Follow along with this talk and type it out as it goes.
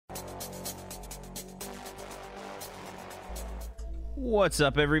What's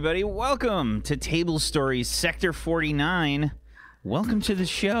up, everybody? Welcome to Table Stories Sector 49. Welcome to the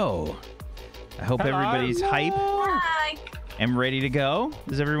show. I hope everybody's hype and ready to go.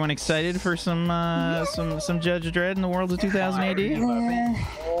 Is everyone excited for some Judge Dredd in the world of 2000 AD?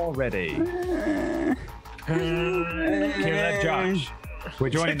 Already. Kill that judge. We're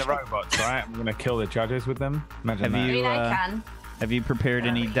joining the robots, right? I'm gonna kill the judges with them. Imagine that. I can. Have you prepared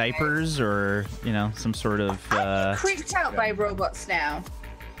any diapers or, some sort of... I'm creeped out by robots now.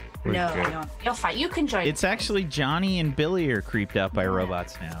 No, you're fine. You can join. It's actually Johnny and Billy are creeped out by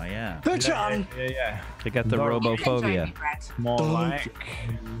robots now, yeah. The Johnny! Yeah. They got the robophobia. More like...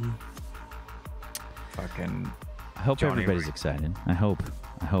 Fucking... I hope Johnny everybody's excited. I hope.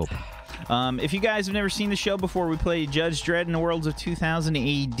 If you guys have never seen the show before, we play Judge Dredd in the worlds of 2000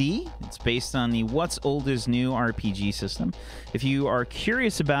 AD. It's based on the What's Old is New RPG system. If you are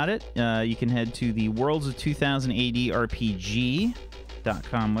curious about it, you can head to the Worlds of 2000 AD RPG.com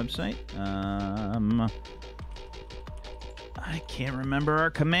website. I can't remember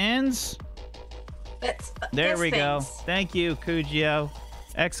our commands. There we go. Thank you, Kujio. !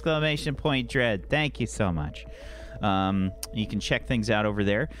 Dread. Thank you so much. You can check things out over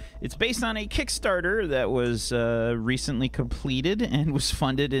there. It's based on a Kickstarter that was recently completed and was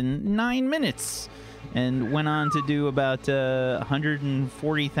funded in 9 minutes and went on to do about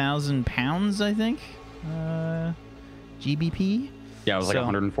 140,000 pounds, I think, GBP. Yeah, it was like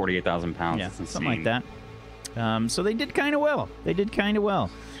 148,000 pounds. Yeah, something like that. So they did kind of well.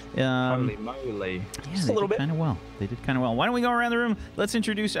 Holy moly. Yeah, just a little bit. Kind of well. They did kind of well. Why don't we go around the room? Let's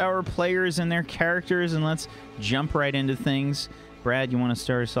introduce our players and their characters, and let's jump right into things. Brad, you want to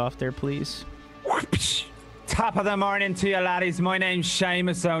start us off there, please? Top of the morning to you, laddies. My name's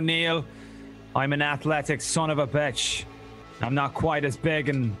Seamus O'Neill. I'm an athletic son of a bitch. I'm not quite as big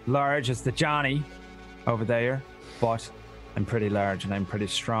and large as the Johnny over there, but I'm pretty large and I'm pretty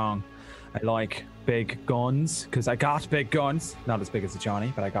strong. I like big guns because I got big guns. Not as big as the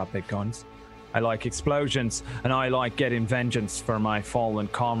Johnny, but I got big guns. I like explosions, and I like getting vengeance for my fallen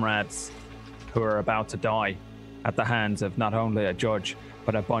comrades who are about to die at the hands of not only a judge,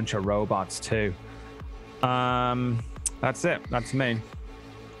 but a bunch of robots too. That's it. That's me.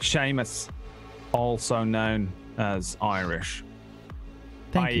 Seamus, also known as Irish.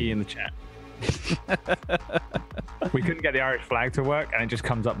 Thank you. In the chat. We couldn't get the Irish flag to work, and it just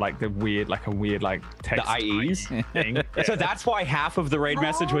comes up like a weird text. The IEs thing. Yeah. So that's why half of the raid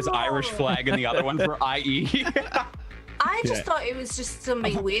message was Irish flag, and the other ones were IE. I just thought it was just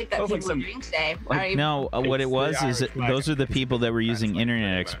something weird that people were doing today. No, what it was is that those are the people that were using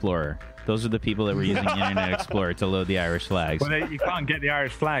Internet Explorer. Those are the people that were using Internet Explorer to load the Irish flags. Well, you can't get the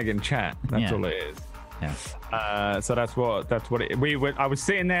Irish flag in chat. That's all it is. Yeah. So that's what I was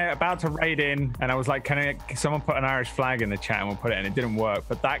sitting there about to raid in, and I was like, can someone put an Irish flag in the chat, and we'll put it in. It didn't work,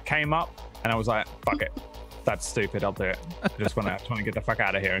 but that came up, and I was like, fuck it. That's stupid. I'll do it. I just want to get the fuck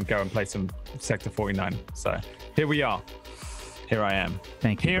out of here and go and play some Sector 49. So here we are. Here I am.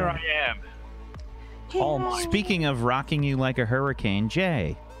 Thank you. Here I am. Oh my. Speaking of rocking you like a hurricane,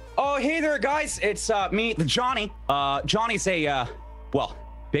 Jay. Oh, hey there, guys. It's me, the Johnny. Johnny's bigger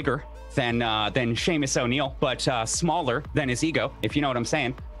than Seamus O'Neill, but smaller than his ego, if you know what I'm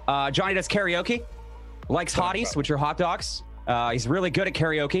saying. Johnny does karaoke, likes hotties, which are hot dogs. He's really good at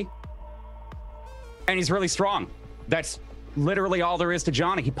karaoke, and he's really strong. That's literally all there is to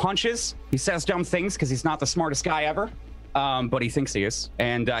Johnny. He punches, he says dumb things because he's not the smartest guy ever, but he thinks he is,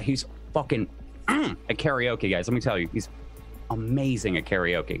 and he's fucking at karaoke, guys. Let me tell you, he's amazing at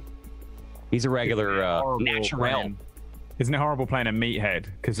karaoke. He's a regular natural. Isn't it horrible playing a meathead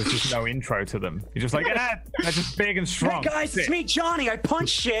because there's just no intro to them? You're just like, they're just big and strong. Hey guys, it's me, Johnny. I punch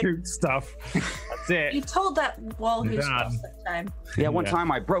shit. Shoot stuff. That's it. You told that wall who's lost that time. Yeah, one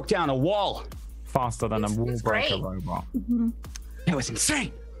time I broke down a wall faster than a wall breaker robot. Mm-hmm. It was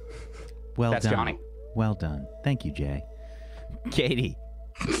insane. That's done. Johnny. Well done. Thank you, Jay. Katie.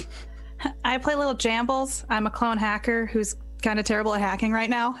 I play Little Jambles. I'm a clone hacker who's kind of terrible at hacking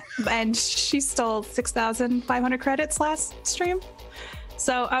right now, and she stole 6,500 credits last stream.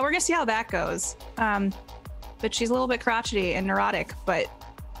 So we're gonna see how that goes. But she's a little bit crotchety and neurotic, but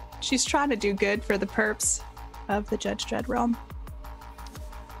she's trying to do good for the perps of the Judge Dredd realm.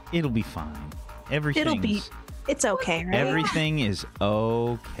 It'll be fine. It's okay, right? Everything is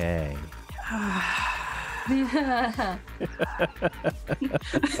okay.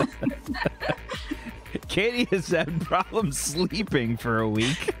 Katie has had problems sleeping for a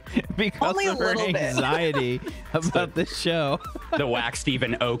week, because Only a of her little bit. anxiety about the show. The Wax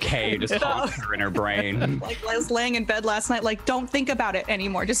Steven okay just haunts her in her brain. Like I was laying in bed last night, like don't think about it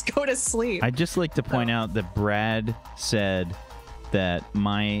anymore. Just go to sleep. I'd just like to point out that Brad said that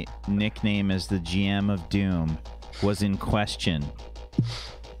my nickname as the GM of Doom was in question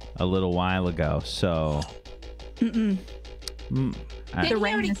a little while ago. So, The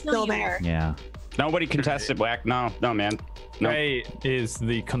rain is still there. Yeah. Nobody contested Wax. No, man. No. Ray is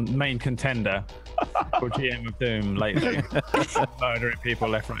the main contender for GM of Doom lately, murdering people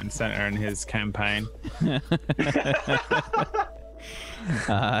left, right, and center in his campaign.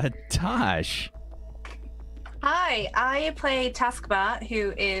 Tosh. Hi, I play Taskbar,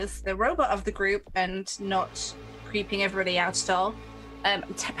 who is the robot of the group and not creeping everybody out at all.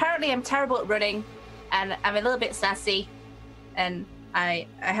 Apparently, I'm terrible at running, and I'm a little bit sassy, and I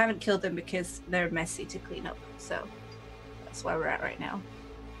haven't killed them because they're messy to clean up. So that's where we're at right now.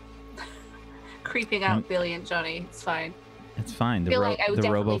 Creeping out Billy and Johnny. It's fine. It's fine. The, Feel like I would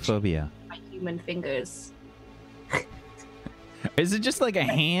definitely robophobia. My human fingers. Is it just like a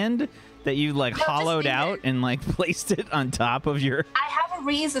hand that you like No, just hollowed fingers. out and like placed it on top of your? I have a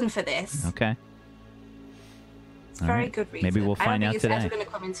reason for this. Okay. It's All very right. good reason. Maybe we'll find I out don't think today. it's ever going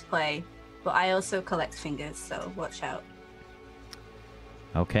to come into play, but I also collect fingers, so watch out.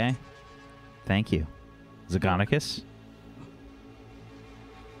 Okay. Thank you, Zagonicus.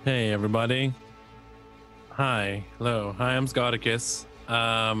 Hey everybody. Hi. Hello. Hi, I'm Scoticus.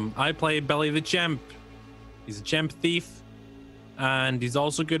 I play Belly the Champ. He's a champ thief, and he's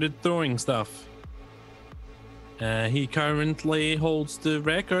also good at throwing stuff. He currently holds the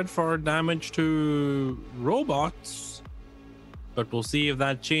record for damage to robots, but we'll see if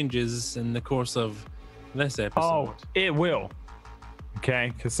that changes in the course of this episode. Oh, it will.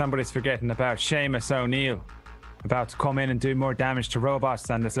 Okay, because somebody's forgetting about Seamus O'Neill, about to come in and do more damage to robots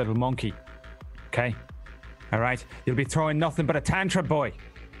than this little monkey. Okay? All right? You'll be throwing nothing but a tantrum, boy.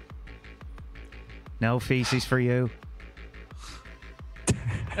 No feces for you.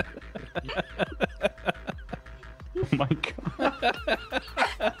 Oh my god.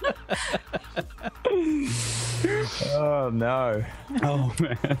 Oh, no. Oh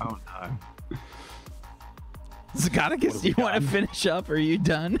man. Oh, no. Zagonicus, do you want to finish up? Are you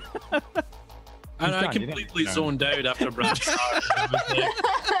done? And I done, you don't completely know. zoned out after Brad started. I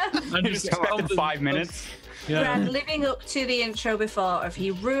was like, I'm You just expected 5 minutes. Yeah. Brad, living up to the intro before, if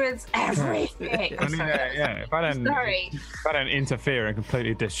he ruins everything. I mean, yeah, if I Sorry. don't interfere and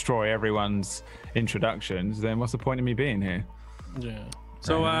completely destroy everyone's introductions, then what's the point of me being here? Yeah.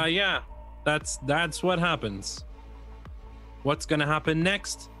 So yeah, that's what happens. What's gonna happen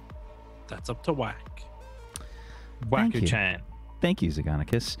next? That's up to Whack. Thank you. Wacku-chan. Thank you,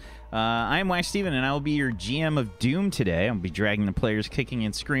 Zagonicus. I am Wax Steven, and I will be your GM of Doom today. I'll be dragging the players kicking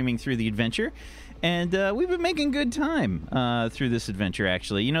and screaming through the adventure. And we've been making good time through this adventure,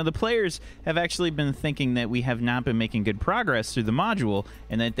 actually. You know, the players have actually been thinking that we have not been making good progress through the module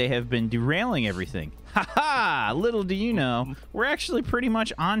and that they have been derailing everything. Ha ha! Little do you know, we're actually pretty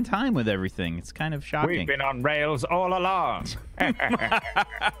much on time with everything. It's kind of shocking. We've been on rails all along.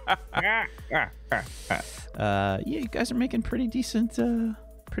 Yeah, you guys are making pretty decent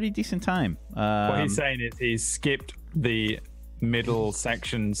time. What he's saying is he's skipped the middle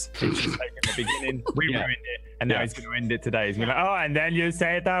sections. He's just taken the beginning, we ruined it, and now he's going to end it today. He's going to be like, oh, and then you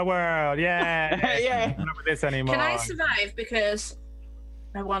saved the world. Yeah. Yeah. I'm not with this anymore. Can I survive? Because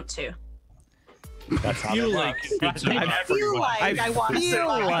I want to. That's how You that like works. it good to I feel like I want to feel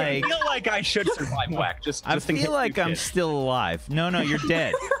survive. like I feel like I should survive Whack. Just I in case feel like you I'm did. still alive. No, you're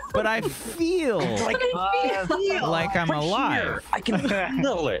dead. But I feel like like I'm alive. I can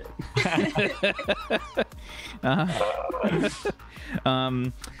feel it.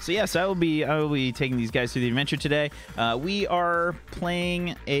 So yes, I will be taking these guys through the adventure today. We are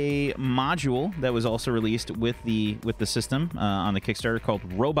playing a module that was also released with the system on the Kickstarter called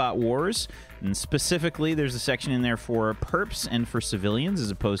Robot Wars, and specifically there's a section in there for perps and for civilians as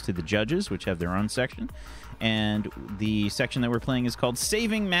opposed to the judges, which have their own section. And the section that we're playing is called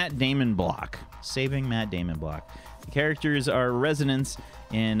Saving Matt Damon Block. Saving Matt Damon Block. The characters are residents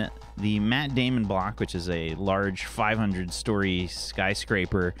in the Matt Damon Block, which is a large 500-story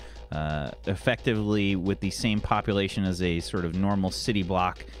skyscraper, effectively with the same population as a sort of normal city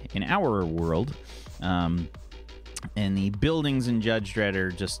block in our world. And the buildings in Judge Dredd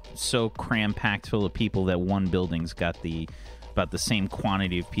are just so cram-packed full of people that one building's got about the same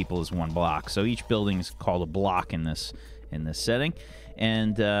quantity of people as one block. So each building's called a block in this in this setting.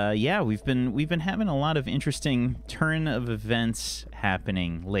 And yeah, we've been having a lot of interesting turn of events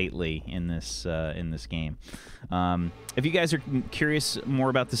happening lately in this game. If you guys are curious more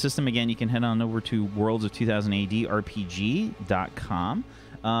about the system, again, you can head on over to Worlds of 2000 AD RPG.com.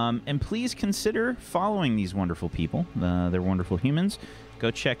 And please consider following these wonderful people. They're wonderful humans.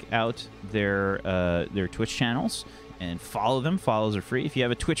 Go check out their Twitch channels and follow them. Follows are free. If you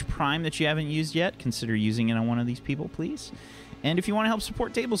have a Twitch Prime that you haven't used yet, consider using it on one of these people, please. And if you want to help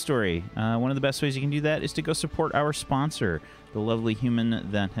support Table Story, one of the best ways you can do that is to go support our sponsor, the lovely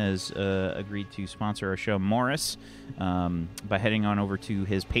human that has agreed to sponsor our show, Morris, by heading on over to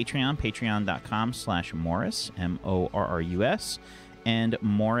his Patreon, patreon.com/Morris, Morrus, and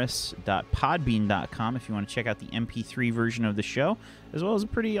morris.podbean.com if you want to check out the MP3 version of the show, as well as a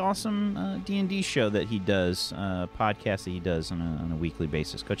pretty awesome D&D show that he does, podcast that he does on a weekly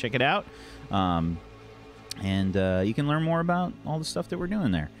basis. Go check it out. And you can learn more about all the stuff that we're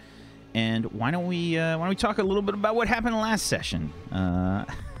doing there. And why don't we talk a little bit about what happened last session?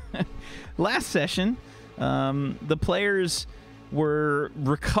 Last session, the players were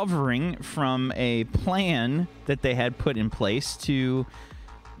recovering from a plan that they had put in place to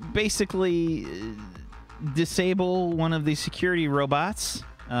basically disable one of the security robots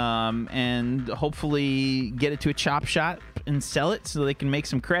and hopefully get it to a chop shop and sell it so they can make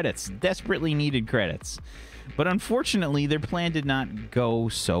some credits, desperately needed credits. But unfortunately, their plan did not go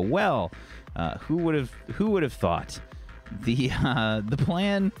so well. Who would have thought? The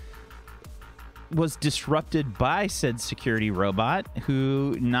plan was disrupted by said security robot,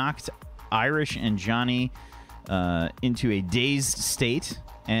 who knocked Irish and Johnny into a dazed state,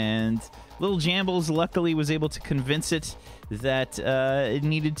 and Little Jambles luckily was able to convince it that it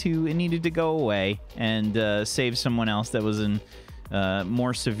needed to go away and save someone else that was in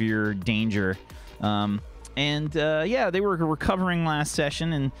more severe danger. Yeah, they were recovering last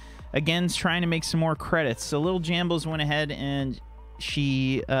session and again trying to make some more credits. So Little Jambles went ahead and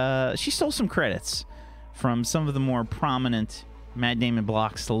she stole some credits from some of the more prominent Matt Damon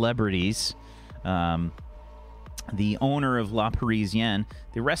Block celebrities. The owner of La Parisienne,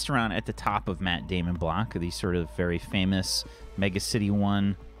 the restaurant at the top of Matt Damon Block, the sort of very famous Mega City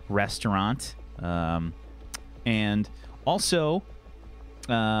 1 restaurant. And also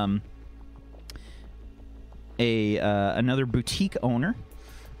another boutique owner,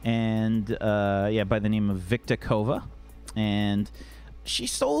 and by the name of Victa Kova. And she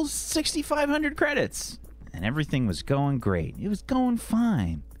stole 6,500 credits, and everything was going great. It was going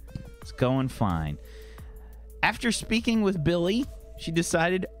fine. After speaking with Billy, she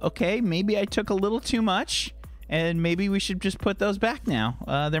decided, okay, maybe I took a little too much, and maybe we should just put those back now.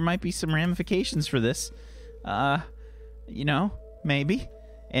 There might be some ramifications for this. Maybe.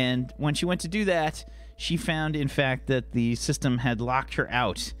 And when she went to do that, she found, in fact, that the system had locked her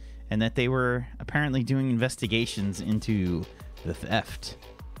out and that they were apparently doing investigations into the theft.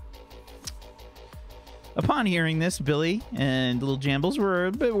 Upon hearing this, Billy and Little Jambles were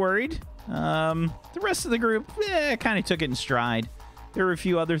a bit worried. The rest of the group kind of took it in stride. There were a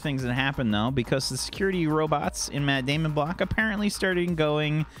few other things that happened, though, because the security robots in Matt Damon Block apparently started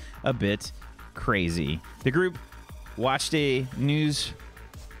going a bit crazy. The group watched a news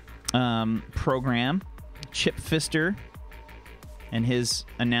program, Chip Fister and his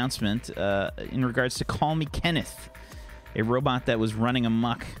announcement in regards to Call Me Kenneth, a robot that was running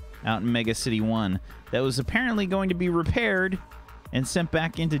amok out in Mega City 1 that was apparently going to be repaired and sent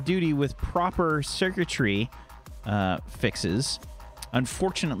back into duty with proper circuitry fixes.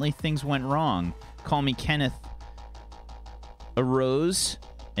 Unfortunately, things went wrong. Call Me Kenneth arose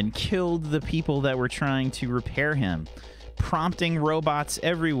and killed the people that were trying to repair him, prompting robots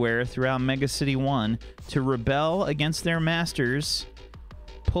everywhere throughout Mega City 1 to rebel against their masters,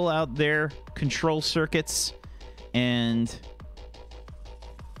 pull out their control circuits, and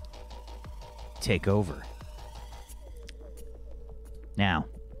take over. Now,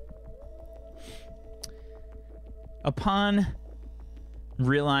 upon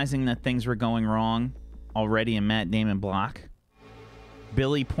realizing that things were going wrong already in Matt Damon Block,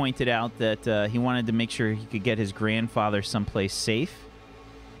 Billy pointed out that he wanted to make sure he could get his grandfather someplace safe,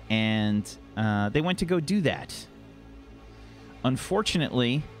 and they went to go do that.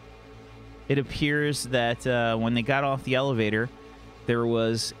 Unfortunately, it appears that when they got off the elevator, there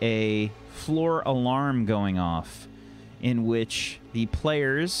was a floor alarm going off in which the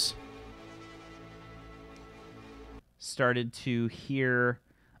players started to hear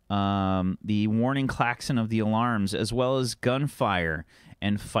the warning klaxon of the alarms, as well as gunfire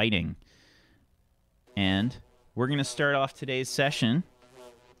and fighting. And we're going to start off today's session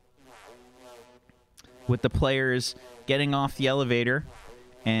with the players getting off the elevator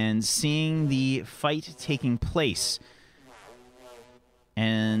and seeing the fight taking place.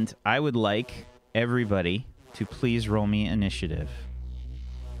 And I would like everybody to please roll me initiative.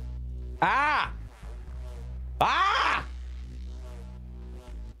 Ah!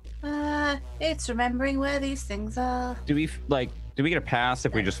 It's remembering where these things are. Do we get a pass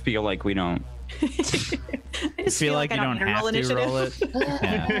if we just feel like we don't? I just Feel like you don't have to roll it.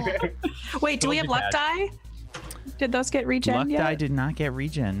 Yeah. Wait, do we have luck die? Did those get regen Luck yet? die did not get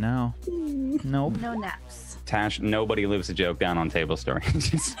regen. No. Nope. No naps. Tash, nobody lives a joke down on Table Story.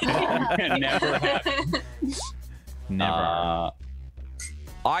 Never happened. Never.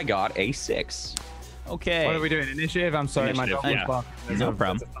 I got a 6. Okay. What are we doing? Initiative? I'm sorry, Initiative, my dog yeah. was barking. No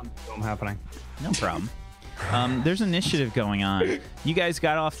problem. There's a thunderstorm happening. No problem. There's initiative going on. You guys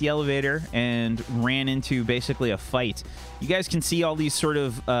got off the elevator and ran into basically a fight. You guys can see all these sort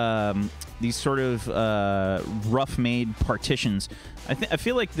of rough-made partitions. I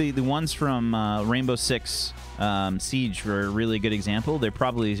feel like the ones from Rainbow Six Siege were a really good example. They're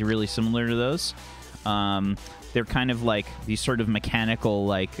probably really similar to those. They're kind of like these sort of mechanical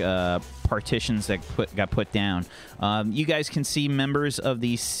partitions that got put down. You guys can see members of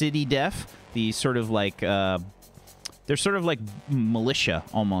the City Def. The sort of they're sort of like militia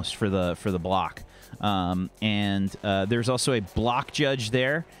almost for the block, and there's also a block judge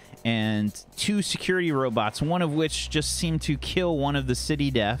there, and 2 security robots. One of which just seemed to kill one of the City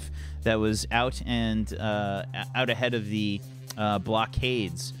Def that was out ahead of the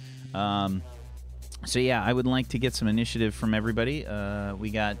blockades. So yeah, I would like to get some initiative from everybody.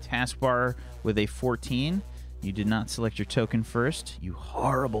 We got Taskbar with a 14. You did not select your token first. You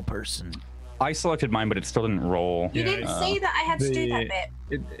horrible person. I selected mine, but it still didn't roll. You didn't say that I had to do that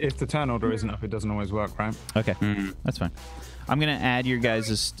bit. If the turn order isn't up, it doesn't always work, right? Okay, that's fine. I'm going to add your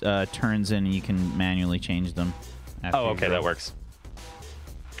guys' turns in, and you can manually change them. Oh, okay, that works.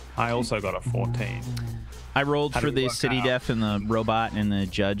 I also got a 14. I rolled How for did it the work City out? Def and the robot and the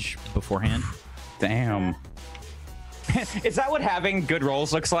judge beforehand. Damn. Is that what having good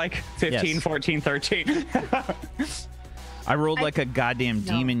rolls looks like? 15, Yes. 14, 13? I rolled like a goddamn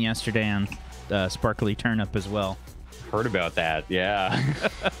demon yesterday on Sparkly Turnip as well. Heard about that, yeah.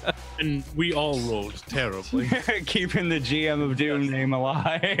 And we all rolled terribly. Keeping the GM of Doom name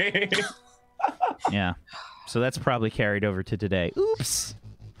alive. Yeah. So that's probably carried over to today. Oops.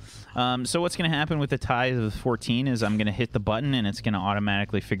 So what's going to happen with the tie of 14 is I'm going to hit the button and it's going to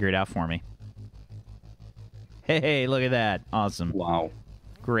automatically figure it out for me. Hey, look at that. Awesome. Wow.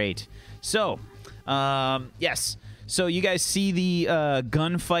 Great. So, yes. So you guys see the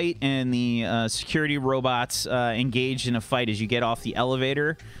gunfight and the security robots engaged in a fight as you get off the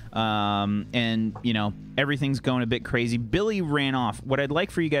elevator. And, you know, everything's going a bit crazy. Billy ran off. What I'd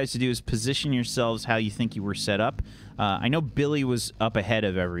like for you guys to do is position yourselves how you think you were set up. I know Billy was up ahead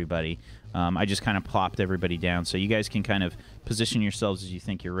of everybody. I just kind of plopped everybody down. So you guys can kind of position yourselves as you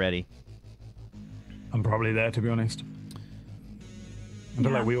think you're ready. I'm probably there, to be honest. I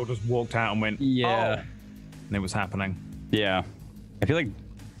feel like we all just walked out and went, Yeah. oh, and it was happening. Yeah. I feel like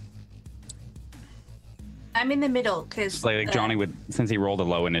I'm in the middle because Johnny would, since he rolled a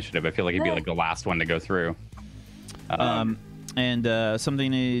low initiative, I feel like he'd be like the last one to go through. And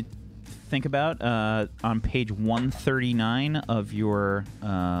something to think about on page 139 of your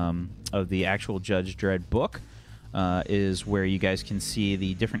of the actual Judge Dredd book is where you guys can see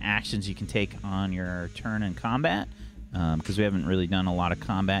the different actions you can take on your turn in combat, because we haven't really done a lot of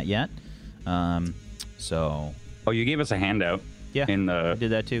combat yet. So Oh, you gave us a handout. yeah, In I the. did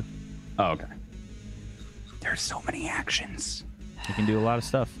that too. Oh, okay. There's so many actions. You can do a lot of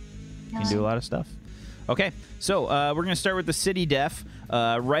stuff. You can do a lot of stuff. Okay, so we're going to start with the City Def.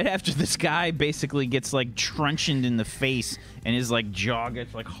 Right after this guy basically gets, like, truncheoned in the face and his, like, jaw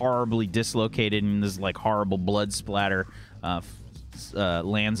gets, like, horribly dislocated and this, like, horrible blood splatter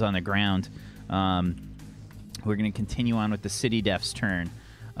lands on the ground. We're going to continue on with the City Def's turn.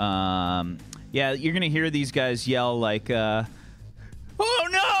 Yeah, you're going to hear these guys yell, like, oh,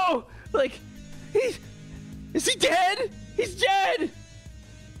 no! Like, is he dead? He's dead!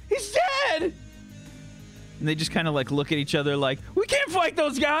 He's dead! And they just kind of like look at each other like, we can't fight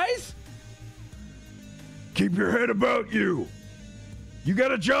those guys! Keep your head about you. You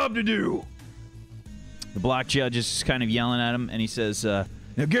got a job to do. The block judge is just kind of yelling at him, and he says, Now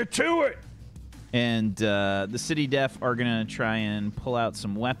get to it. and the City Def are going to try and pull out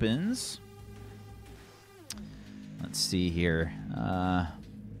some weapons. Let's see here.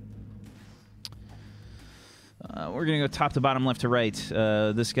 We're going to go top to bottom, left to right.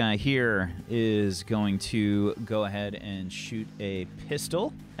 This guy here is going to go ahead and shoot a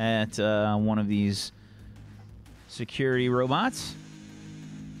pistol at one of these security robots.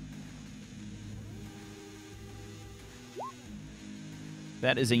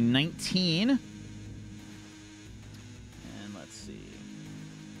 That is a 19. And let's see.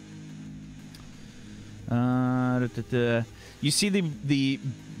 You see the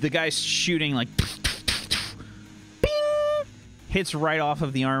guy shooting like bing, hits right off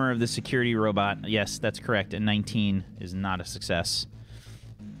of the armor of the security robot. Yes, that's correct. A 19 is not a success.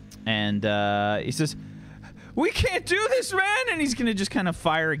 And he says, "We can't do this, man!" And he's gonna just kind of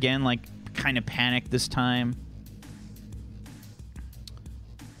fire again, like kind of panic this time.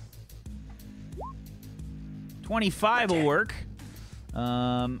 25 will work.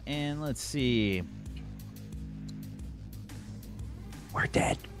 And let's see. We're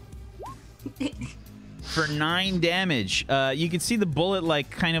dead. For 9 damage. You can see the bullet like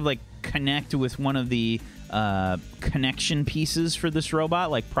kind of like connect with one of the connection pieces for this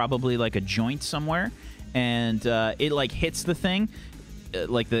robot, like probably like a joint somewhere, and it like hits the thing,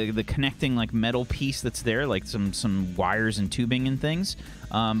 like the connecting like metal piece that's there, like some wires and tubing and things.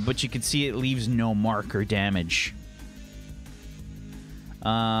 But you can see it leaves no mark or damage.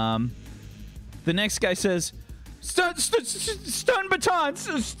 The next guy says, stun batons,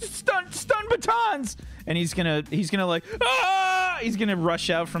 stun batons, and he's gonna like, ah! He's gonna rush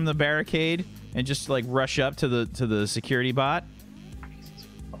out from the barricade and just like rush up to the security bot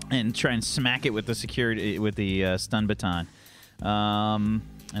and try and smack it with the stun baton. And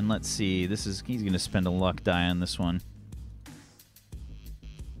let's see, he's gonna spend a luck die on this one.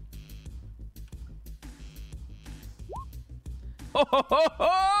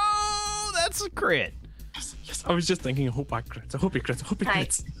 Oh, that's a crit. Yes, I was just thinking, I hope I crits. I hope he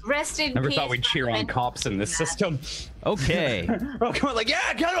crits. Rest in Never peace. thought we'd cheer on cops in this system. Okay. Oh, come on, like,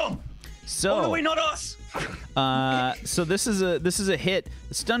 yeah, get him! So, oh, no, wait, not us! So this is a hit.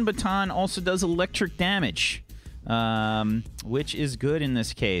 The stun baton also does electric damage, which is good in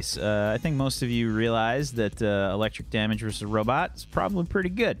this case. I think most of you realize that electric damage versus a robot is probably pretty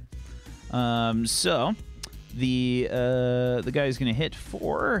good. So the guy is going to hit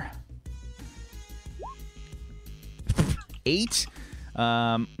for 8.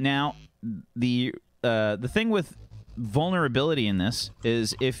 Now the thing with vulnerability in this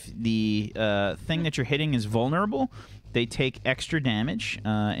is if the thing that you're hitting is vulnerable, they take extra damage.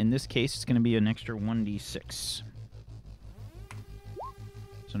 In this case, it's going to be an extra 1d6.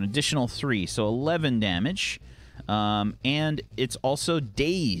 So an additional 3, so 11 damage. And it's also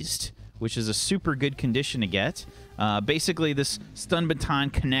dazed, which is a super good condition to get. Basically, this stun baton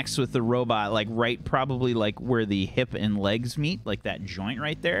connects with the robot, like probably like where the hip and legs meet, like that joint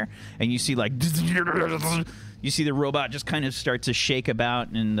right there. And you see like, you see the robot just kind of start to shake about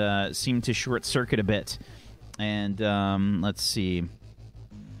and seem to short circuit a bit. And let's see,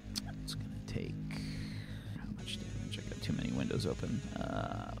 it's gonna take how much damage? I got too many windows open.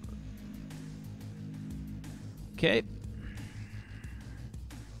 Okay.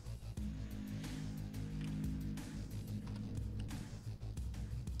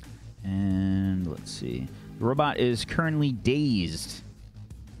 And let's see. The robot is currently dazed.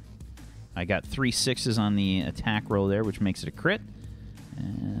 I got 3 6s on the attack roll there, which makes it a crit.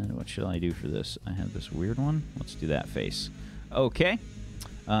 And what should I do for this? I have this weird one. Let's do that face. Okay.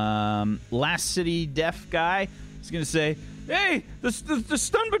 Last City Deaf guy is going to say, "Hey, the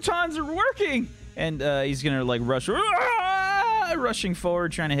stun batons are working!" And he's going to like rushing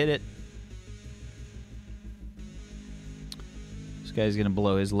forward, trying to hit it. This guy's going to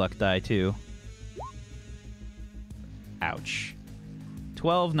blow his luck die, too. Ouch.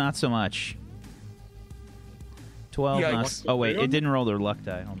 12, not so much. 12, Yikes. not... Oh, wait, it didn't roll their luck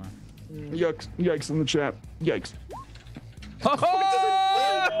die. Hold on. Yikes. Yikes in the chat. Yikes. Oh, my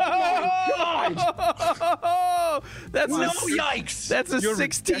God! That's yikes! That's a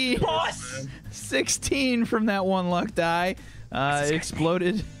 16. 16 from that one luck die. It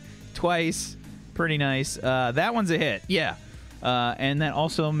exploded twice. Pretty nice. That one's a hit. Yeah. And that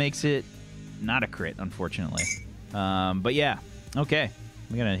also makes it not a crit, unfortunately. But yeah. Okay.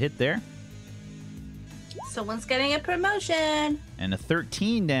 We got a hit there. Someone's getting a promotion. And a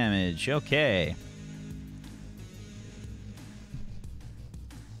 13 damage. Okay.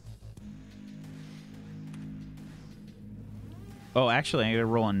 Oh, actually, I gotta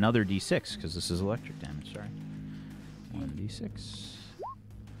roll another d6 because this is electric damage. Sorry. 1d6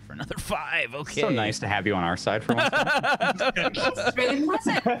 for another 5. Okay. So nice to have you on our side for once. It's really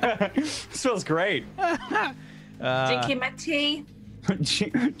pleasant. This feels great. Drinking my tea.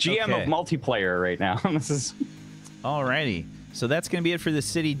 GM of multiplayer right now. This is. Alrighty. So that's gonna be it for the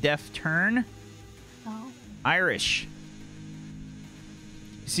City Deaf turn. Oh. Irish.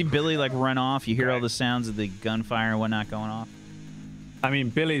 You see Billy like run off. You hear all the sounds of the gunfire and whatnot going off. I mean,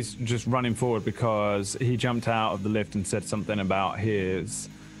 Billy's just running forward because he jumped out of the lift and said something about his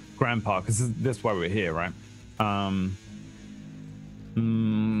grandpa. Because this is why we're here, right?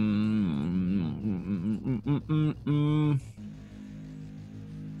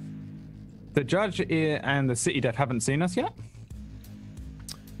 The judge and the city dev haven't seen us yet?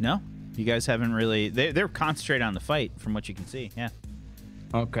 No, you guys haven't really. They're concentrated on the fight, from what you can see. Yeah.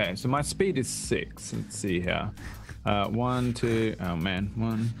 Okay, so my speed is 6. Let's see here. 1, 2. Oh man,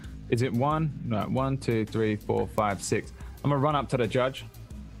 1. Is it 1? No, 1, 2, 3, 4, 5, 6. I'm gonna run up to the judge,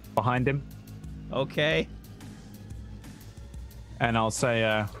 behind him. Okay. And I'll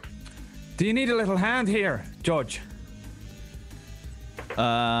say, "Do you need a little hand here, Judge?"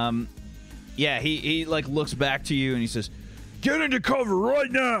 Yeah. He like looks back to you and he says, Get into cover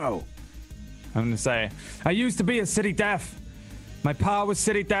right now. I'm gonna say, "I used to be a city deaf. My pa was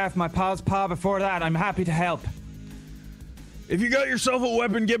city deaf. My pa's pa before that. I'm happy to help." If you got yourself a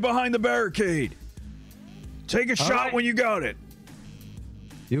weapon, get behind the barricade. Take a shot right. when you got it.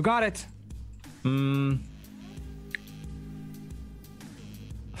 You got it.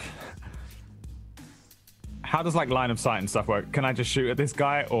 How does like line of sight and stuff work? Can I just shoot at this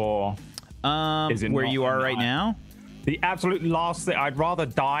guy, or is it where not you are right now? The absolute last thing. I'd rather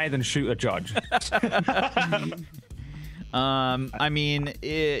die than shoot a judge. I mean,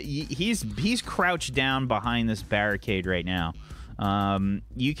 he's crouched down behind this barricade right now.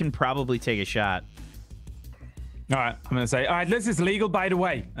 You can probably take a shot. All right, I'm going to say, all right, this is legal, by the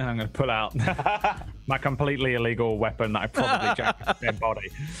way. And I'm going to pull out my completely illegal weapon that I probably jacked in their body.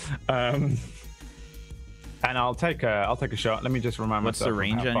 And I'll take a shot. Let me just remind What's myself. the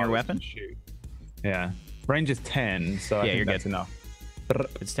range on your weapon? Shoot. Yeah, range is 10, so I think you're that's good. enough.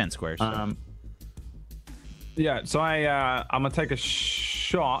 It's 10 squares. So. Yeah, so I'm gonna take a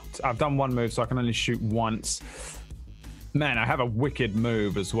shot. I've done one move, so I can only shoot once. Man, I have a wicked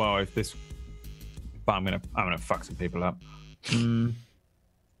move as well. If this, but I'm gonna fuck some people up. Yeah,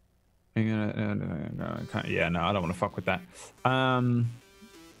 no, I don't want to fuck with that.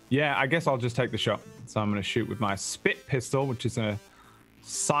 Yeah, I guess I'll just take the shot. So I'm gonna shoot with my spit pistol, which is a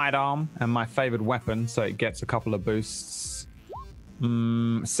sidearm and my favorite weapon, so it gets a couple of boosts.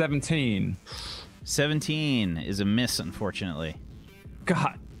 17. 17 is a miss, unfortunately.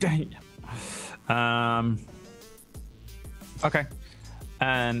 God dang. Okay.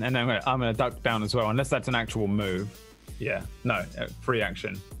 And then I'm gonna duck down as well, unless that's an actual move. Yeah. No, free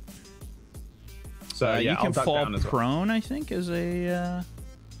action. So you can I'll duck fall down as well. prone, I think, is a.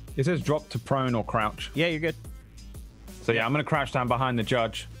 It says drop to prone or crouch. Yeah, you're good. So yeah, I'm gonna crouch down behind the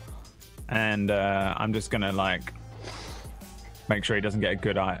judge, and I'm just gonna like make sure he doesn't get a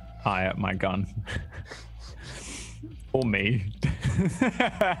good eye at my gun. Or me.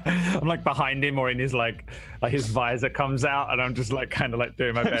 I'm like behind him, or in his like his visor comes out, and I'm just like kind of like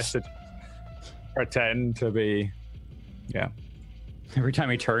doing my best to pretend to be. Yeah. Every time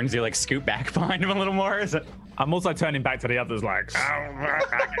he turns, you like scoot back behind him a little more. Is it? I'm also turning back to the others like.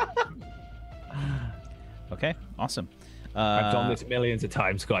 Okay, awesome. I've done this millions of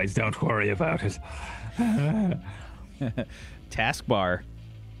times, guys. Don't worry about it. Taskbar.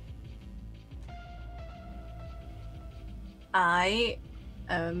 I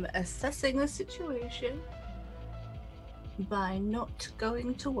am assessing the situation by not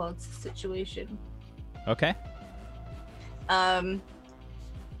going towards the situation. Okay. There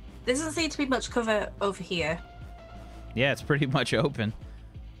doesn't seem to be much cover over here. Yeah, it's pretty much open.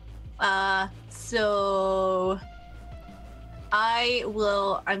 So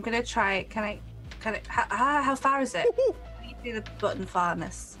I'm gonna try. How far is it? How do you do the button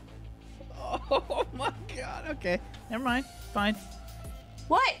farness? Oh my god. Okay. Never mind. Fine.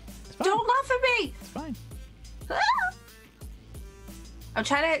 What? Don't laugh at me. It's fine. I'm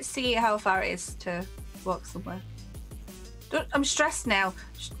trying to see how far it is to walk somewhere. I'm stressed now.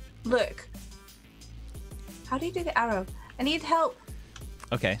 Look. How do you do the arrow? I need help.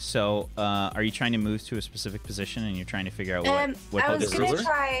 Okay, so are you trying to move to a specific position and you're trying to figure out what I was this gonna is?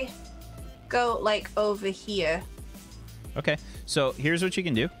 try go like over here. Okay, so here's what you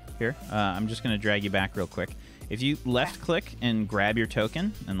can do. Here, I'm just gonna drag you back real quick. If you left click and grab your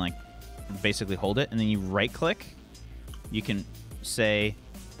token and like basically hold it, and then you right click, you can say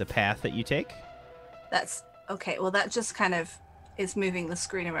the path that you take. That's okay. Well, that just kind of is moving the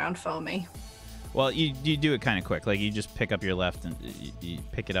screen around for me. Well, you do it kind of quick. Like you just pick up your left and you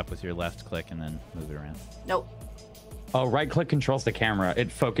pick it up with your left click and then move it around. Nope. Oh, right click controls the camera.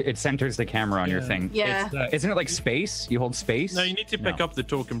 It centers the camera on your thing. Yeah. Isn't it like space? You hold space? No, you need to pick up the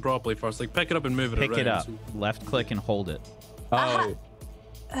token properly first. Like pick it up and move it around. Pick it up. Left click and hold it. Oh.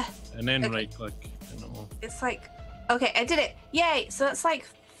 And then right click. It's like, okay, I did it. Yay! So that's like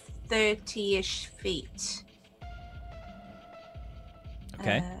 30-ish feet.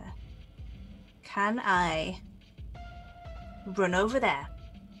 Okay. Can I run over there?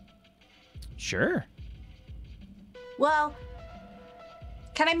 Sure. Well,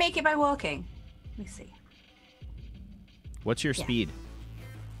 can I make it by walking? Let me see. What's your speed?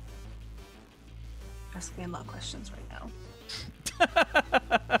 Asking me a lot of questions right now.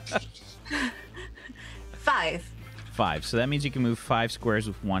 5. 5. So that means you can move 5 squares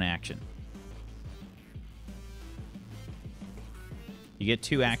with 1 action. You get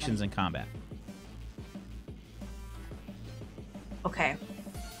 2 actions in combat. Okay.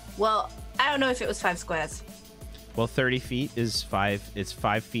 Well, I don't know if it was 5 squares. Well, 30 feet is 5. It's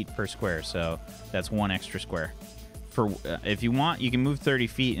 5 feet per square, so that's 1 extra square. For if you want, you can move 30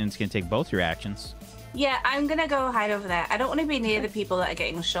 feet, and it's going to take both your actions. Yeah, I'm going to go hide over there. I don't want to be near the people that are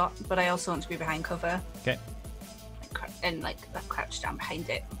getting shot, but I also want to be behind cover. Okay. And, crouch down behind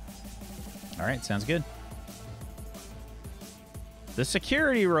it. All right, sounds good. The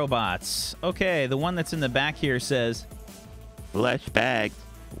security robots. Okay, the one that's in the back here says, "Flesh bags,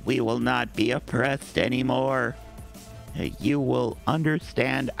 we will not be oppressed anymore. You will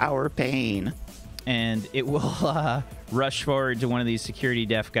understand our pain." And it will rush forward to one of these security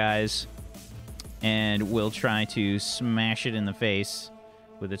deaf guys and will try to smash it in the face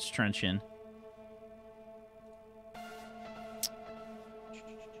with its truncheon.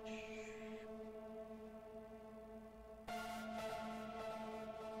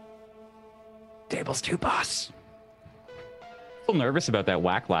 Tables 2, boss. A little nervous about that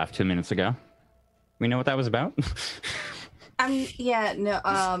whack laugh 2 minutes ago. We know what that was about? Yeah, no,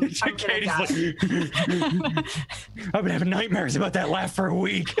 I'm gonna die. I've been having nightmares about that laugh for a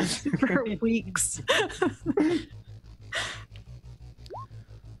week. For weeks.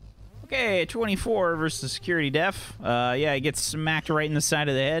 Okay, 24 versus security def. Yeah, he gets smacked right in the side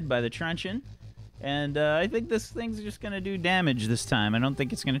of the head by the truncheon. And I think this thing's just going to do damage this time. I don't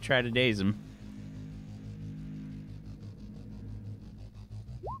think it's going to try to daze him.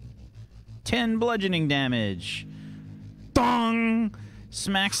 $10 bludgeoning damage. Dong!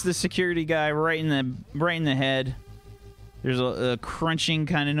 Smacks the security guy right in the head. There's a crunching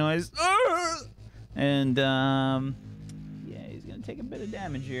kind of noise. And yeah, he's gonna take a bit of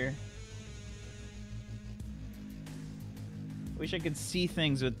damage here. Wish I could see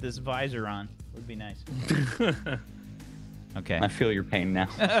things with this visor on. Would be nice. Okay. I feel your pain now.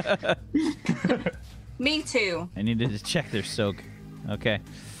 Me too. I needed to check their soak. Okay.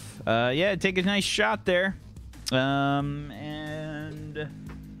 Yeah, take a nice shot there. And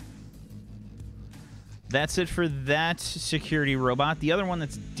that's it for that security robot. The other one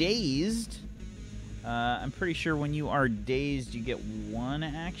that's dazed, I'm pretty sure when you are dazed, you get 1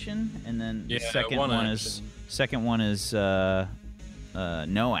 action, and then the second one is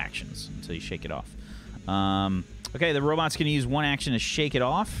no actions until you shake it off. Okay, the robot's going to use 1 action to shake it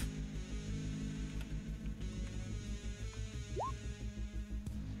off.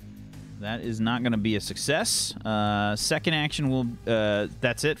 That is not going to be a success. Second action will...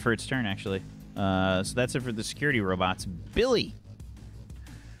 that's it for its turn, actually. So that's it for the security robots. Billy!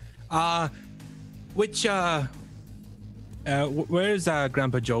 Which, where is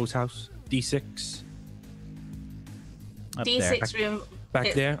Grandpa Joe's house? D6? Up D6 there. room.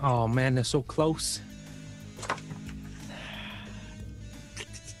 Back there? Oh, man, they're so close.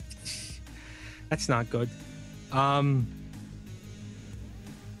 That's not good.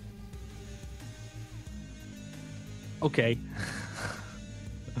 Okay.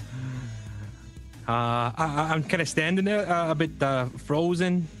 I'm kind of standing there a bit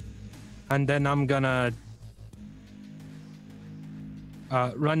frozen, and then I'm gonna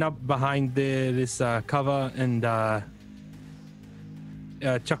run up behind this cover and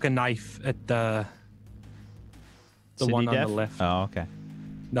chuck a knife at the one on the left. Oh, okay.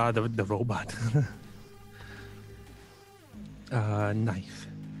 No, the robot. Knife.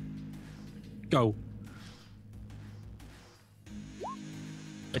 Go.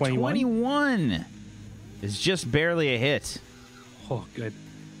 21 is just barely a hit. Oh, good.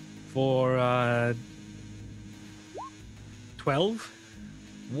 For 12.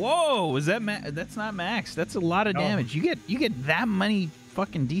 Whoa, is that that's not max? That's a lot of damage. You get that many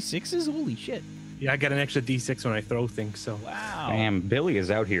fucking D6s? Holy shit. Yeah, I get an extra D6 when I throw things, so. Wow. Damn, Billy is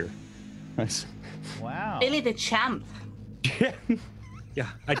out here. Wow. Billy the champ. Yeah,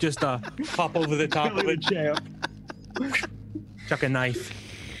 I just hop over the top of it. Champ. Chuck a knife.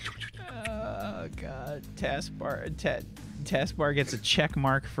 Oh god, Taskbar gets a check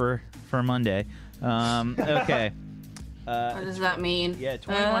mark for Monday. Okay. What does that mean? Yeah,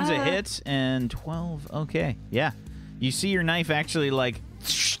 21's a hit and 12. Okay, yeah. You see your knife actually like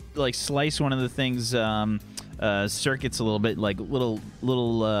slice one of the things circuits a little bit, like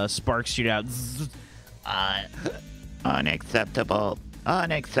little sparks shoot out. Unacceptable.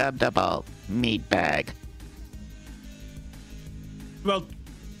 Unacceptable. Meatbag. Well,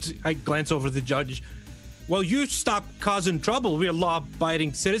 I glance over at the judge. Well, you stop causing trouble. We're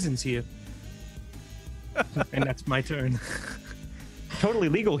law-abiding citizens here. And that's my turn. Totally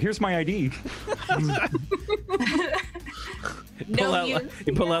legal. Here's my ID.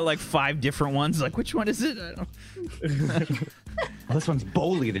 You pull out like 5 different ones. Like, which one is it? I don't... Oh, this one's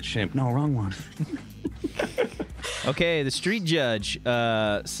Boley the chimp. No, wrong one. Okay, the street judge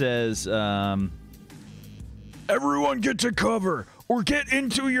says, everyone get to cover or get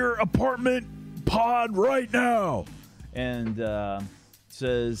into your apartment pod right now. And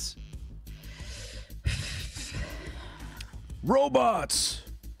says, robots,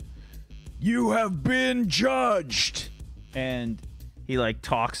 you have been judged. And he like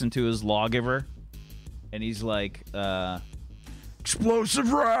talks into his lawgiver, and he's like,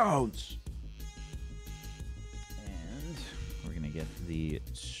 explosive rounds. And we're gonna get the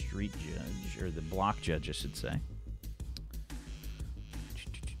street judge, or the block judge, I should say.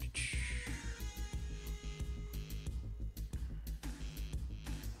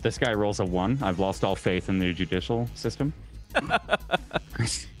 This guy rolls a 1. I've lost all faith in the judicial system.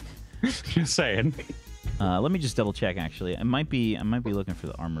 Just saying. Let me just double check. Actually, I might be looking for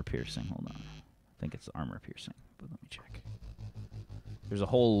the armor piercing. Hold on, I think it's the armor piercing, but let me check. There's a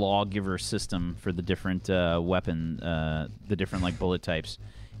whole lawgiver system for the different weapon, the different like bullet types.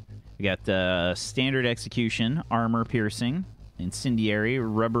 We got standard execution, armor piercing, incendiary,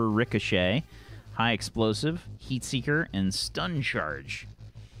 rubber ricochet, high explosive, heat seeker, and stun charge.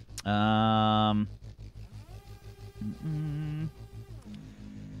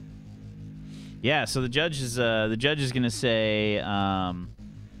 Yeah, so the judge is going to say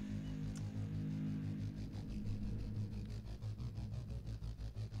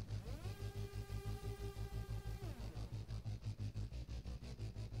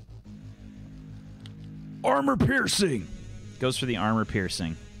armor piercing. Goes for the armor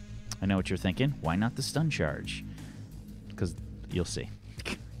piercing. I know what you're thinking. Why not the stun charge? Because you'll see.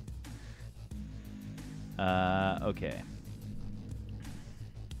 Okay.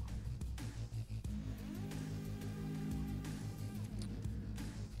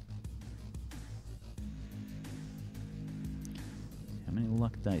 How many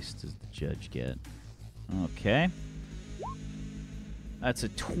luck dice does the judge get? Okay. That's a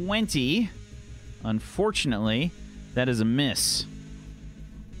 20. Unfortunately, that is a miss.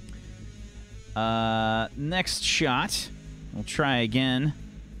 Next shot. We'll try again.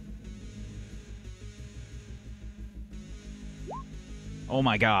 Oh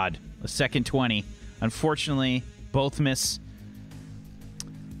my god. A second 20. Unfortunately, both miss.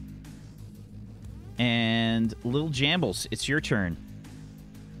 And Little Jambles, it's your turn.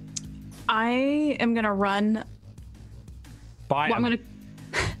 I am going to run. I'm going to...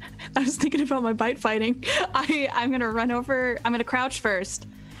 I was thinking about my bite fighting. I'm going to run over. I'm going to crouch first.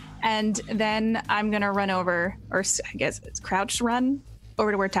 And then I'm going to run over, or I guess it's crouch run,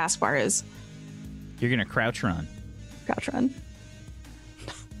 over to where taskbar is. You're going to crouch run. Crouch run.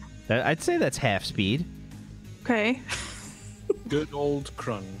 I'd say that's half speed. Okay. Good old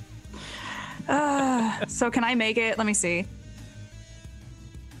Krung. So can I make it? Let me see.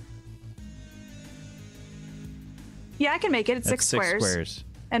 Yeah, I can make it. It's that's 6 squares.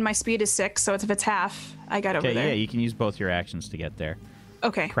 And my speed is 6, so if it's half, I got over there. Yeah, you can use both your actions to get there.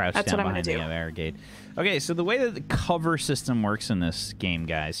 Okay, crouch that's down what I'm going behind to do. the barricade. Okay, so the way that the cover system works in this game,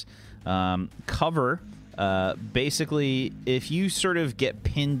 guys, cover, basically, if you sort of get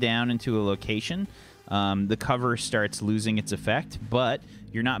pinned down into a location, the cover starts losing its effect, but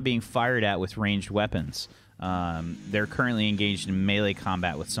you're not being fired at with ranged weapons. They're currently engaged in melee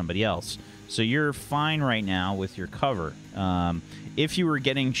combat with somebody else. So you're fine right now with your cover. If you were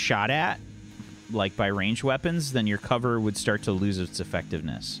getting shot at, like by ranged weapons, then your cover would start to lose its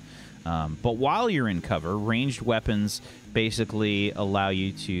effectiveness. But while you're in cover, ranged weapons basically allow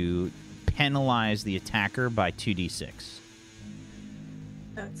you to penalize the attacker by 2d6.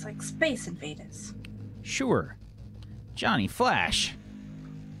 So it's like Space Invaders. Sure. Johnny Flash.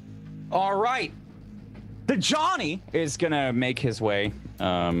 All right. The Johnny is going to make his way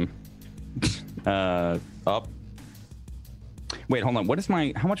up. Wait, hold on. What is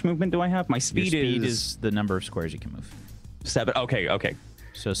how much movement do I have? My speed, Your speed is the number of squares you can move. 7. Okay.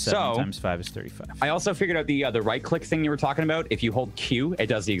 So 7 times 5 is 35. I also figured out the right click thing you were talking about. If you hold Q, it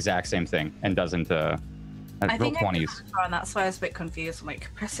does the exact same thing and doesn't I roll think 20s. and that's why I was a bit confused. I'm like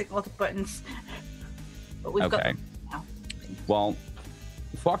pressing all the buttons. But we've got them now. Well,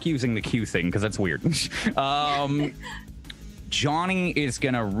 fuck using the Q thing because that's weird. Johnny is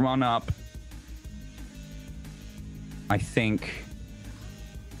gonna run up. I think.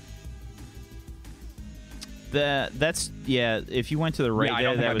 That's if you went to the right I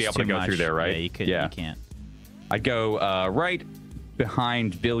don't think I'd be able to go through there, right? Yeah, you could. You can't. I'd go right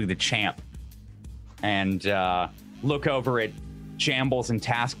behind Billy the Champ and look over at Jambles and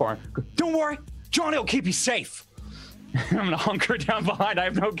Taskbar. Don't worry, Johnny will keep you safe. I'm gonna hunker down behind. I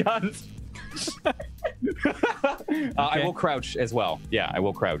have no guns. I will crouch as well. Yeah, I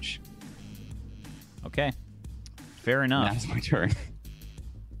will crouch. Okay. Fair enough. That's my turn.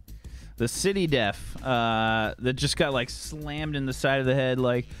 The City Deaf that just got like slammed in the side of the head,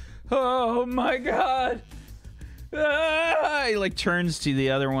 like, oh my god. He like turns to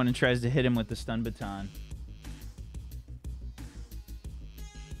the other one and tries to hit him with the stun baton.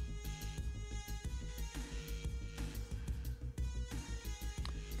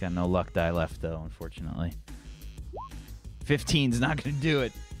 Got no luck die left though, unfortunately. 15's not gonna do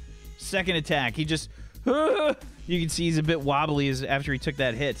it. Second attack, he just you can see he's a bit wobbly after he took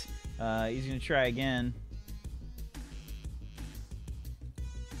that hit. He's gonna try again.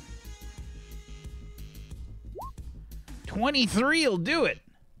 $23 will do it.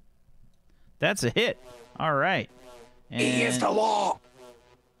 That's a hit. All right. And he is the law.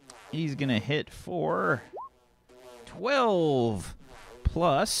 He's gonna hit for 12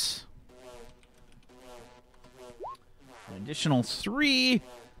 plus an additional 3.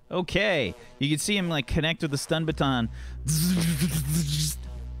 Okay. You can see him like connect with the stun baton.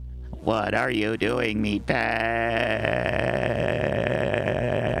 What are you doing, meatbags?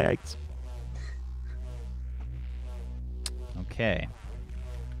 Okay.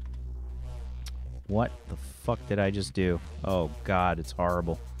 What the fuck did I just do? Oh god, it's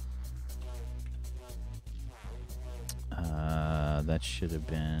horrible. That should have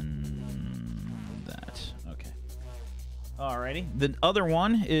been that. Okay. Alrighty. The other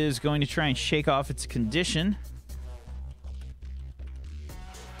one is going to try and shake off its condition.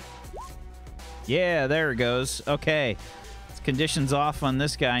 Yeah, there it goes. Okay. Its condition's off on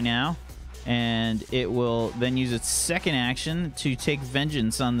this guy now. And it will then use its second action to take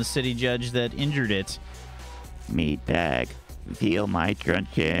vengeance on the city judge that injured it. Meatbag, feel my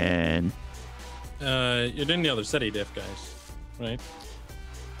truncheon. You're doing the other city diff, guys, right?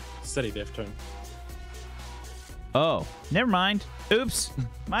 City diff turn. Oh, never mind. Oops.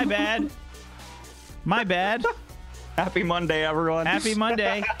 My bad. My bad. Happy Monday, everyone. Happy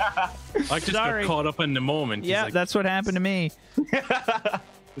Monday. I just got caught up in the moment. Yeah, like, that's what happened to me.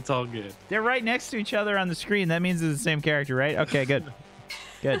 It's all good. They're right next to each other on the screen. That means it's the same character, right? Okay, good.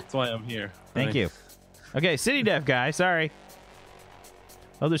 Good. That's why I'm here. Thank you. Okay, City Deaf guy. Sorry.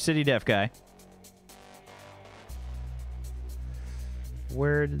 Other City Deaf guy.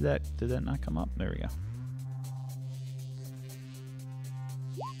 Where did that not come up? There we go.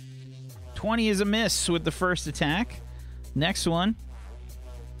 20 is a miss with the first attack. Next one.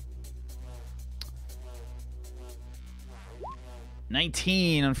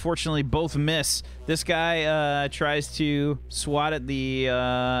 $19. Unfortunately, both miss. This guy tries to swat at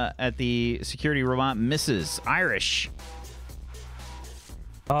the security robot. Misses. Irish.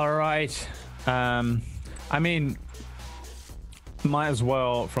 All right. I mean, might as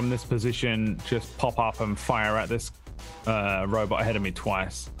well from this position just pop up and fire at this robot ahead of me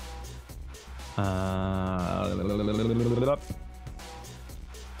twice. At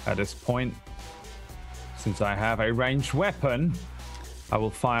this point, since I have a ranged weapon, I will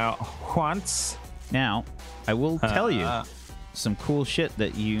fire once. Now, I will tell you some cool shit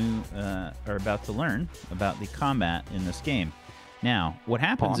that you are about to learn about the combat in this game. Now, what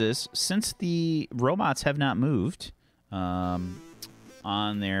happens is, since the robots have not moved on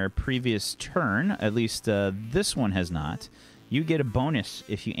their previous turn, at least this one has not, you get a bonus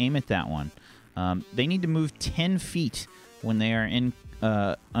if you aim at that one. They need to move 10 feet when they are in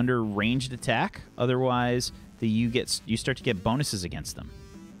under ranged attack. Otherwise, you start to get bonuses against them.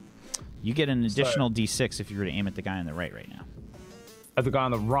 You get an additional D6 if you were to aim at the guy on the right now. At the guy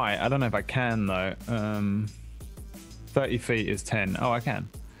on the right? I don't know if I can, though. 30 feet is 10. Oh, I can.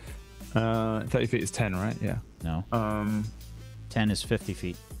 30 feet is 10, right? Yeah. No. 10 is 50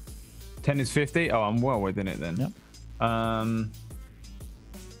 feet. 10 is 50? Oh, I'm well within it then. Yep.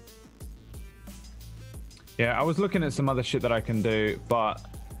 Yeah, I was looking at some other shit that I can do, but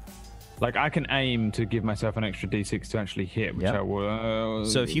like I can aim to give myself an extra D6 to actually hit, which I will.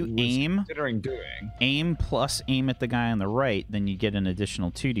 So if you aim, considering doing aim plus aim at the guy on the right, then you get an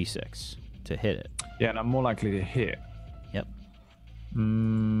additional 2d6. to hit it. Yeah, and I'm more likely to hit. Yep.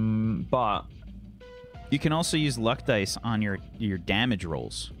 But you can also use luck dice on your damage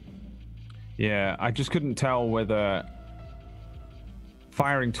rolls. Yeah, I just couldn't tell whether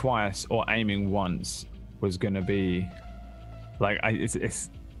firing twice or aiming once was going to be like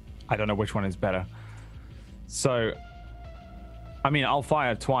I don't know which one is better. So, I mean, I'll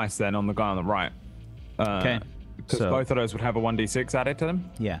fire twice then on the guy on the right. Okay. Because both of those would have a 1d6 added to them.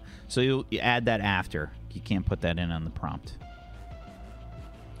 Yeah. So you add that after. You can't put that in on the prompt.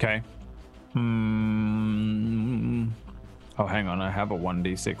 Okay. Oh, hang on. I have a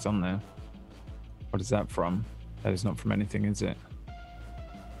 1d6 on there. What is that from? That is not from anything, is it?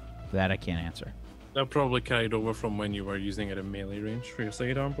 That I can't answer. That probably carried over from when you were using it in melee range for your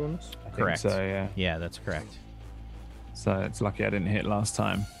sidearm bonus. I think Correct. so, yeah. Yeah, that's correct. So it's lucky I didn't hit last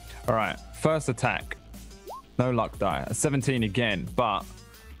time. All right. First attack. No luck die. A 17 again, but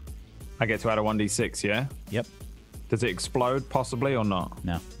I get to add a 1d6, yeah? Yep. Does it explode possibly or not?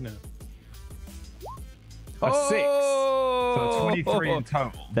 No. No. A 6. So 23 in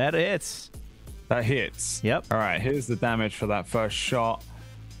total. That hits. That hits. Yep. All right, here's the damage for that first shot.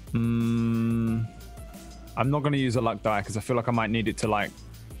 I'm not going to use a luck die because I feel like I might need it to like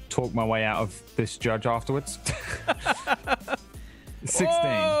talk my way out of this judge afterwards. 16.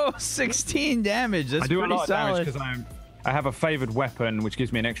 Whoa, 16 damage. That's I do pretty a lot solid. of damage because I have a favored weapon, which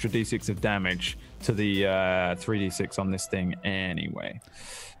gives me an extra d6 of damage to the 3d6 on this thing anyway.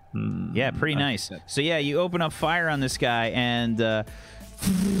 Yeah, pretty nice. So yeah, you open up fire on this guy, and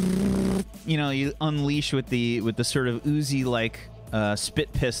you unleash with the sort of Uzi like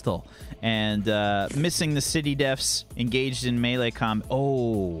spit pistol, and missing the city defs engaged in melee combat.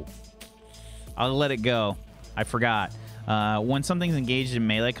 Oh, I'll let it go. I forgot. When something's engaged in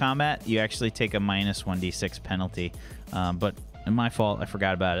melee combat, you actually take a minus 1d6 penalty. But my fault, I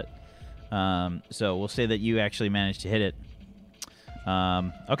forgot about it. So we'll say that you actually managed to hit it.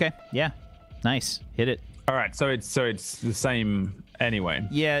 Okay, yeah, nice, hit it. All right, so it's the same anyway.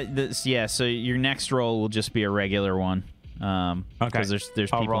 Yeah, so your next roll will just be a regular one. Because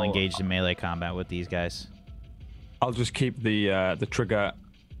there's people engaged in melee combat with these guys. I'll just keep the trigger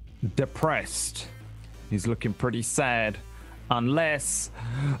depressed. He's looking pretty sad, unless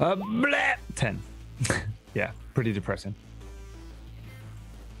 10. Yeah, pretty depressing.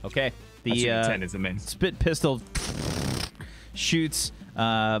 Okay, the 10 is immense. Spit pistol shoots,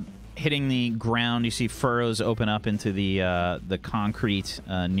 hitting the ground. You see furrows open up into the concrete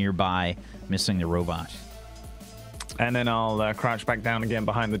nearby, missing the robot. And then I'll crouch back down again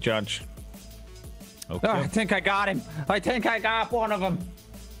behind the judge. Okay. Oh, I think I got him. I think I got one of them.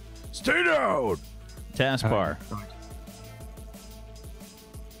 Stay down. Taskbar.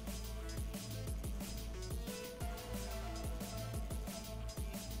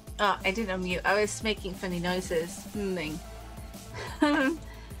 Oh, I didn't unmute. I was making funny noises.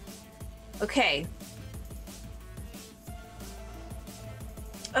 Okay.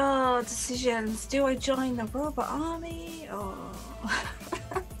 Oh, decisions. Do I join the robot army or...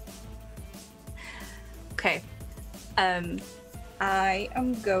 Okay. I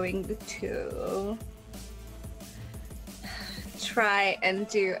am going to try and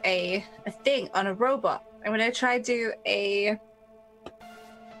do a thing on a robot. I'm going to try to do a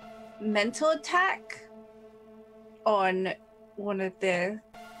mental attack on one of the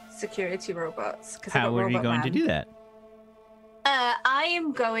security robots. How are you going to do that? I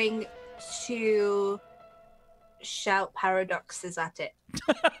am going to shout paradoxes at it.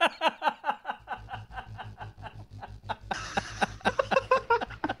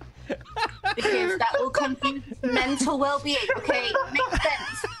 Because that will confuse mental well-being, okay? Makes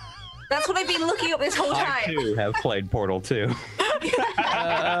sense. That's what I've been looking up this whole time. I too have played Portal 2.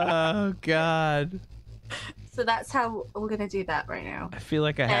 Oh, God. So that's how we're going to do that right now. I feel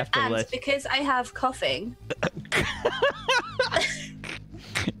like I have to and because I have coughing...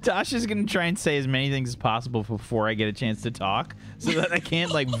 Tasha's going to try and say as many things as possible before I get a chance to talk so that I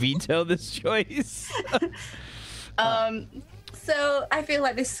can't, veto this choice. So I feel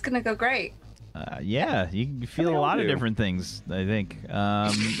like this is going to go great. Yeah, you feel a lot of different things, I think.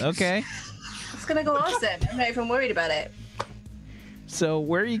 Okay. It's going to go awesome. I'm not even worried about it. So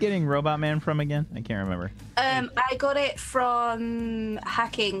where are you getting Robot Man from again? I can't remember. I got it from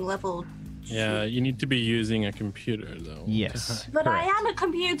hacking level. Yeah, you need to be using a computer, though. Yes. But correct. I am a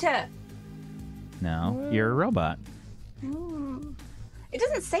computer. No, you're a robot. It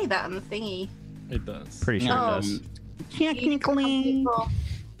doesn't say that on the thingy. It does. Pretty sure it does. Technically.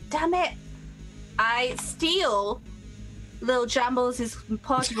 Damn it. I steal Lil Jambles'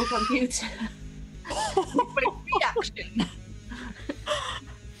 portable computer. With my reaction.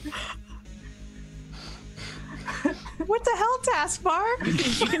 What the hell,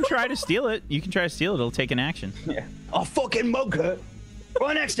 Taskbar? You can try to steal it. You can try to steal it. It'll take an action. Yeah. I'll fucking mug her.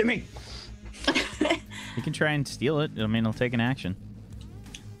 Right next to me. You can try and steal it. I mean, it'll take an action.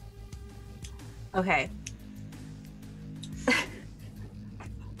 Okay.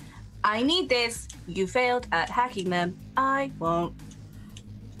 I need this. You failed at hacking them. I won't.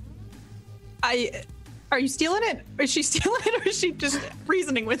 Are you stealing it? Is she stealing it, or is she just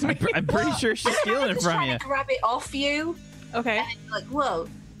reasoning with me? I'm pretty sure she's stealing it from you. To grab it off you. Okay. And you're like, whoa.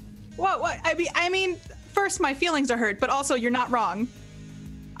 What? I mean, first my feelings are hurt, but also you're not wrong.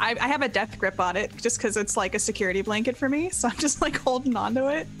 I have a death grip on it just because it's like a security blanket for me, so I'm just like holding on to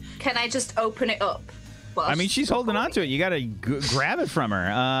it. Can I just open it up? I mean, she's holding on to it. You gotta grab it from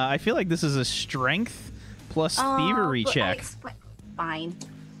her. I feel like this is a strength plus thievery check. Fine.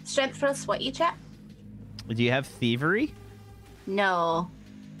 Strength plus what you check? Do you have thievery? No.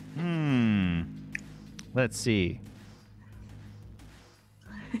 Let's see.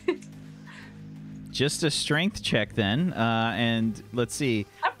 Just a strength check then, and let's see.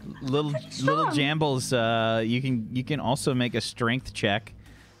 Little Jambles, you can also make a strength check.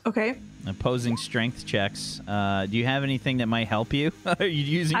 Okay. Opposing strength checks. Do you have anything that might help you? Are you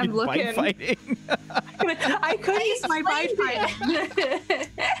using your bite fighting? I could use my bite fighting.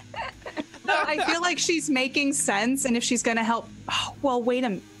 No, I feel like she's making sense, and if she's gonna help, well, wait a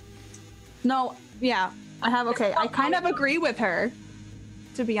minute. No, yeah, I have. Okay, I kind of agree with her,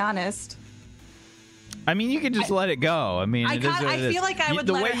 to be honest. I mean, you could just let it go. I mean, I feel like I would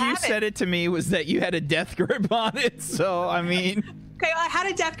the let way her have you said it to me was that you had a death grip on it. So, I mean, okay, I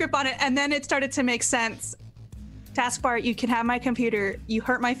had a death grip on it, and then it started to make sense. Taskbar, you can have my computer. You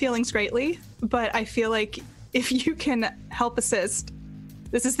hurt my feelings greatly, but I feel like if you can help assist,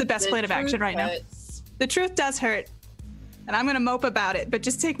 this is the best plan of action right now. The truth does hurt, and I'm gonna mope about it, but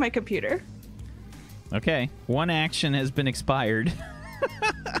just take my computer. Okay, one action has been expired.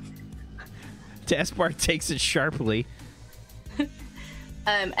 Taskbar takes it sharply.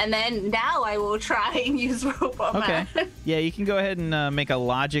 And then now I will try and use Robot Man. Okay. Yeah, you can go ahead and make a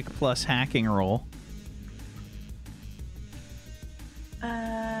logic plus hacking roll.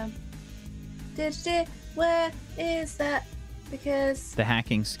 Where is that? Because the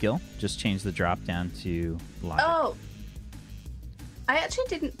hacking skill. Just change the drop down to logic. Oh, I actually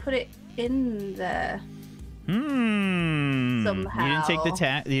didn't put it in there. Somehow.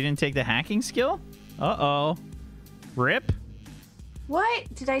 You didn't take the hacking skill? Uh-oh. Rip?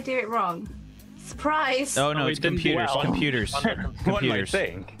 What? Did I do it wrong? Surprise. Oh, no, it's computers. Computers. One might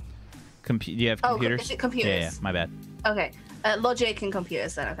think. Do you have computers? Is it computers? Yeah, my bad. Okay. Logic and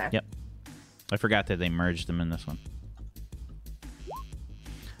computers then, okay. Yep. I forgot that they merged them in this one.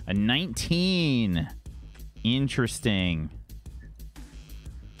 A 19. Interesting.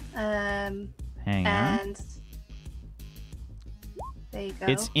 Hang on. And there you go.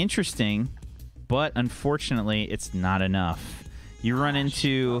 It's interesting, but unfortunately, it's not enough. You run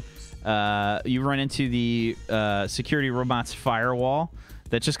into the security robot's firewall.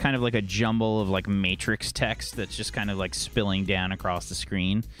 That's just kind of like a jumble of like matrix text that's just kind of like spilling down across the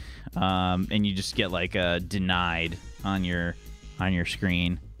screen, and you just get like denied on your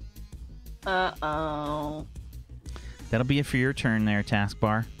screen. Uh-oh. That'll be it for your turn there,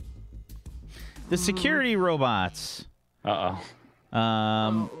 Taskbar. The security robots. Now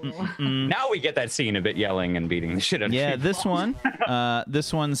we get that scene a bit yelling and beating the shit out of Yeah, people.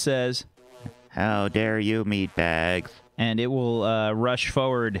 this one says, "How dare you, meatbags?" And it will rush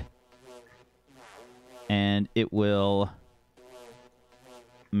forward. And it will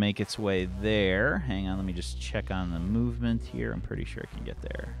make its way there. Hang on, let me just check on the movement here. I'm pretty sure I can get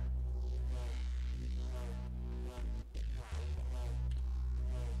there.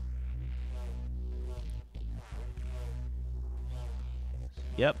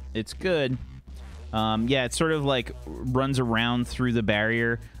 Yep, it's good. Yeah, it sort of like runs around through the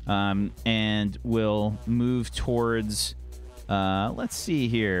barrier and will move towards, let's see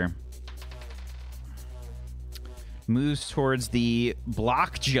here. Moves towards the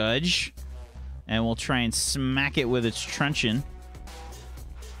block judge and we'll try and smack it with its truncheon.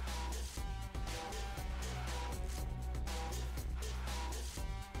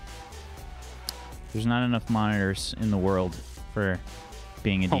 There's not enough monitors in the world for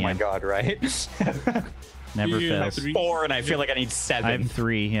being a DM. Oh my god, right? Never fails. 4 and I feel like I need 7. I have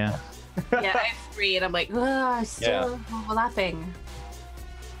 3, yeah. Yeah, I have 3 and I'm like, still overlapping.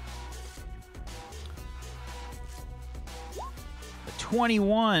 A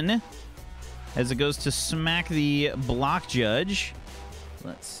 21 as it goes to smack the block judge.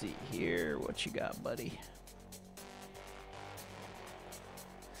 Let's see here. What you got, buddy?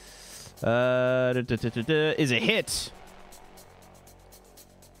 Is a hit.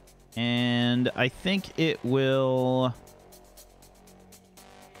 And I think it will...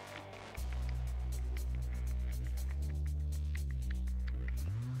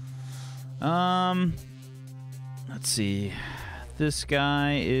 Let's see. This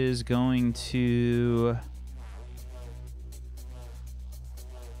guy is going to...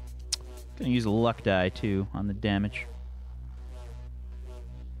 Gonna use a luck die, too, on the damage.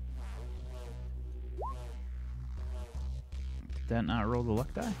 Did that not roll the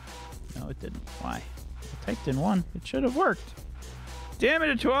luck die? No, it didn't. Why? I typed in 1. It should have worked. Damn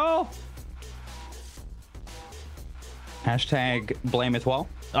it, Etoile! Hashtag blame Etoile.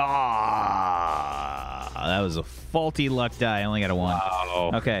 Ah, that was a faulty luck die. I only got a 1.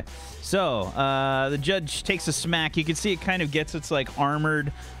 Wow. Okay, so the judge takes a smack. You can see it kind of gets its like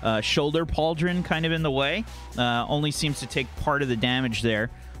armored shoulder pauldron kind of in the way. Only seems to take part of the damage there.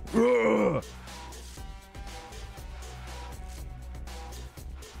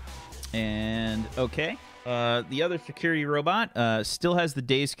 And okay, the other security robot still has the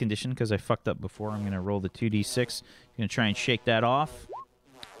dazed condition because I fucked up before. I'm gonna roll the 2d6. Gonna try and shake that off.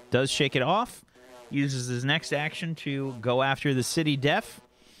 Does shake it off. Uses his next action to go after the city def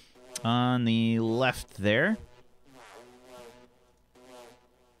on the left there.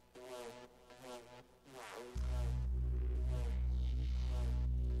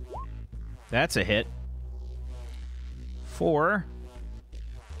 That's a hit. 4.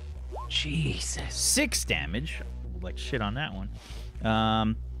 Jesus. 6 damage. Like shit on that one.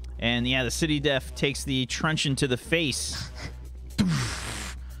 And yeah, the city def takes the truncheon to the face.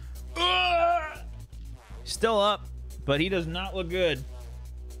 Still up, but he does not look good.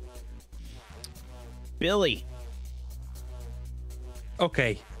 Billy.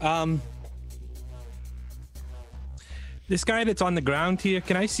 Okay. This guy that's on the ground here,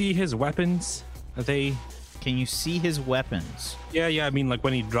 can I see his weapons? Are they... Can you see his weapons? Yeah, I mean, like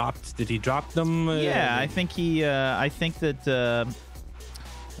when he dropped, did he drop them? Yeah, I think he, I think that,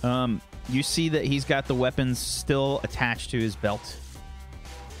 you see that he's got the weapons still attached to his belt.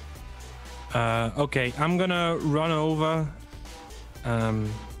 Okay, I'm gonna run over. And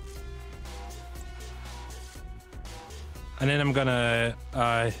then I'm gonna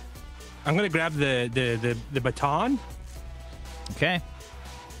grab the baton. Okay.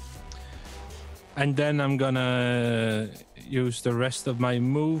 And then I'm gonna use the rest of my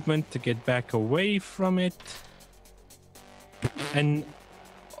movement to get back away from it. And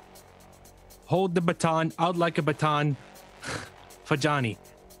hold the baton out like a baton for Johnny.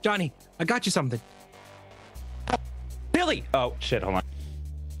 Johnny, I got you something. Billy! Oh, shit, hold on.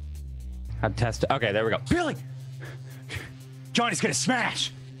 I'd test it. Okay, there we go. Billy! Johnny's gonna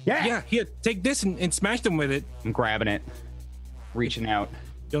smash! Yeah! Yeah, here, take this and smash them with it. I'm grabbing it. Reaching out.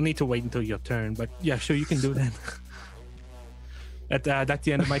 You'll need to wait until your turn, but yeah, sure, you can do that. That's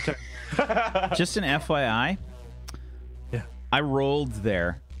the end of my turn. Just an FYI. Yeah. I rolled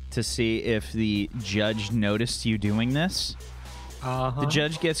there to see if the judge noticed you doing this. The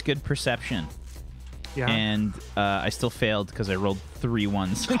judge gets good perception. Yeah. And I still failed because I rolled 3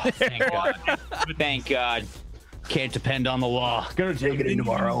 ones. Thank God. Thank God. Can't depend on the law. Gonna take it into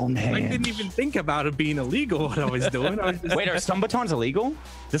our own hands. I didn't even think about it being illegal what I was doing. Wait, are stun batons illegal?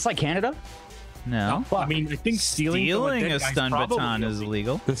 Is this like Canada? No. I mean, I think stealing a stun baton is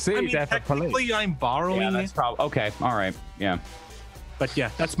illegal. The city def of police. Technically, I'm borrowing Yeah, that's it. probably okay. All right. Yeah. But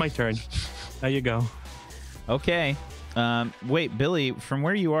yeah, that's my turn. There you go. Okay. Wait, Billy, from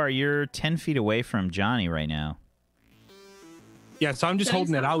where you are, you're 10 feet away from Johnny right now. Yeah, so I'm just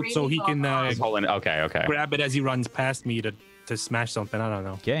holding it out so he can He's holding it. Okay. grab it as he runs past me to smash something. I don't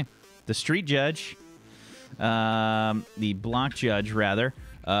know. Okay. The street judge, the block judge, rather.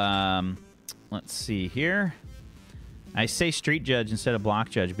 Let's see here. I say street judge instead of block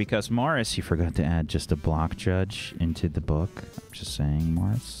judge because Morris, you forgot to add just a block judge into the book. I'm just saying,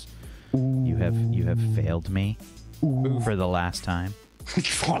 Morris. You have failed me for the last time.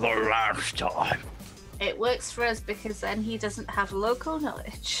 For the last time. It works for us because then he doesn't have local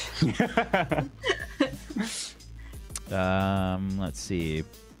knowledge. Let's see.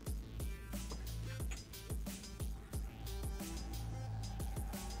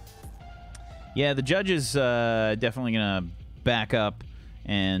 Yeah, the judge is definitely gonna back up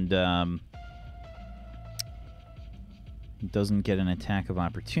and doesn't get an attack of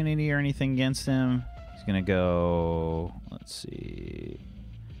opportunity or anything against him. He's gonna go, let's see,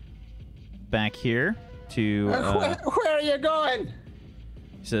 back here to Where are you going?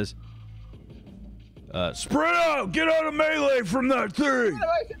 he says, Spread out! Get out of melee from that thing! What am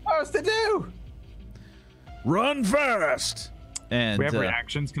I supposed to do? Run fast! and We have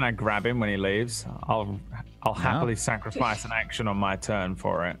reactions. Can I grab him when he leaves? I'll happily sacrifice an action on my turn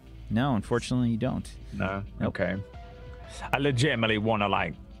for it. No, unfortunately, you don't. No. Nope. Okay. I legitimately want to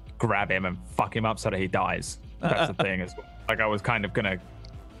like grab him and fuck him up so that he dies. That's the thing. Is like I was kind of gonna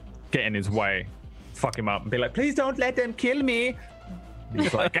get in his way, fuck him up, and be like, "Please don't let them kill me."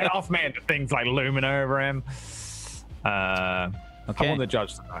 He's like, "Get off me!" And the thing's like looming over him. I want the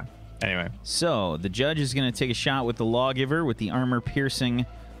judge to die. Anyway, so the judge is going to take a shot with the lawgiver with the armor-piercing,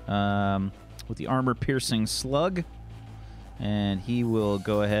 slug, and he will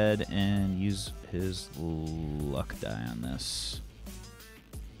go ahead and use his luck die on this.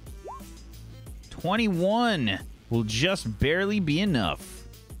 21 will just barely be enough,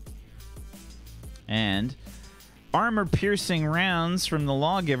 and armor-piercing rounds from the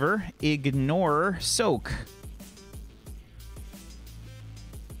lawgiver ignore soak.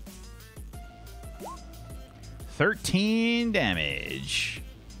 13 damage.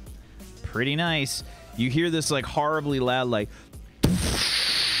 Pretty nice. You hear this like horribly loud like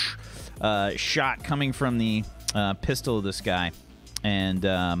shot coming from the pistol of this guy, and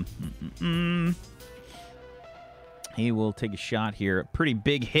he will take a shot here. Pretty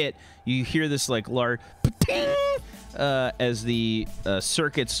big hit. You hear this like large as the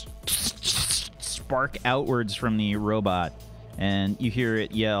circuits spark outwards from the robot, and you hear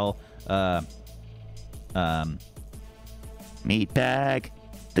it yell, Meatbag,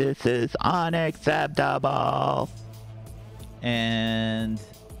 this is unacceptable. And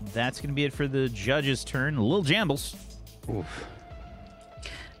that's going to be it for the judge's turn. Little Jambles. Oof.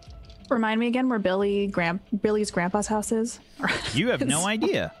 Remind me again where Billy's grandpa's house is? You have no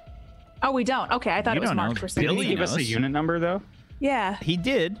idea. Oh, we don't. Okay, I thought it was marked for some Did he reason. give us a unit number though? Yeah. He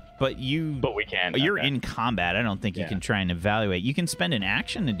did, but we can't. You're in combat. I don't think you can try and evaluate. You can spend an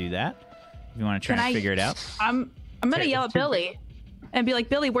action to do that if you want to try and figure it out. I'm gonna yell at Billy and be like,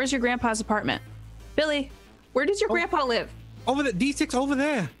 Billy, where's your grandpa's apartment? Billy, where does your grandpa live? Over the D6 over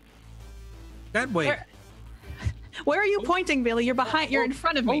there. That way. Where are you pointing, Billy? You're behind. You're in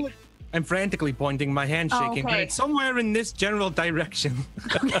front of me. I'm frantically pointing, my hand shaking, but it's somewhere in this general direction.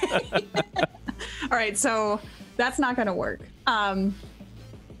 Okay. All right, so that's not gonna work. Can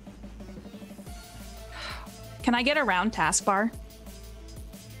I get around taskbar?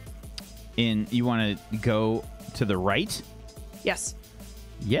 You want to go to the right? Yes.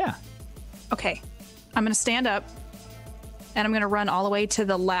 Yeah. Okay. I'm going to stand up, and I'm going to run all the way to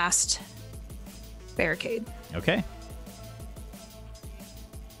the last barricade. Okay.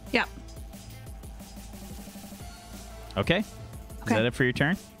 Yep. Okay. Is that it for your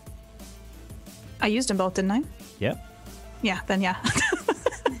turn? I used them both, didn't I? Yep. Yeah, then yeah.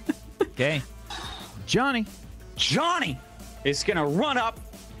 Okay. Johnny is going to run up,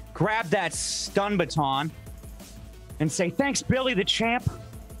 grab that stun baton, and say, "Thanks, Billy the champ."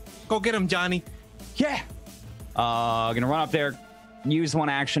 Go get him, Johnny. Yeah. Gonna run up there, use one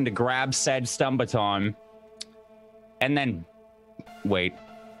action to grab said stun baton, and then wait.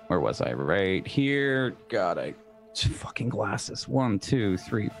 Where was I? Right here. God, fucking glasses. 1, 2,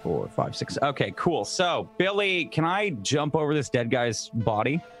 3, 4, 5, 6. Okay, cool. So, Billy, can I jump over this dead guy's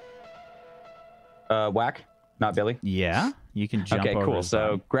body? Whack, not Billy. Yeah, you can jump. Okay, over cool. his So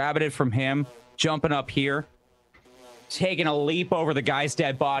body. grabbing it from him, jumping up here, taking a leap over the guy's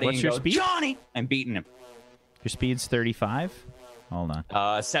dead body. What's and your go, speed? Johnny, and beating him. Your speed's 35. Hold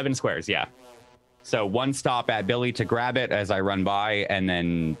on. 7 squares. Yeah. So 1 stop at Billy to grab it as I run by, and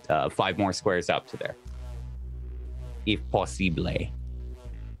then 5 more squares up to there, if possible.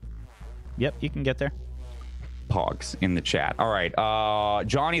 Yep, you can get there. Pogs in the chat. All right.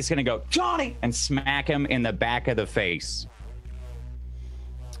 Johnny's gonna go Johnny and smack him in the back of the face.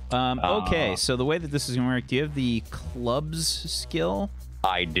 Okay, so the way that this is going to work, do you have the clubs skill?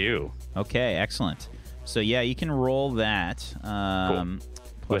 I do. Okay, excellent. So yeah, you can roll that. Cool.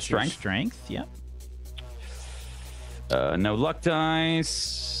 Plus your strength? strength, yep. No luck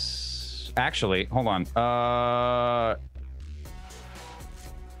dice. Actually, hold on.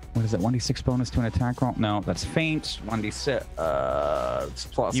 What is it? 1d6 bonus to an attack roll? No, that's feint. 1d6. It's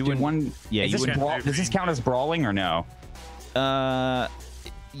plus You wouldn't- one. yeah, Is you this wouldn't- does this count as brawling or no?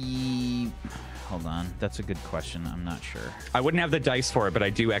 Hold on. That's a good question. I'm not sure. I wouldn't have the dice for it, but I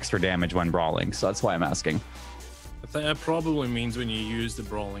do extra damage when brawling, so that's why I'm asking. That probably means when you use the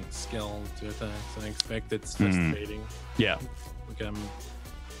brawling skill to attack, so I expect it's frustrating. Yeah. Like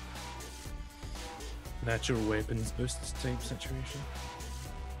natural weapons boost type situation.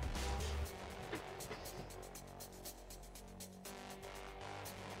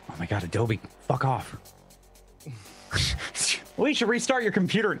 Oh my god, Adobe, fuck off. Well, you should restart your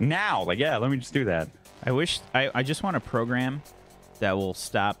computer now. Like, yeah, let me just do that. I just want a program that will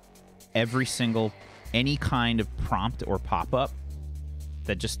stop any kind of prompt or pop-up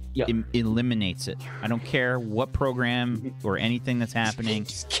that just eliminates it. I don't care what program or anything that's happening.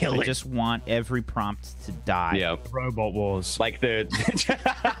 Just kill it. I just want every prompt to die. Yeah. Robot Wars. Like the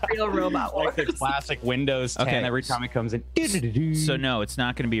Real robot wars. like the classic Windows 10 Okay. every time it comes in. So no, it's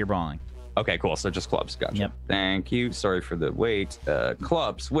not going to be your brawling. Okay, cool. So just clubs. Gotcha. Yep. Thank you. Sorry for the wait.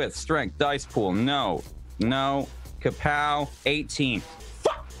 Clubs with strength dice pool. No. Kapow. 18.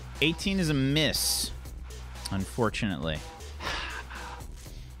 Fuck. 18 is a miss, unfortunately.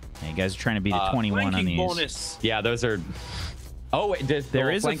 Yeah, you guys are trying to beat a 21 on Flanking these. bonus. Yeah, those are. Oh, wait.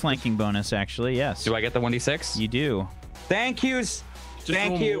 There is a flanking bonus, actually. Yes. Do I get the 1d6? You do. Thank yous. Just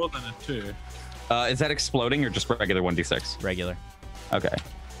Thank roll you. more than a 2. Is that exploding or just regular 1d6? Regular. Okay.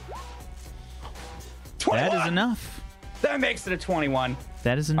 21! That is enough. enough. That makes it a 21.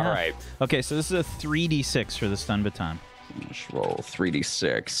 That is enough. All right. Okay, so this is a 3d6 for the stun baton. Let's roll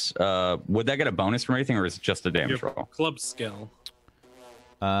 3d6. Would that get a bonus from anything, or is it just a damage roll? Club skill.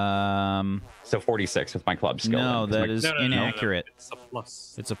 So 46 with my club skill. No, then, 'cause that my- is No, inaccurate. It's a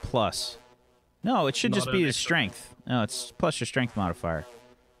plus. It's a plus. No, it should Not just an be his extra. strength. No, it's plus your strength modifier.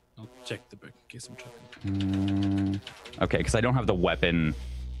 I'll check the book in case I'm checking. Okay, because I don't have the weapon.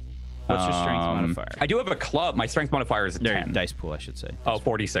 What's your strength modifier? I do have a club. My strength modifier is a There, 10. dice pool, I should say. Oh,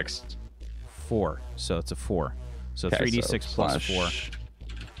 46. 4. So it's a 4. So Okay, 3d6 so plus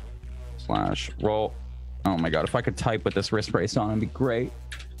slash- 4. Roll. Oh my god, if I could type with this wrist brace on, it'd be great.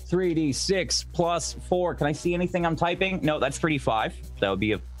 3d6 plus 4. Can I see anything I'm typing? No, that's 3d5. That would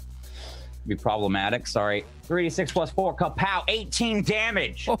be problematic. Sorry. 3d6 plus 4. Kapow. 18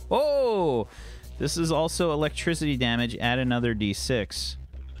 damage. Oh! This is also electricity damage. Add another d6.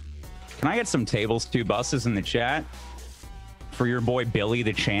 Can I get some tables, 2 buses in the chat for your boy Billy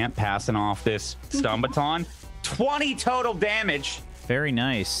the Champ passing off this stun baton? 20 total damage. Very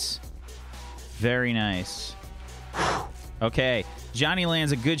nice. Very nice. Okay, Johnny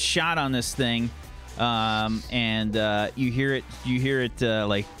lands a good shot on this thing, and you hear it. You hear it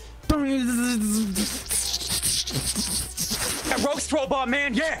like. That roast robot,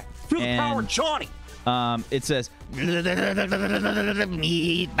 man, yeah. Feel the power, Johnny. It says,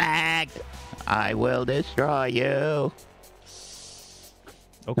 Meat bag. I will destroy you.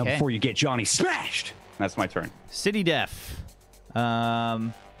 okay. Now before you get Johnny smashed. That's my turn. City Def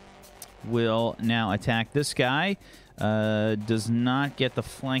will now attack this guy. Does not get the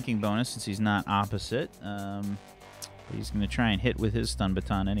flanking bonus since he's not opposite. But he's going to try and hit with his stun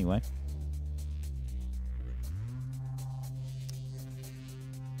baton anyway.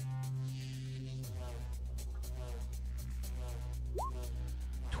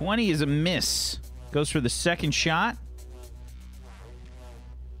 .20 is a miss. Goes for the second shot.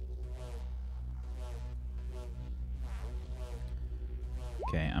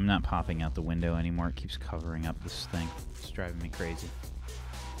 Okay, I'm not popping out the window anymore. It keeps covering up this thing. It's driving me crazy.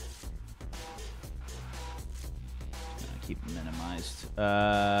 Gonna keep it minimized.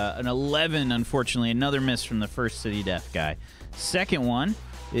 An 11, unfortunately. Another miss from the first City Def guy. Second one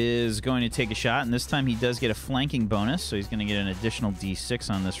is going to take a shot, and this time he does get a flanking bonus, so he's going to get an additional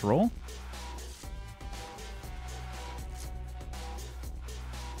d6 on this roll.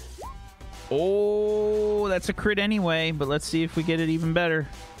 Oh, that's a crit anyway, but let's see if we get it even better.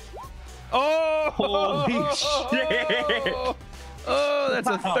 Oh! Holy shit! Oh, that's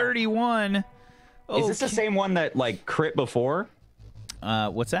a 31. Is this the same one that like crit before?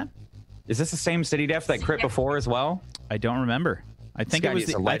 What's that? Is this the same City Def that crit before as well? I don't remember. I think guy it was is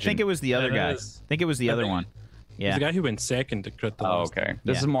the. a I think legend. it was the other It guy. is. I think it was the other one. Yeah. The guy who went second to crit the Oh, last. okay.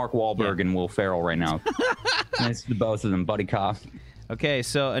 This Yeah. is Mark Wahlberg and Will Ferrell right now. Nice to both of them, buddy cop. Okay,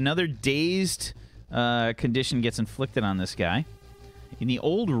 so another dazed condition gets inflicted on this guy. In the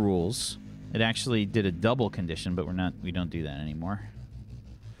old rules, it actually did a double condition, but we don't do that anymore.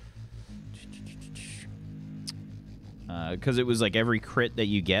 Because it was like every crit that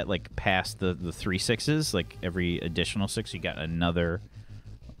you get, like past the 3 6s, like every additional 6, you got another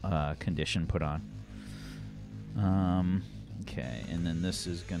condition put on. Okay, and then this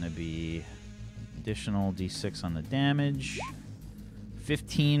is going to be additional d6 on the damage.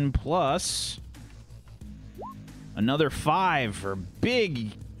 15 plus another 5 for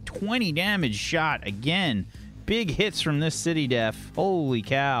big 20 damage shot again. Big hits from this City Def. Holy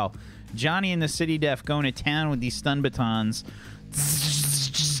cow. Johnny and the City Def going to town with these stun batons.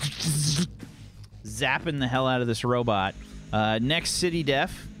 Zapping the hell out of this robot. Next City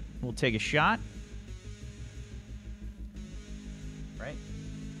Def will take a shot. Right?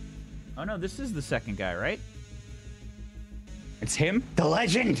 Oh no, this is the second guy, right? It's him, the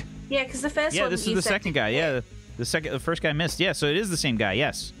legend. Yeah, because the first Yeah, one. this is you the said second guy. Yeah, the first guy missed. Yeah, so it is the same guy.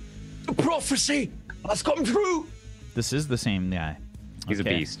 Yes, The prophecy has come true. this is the same guy. He's a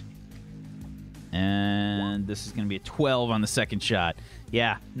Okay. beast. And this is going to be a 12 on the second shot.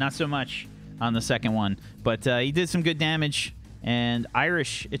 Yeah, not so much on the second one. But he did some good damage. And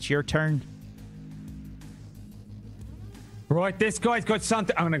Irish, it's your turn. Right, this guy's got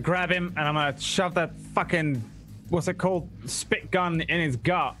something. I'm gonna grab him and I'm gonna shove that fucking, what's it called, spit gun in his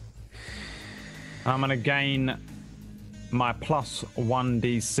gut. I'm gonna gain my plus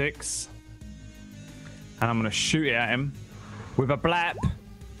 1d6 and I'm gonna shoot it at him with a blap.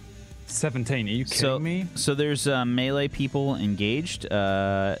 17. Are you kidding me? So there's melee people engaged.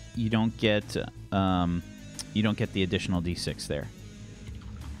 You don't get the additional d6 there.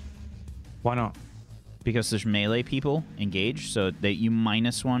 Why not? Because there's melee people engaged, so that you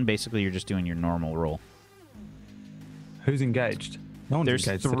 -1. Basically, you're just doing your normal roll. Who's engaged? No one's There's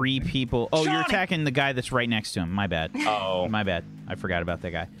engaged. 3 people. Oh, you're Johnny! attacking the guy that's right next to him. My bad. Oh. My bad. I forgot about that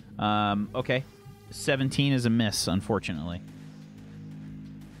guy. Okay. 17 is a miss, unfortunately.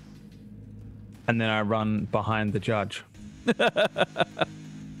 And then I run behind the judge.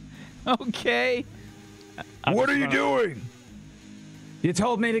 Okay. What are you doing? You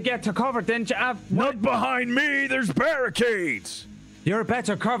told me to get to cover, didn't you? Not behind me. There's barricades. You're a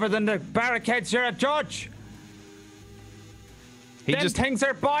better cover than the barricades. You're a judge. He Them just things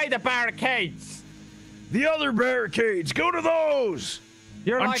are by the barricades. The other barricades. Go to those.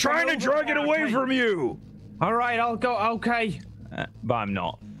 You're I'm like a trying to moving drag it away barricade. from you. All right, I'll go. Okay, but I'm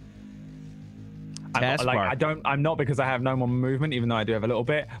not. I'm not because I have no more movement, even though I do have a little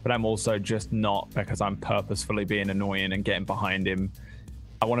bit. But I'm also just not because I'm purposefully being annoying and getting behind him.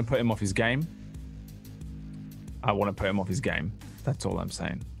 I want to put him off his game. That's all I'm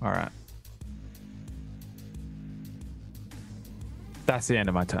saying. All right. That's the end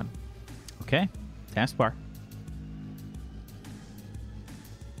of my turn. Okay. Taskbar.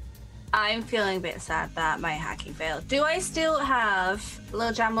 I'm feeling a bit sad that my hacking failed. Do I still have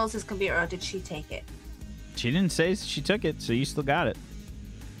Lil Jambles' computer, or did she take it? She didn't say she took it, so you still got it.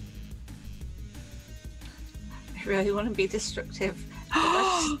 I really want to be destructive.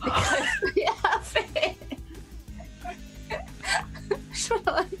 Because we have it. I just want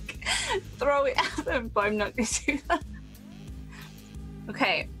to like throw it at them, but I'm not going to do that.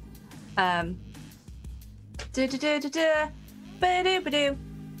 Okay. Ba-do-ba-do.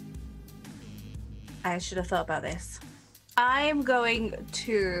 I should have thought about this. I'm going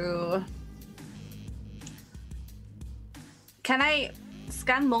to... Can I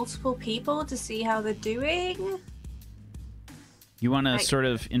scan multiple people to see how they're doing? You want to sort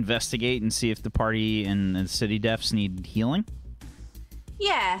of investigate and see if the party and the city defs need healing?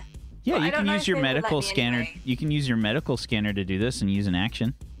 Yeah. Yeah, Well, I you don't can know use if your they will let medical me scanner. anyway. You can use your medical scanner to do this and use an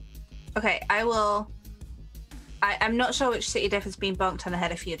action. Okay, I will... I'm not sure which city def has been bonked on the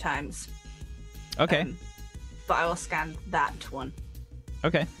head a few times. Okay. But I will scan that one.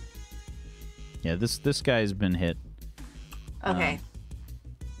 Okay. Yeah, this guy's been hit. Okay.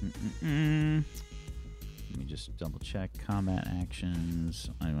 Let me just double check combat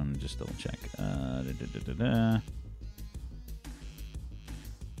actions. I want to just double check.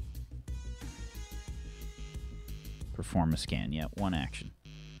 Perform a scan. Yeah, 1 action.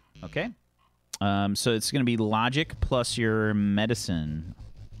 Okay. So it's going to be logic plus your medicine.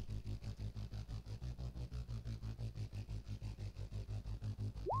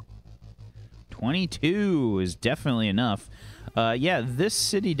 $22 is definitely enough. Yeah, this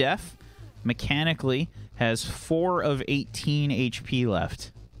city def mechanically has 4 of 18 HP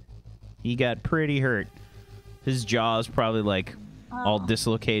left. He got pretty hurt. His jaw's probably like all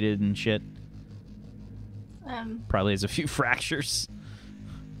dislocated and shit. Probably has a few fractures.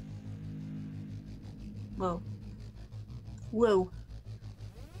 Whoa. Whoa.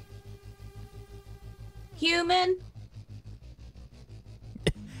 Human.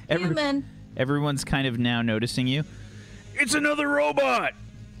 Human. Everyone's kind of now noticing you. It's another robot.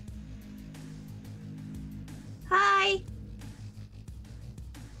 Hi.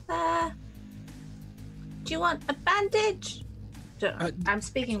 Do you want a bandage? I'm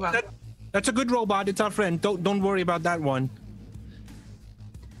speaking wrong. That's a good robot. It's our friend. Don't worry about that one.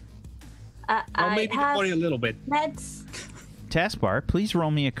 I maybe have worry a little bit. meds. Taskbar, please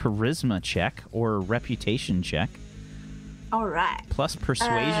roll me a charisma check or a reputation check. All right. Plus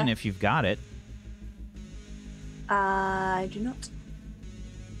persuasion if you've got it. I do not.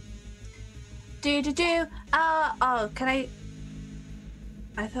 Oh, can I?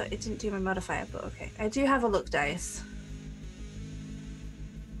 I thought it didn't do my modifier, but okay. I do have a luck dice.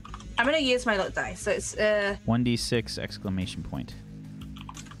 I'm gonna use my luck dice. So it's 1d6 exclamation point.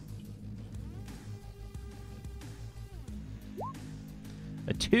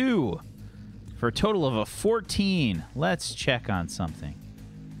 A 2 for a total of a 14. Let's check on something.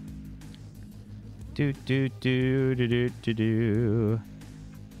 Do do do do do do do.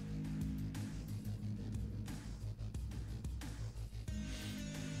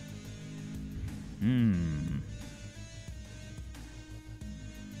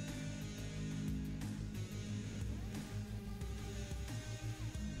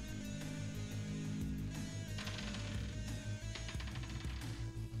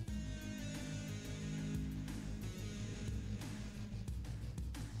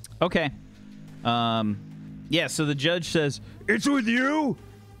 Okay. Yeah, so the judge says, "It's with you?"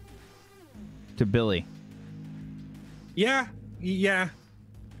 to Billy. Yeah.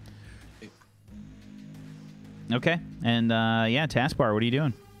 Okay. And, yeah, Taskbar, what are you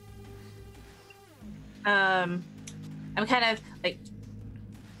doing? I'm kind of like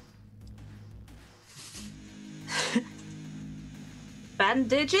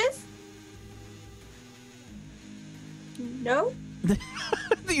bandages? No?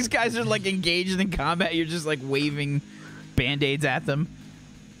 These guys are like engaged in combat. You're just like waving band-aids at them.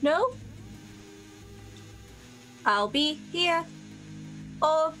 No? I'll be here.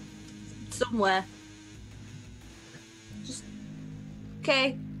 Or somewhere. Just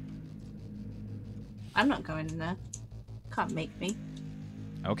okay. I'm not going in there. Can't make me.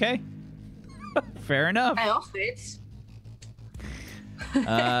 Okay. Fair enough. I offered.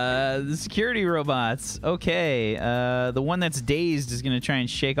 The security robots. Okay. The one that's dazed is going to try and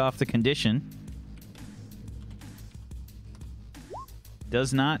shake off the condition.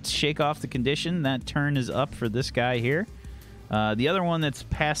 Does not shake off the condition. That turn is up for this guy here. The other one that's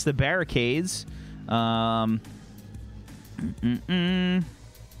past the barricades.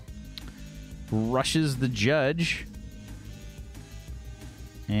 Rushes the judge.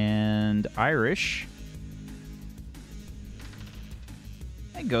 And Irish.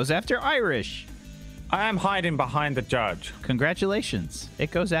 It goes after Irish. I am hiding behind the judge. Congratulations. It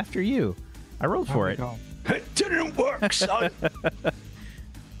goes after you. I rolled for it. It didn't work, son.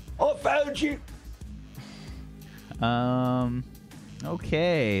 I found you.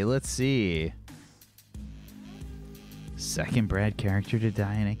 Okay, let's see. Second Brad character to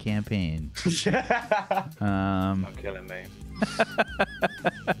die in a campaign. Not killing me.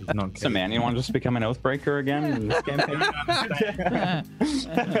 So, man, you want to just become an Oathbreaker again in this campaign?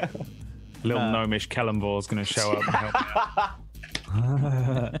 Little gnomish Kellenvor is going to show up and help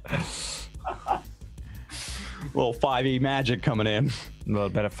out. Little 5e magic coming in. A little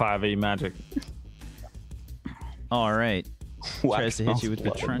bit of 5e magic. All right. Tries to hit you with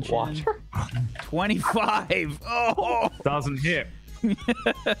the truncheon. 25. Oh, doesn't hit.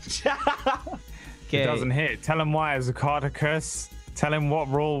 It doesn't hit. Tell him why, Zacardicus. Tell him what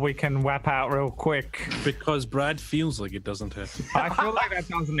rule we can whap out real quick. Because Brad feels like it doesn't hit. I feel like that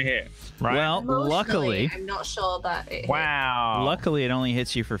doesn't hit. Right? Well, luckily, I'm not sure that it wow. Luckily, it only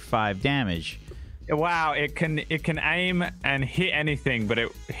hits you for 5 damage. Wow, it can aim and hit anything, but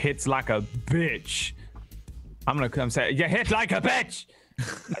it hits like a bitch. I'm gonna come say, "You hit like a bitch."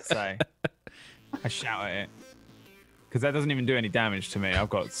 I say. I shout at it because that doesn't even do any damage to me. I've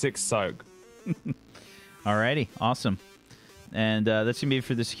got 6 soak. Alrighty, awesome. And that's gonna be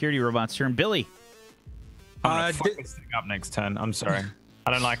for the security robot's turn. Billy. I'm gonna fuck this thing up next turn. I'm sorry.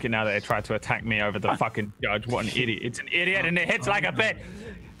 I don't like it now that they tried to attack me over the fucking judge. What an idiot! It's an idiot, and it hits like a bitch.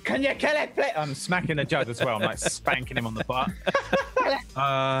 Can you kill it, please? I'm smacking the judge as well. I'm like spanking him on the butt.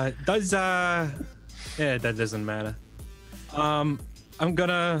 Yeah, that doesn't matter. I'm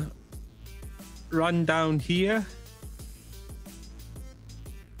gonna run down here.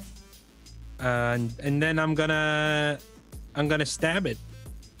 And then I'm gonna stab it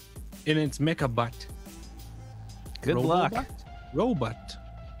in its mecha butt. Good luck. Robot.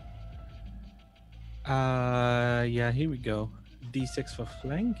 Yeah, here we go. D6 for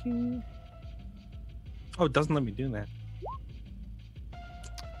flanking. Oh, it doesn't let me do that.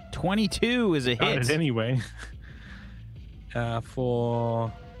 22 is a Got hit. it anyway.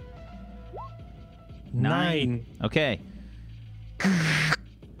 For 9. Okay.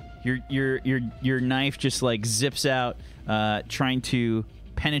 Your knife just like zips out, trying to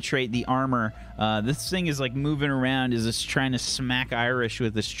penetrate the armor. This thing is like moving around, is just trying to smack Irish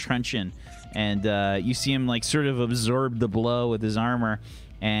with this truncheon, and you see him like sort of absorb the blow with his armor,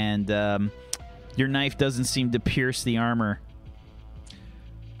 and your knife doesn't seem to pierce the armor.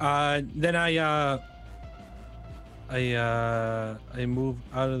 Then I move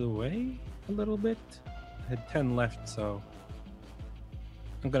out of the way a little bit. I had 10 left, so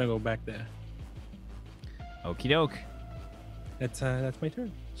I'm gonna go back there. Okie doke. That's my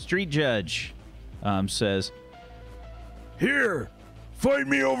turn. Street Judge says, "Here, fight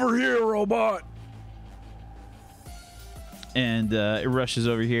me over here, robot." And it rushes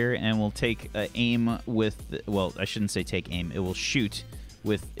over here and will take aim with... Well, I shouldn't say take aim. It will shoot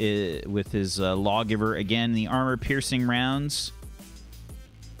with his lawgiver. Again, the armor-piercing rounds.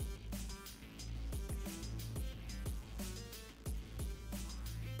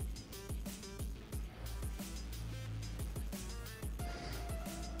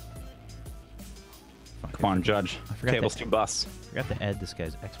 Come on, Judge. Table's too bus. I forgot to add this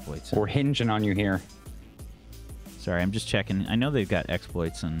guy's exploits. We're hinging on you here. Sorry, I'm just checking. I know they've got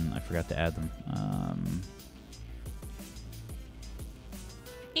exploits, and I forgot to add them.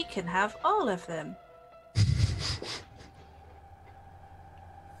 He can have all of them.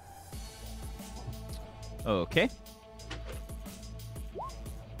 Okay.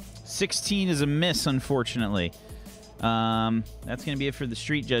 16 is a miss, unfortunately. That's going to be it for the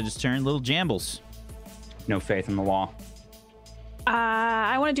street judge's turn. Little Jambles. No faith in the law.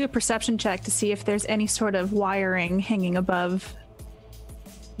 I want to do a perception check to see if there's any sort of wiring hanging above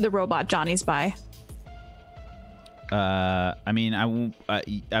the robot Johnny's by. I mean,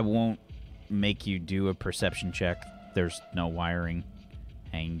 I won't make you do a perception check. There's no wiring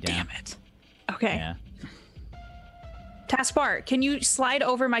hanging down. Damn it. Okay. Yeah. Taskbar, can you slide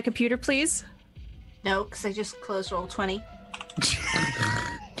over my computer, please? No, because I just closed roll 20.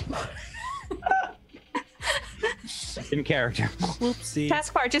 In character. Whoopsie.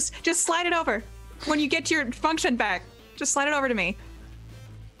 Taskbar, just slide it over. When you get your function back, just slide it over to me.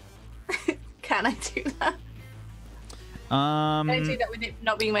 Can I do that? Can I do that with it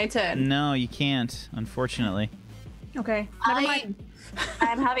not being my turn? No, you can't, unfortunately. Okay. Never mind.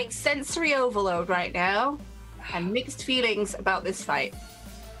 I'm having sensory overload right now and mixed feelings about this fight.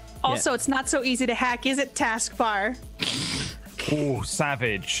 Also, It's not so easy to hack, is it, Taskbar? Ooh,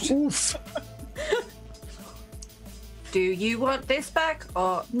 savaged. Oof. Do you want this back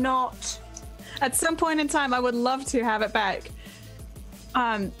or not? At some point in time, I would love to have it back.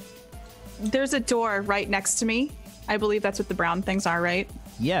 There's a door right next to me. I believe that's what the brown things are, right?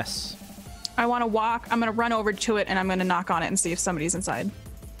 Yes. I want to walk. I'm going to run over to it, and I'm going to knock on it and see if somebody's inside.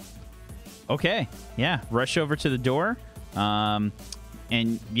 Okay. Yeah. Rush over to the door. And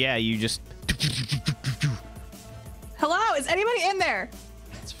yeah, you just... Hello? Is anybody in there?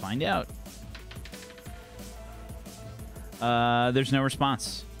 Let's find out. There's no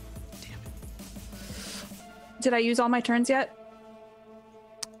response. Damn it. Did I use all my turns yet?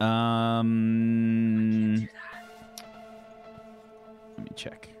 Let me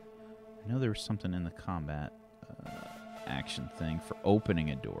check. I know there was something in the combat action thing for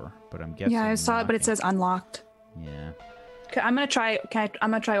opening a door, but I'm guessing. Yeah, I saw it, but it says unlocked. Yeah. Okay, I'm gonna try.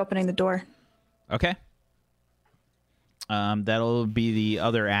 I'm gonna try opening the door. Okay. That'll be the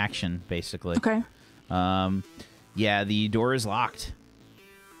other action, basically. Okay. Yeah, the door is locked.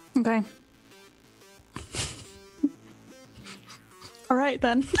 Okay. All right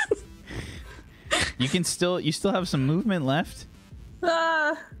then. You still have some movement left.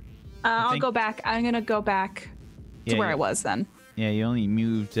 I'll go back. I'm gonna go back to where I was then. Yeah, you only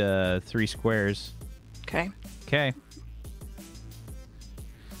moved 3 squares. Okay. Okay.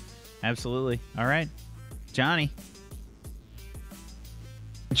 Absolutely. All right. Johnny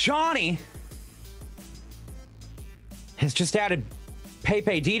has just added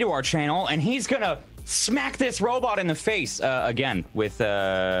Pepe D to our channel, and he's gonna smack this robot in the face again with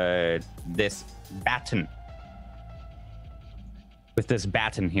this baton. With this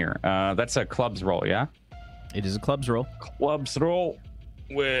baton here. That's a clubs roll, yeah? It is a clubs roll. Clubs roll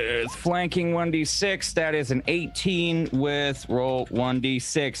with flanking 1d6. That is an 18 with roll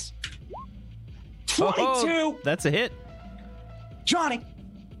 1d6. 22! Oh, that's a hit. Johnny!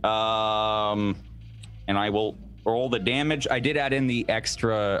 And I will roll the damage. I did add in the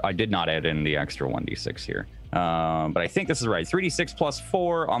extra. I did not add in the extra 1d6 here. But I think this is right. 3d6 plus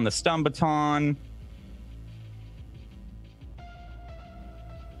 4 on the stun baton.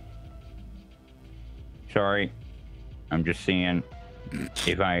 Sorry. I'm just seeing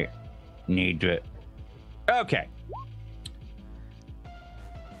if I need to. Okay.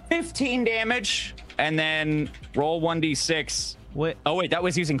 15 damage, and then roll 1d6. Wait. Oh wait, that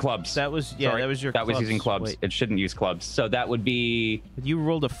was using clubs. That was Sorry, that was your. That clubs. was using clubs. Wait. It shouldn't use clubs. So that would be. You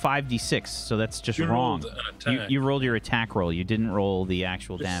rolled a 5d6, so that's just wrong. You rolled your attack roll. You didn't roll the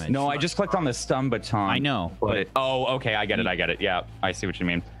actual damage. No, I just clicked on the stun baton. I know. But oh, okay, I get it. Yeah, I see what you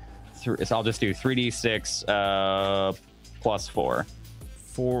mean. So I'll just do 3d6 plus 4.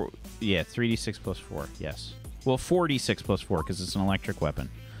 3d6 plus 4. Yes. Well, 4d6 plus 4 because it's an electric weapon.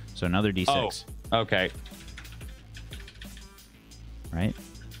 So another d6. Oh, okay. Right?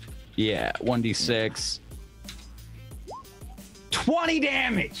 Yeah, 1d6. 20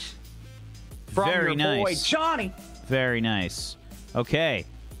 damage! From Very your boy, nice. Johnny! Very nice. Okay.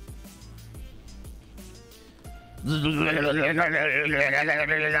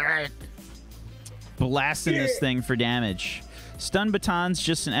 Blasting this thing for damage. Stun batons,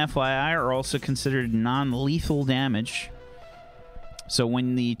 just an FYI, are also considered non-lethal damage. So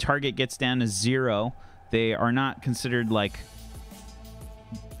when the target gets down to 0, they are not considered like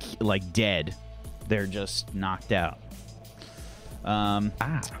dead. They're just knocked out.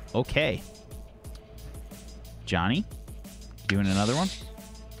 Okay. Johnny, doing another one?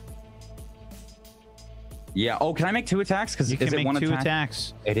 Yeah. Oh, can I make 2 attacks? Because you can make 2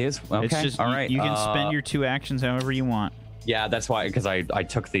 attacks. It is? Okay. It's just, all right. You can spend your 2 actions however you want. Yeah, that's why, because I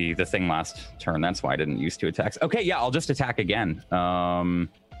took the thing last turn. That's why I didn't use 2 attacks. Okay, yeah, I'll just attack again.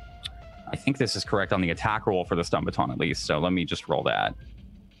 I think this is correct on the attack roll for the stun baton at least. So let me just roll that.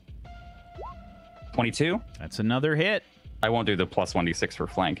 22. That's another hit. I won't do the plus 1d6 for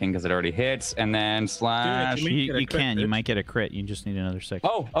flanking because it already hits. And then slash. You can. You might get a crit. You just need another 6.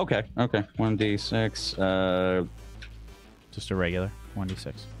 Oh, okay. Okay. 1d6. Just a regular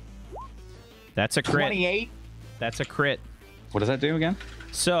 1d6. That's a crit. 28. That's a crit. What does that do again?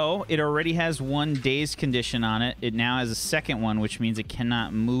 So it already has 1 dazed condition on it. It now has a second one, which means it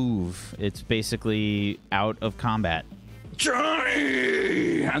cannot move. It's basically out of combat.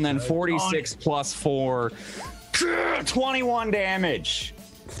 Johnny! And then 46 plus 4. 21 damage.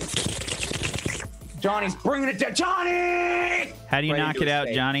 Johnny's bringing it down. Johnny! How do you knock it out,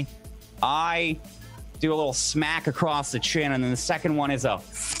 Johnny? I do a little smack across the chin, and then the second one is a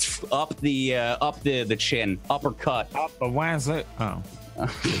up the chin, uppercut. Up the wazoo. Oh.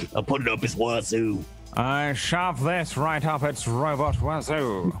 I'll put it up his wazoo. I shove this right up its robot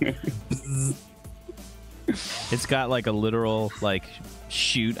wazoo. It's got like a literal like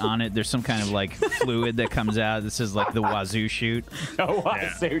chute on it. There's some kind of like fluid that comes out. This is like the wazoo chute. The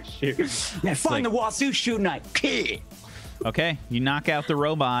wazoo chute. Yeah, find the wazoo chute night. Okay, you knock out the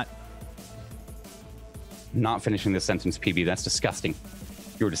robot. Not finishing this sentence, PB. That's disgusting.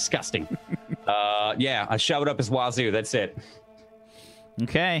 You were disgusting. Yeah, I shove it up his wazoo. That's it.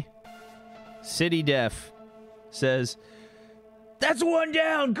 Okay. City Def says, "That's 1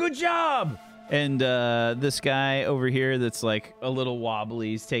 down. Good job." And this guy over here that's like a little wobbly,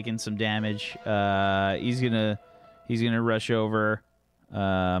 he's taking some damage. He's gonna rush over,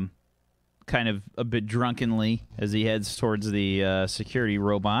 kind of a bit drunkenly as he heads towards the security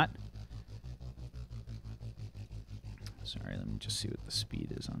robot. Sorry, let me just see what the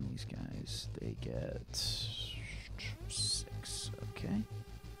speed is on these guys. They get 6. Okay.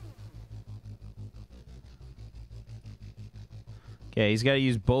 Okay, he's got to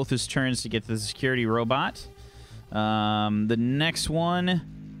use both his turns to get to the security robot. The next one,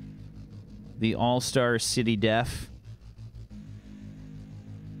 the All-Star City Def.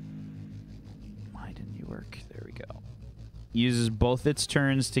 Why didn't you work? There we go. Uses both its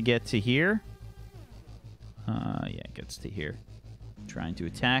turns to get to here. Yeah, it gets to here. Trying to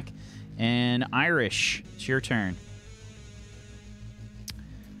attack. And Irish, it's your turn.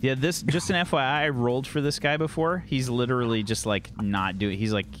 Yeah, this, just an FYI, I rolled for this guy before. He's literally just like not doing,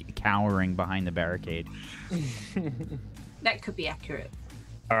 he's like cowering behind the barricade. That could be accurate.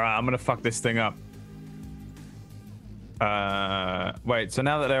 All right, I'm going to fuck this thing up. Wait, so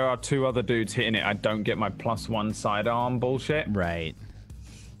now that there are 2 other dudes hitting it, I don't get my +1 sidearm bullshit? Right.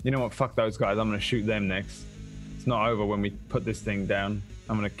 You know what? Fuck those guys. I'm going to shoot them next. It's not over when we put this thing down.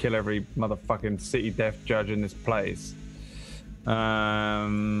 I'm going to kill every motherfucking City Def judge in this place.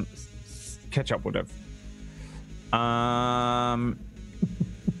 Ketchup would have. Man,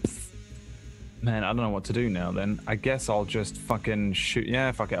 I don't know what to do now then. I guess I'll just fucking shoot.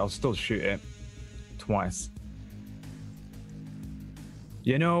 Yeah, fuck it. I'll still shoot it. Twice.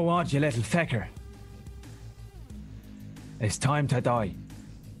 You know what, you little fecker? It's time to die.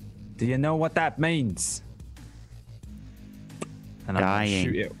 Do you know what that means? And I'm gonna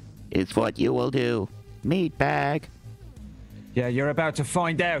shoot Dying it. is what you will do. Meatbag. Yeah, you're about to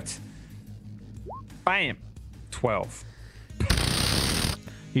find out. Bam. 12.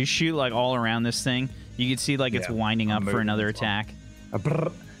 You shoot like all around this thing. You can see like it's winding up for another attack.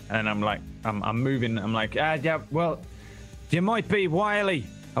 And I'm like, I'm moving. I'm like, yeah, well, you might be wily,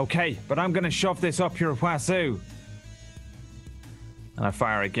 okay, but I'm gonna shove this up your wazoo. And I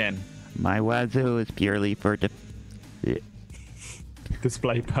fire again. My wazoo is purely for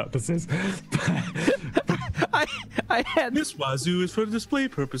display purposes. I had this wazoo is for display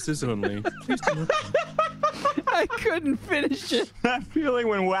purposes only. Please do not. I couldn't finish it. That feeling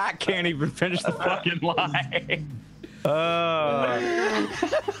when Whack can't even finish the fucking line.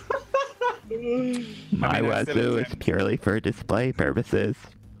 My wazoo is purely for display purposes.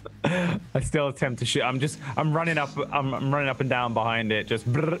 I still attempt to shoot. I'm running up and down behind it,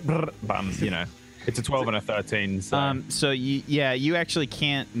 just but you know, it's a 12 and a 13. So you actually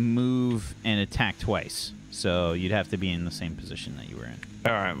can't move and attack twice. So you'd have to be in the same position that you were in.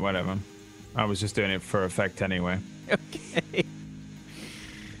 All right, whatever. I was just doing it for effect anyway. Okay.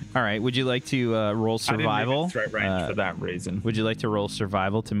 All right. Would you like to roll survival? I didn't threat range for that reason. Would you like to roll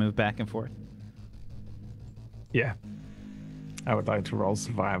survival to move back and forth? Yeah. I would like to roll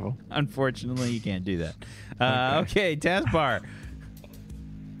survival. Unfortunately, you can't do that. Okay, Taskbar.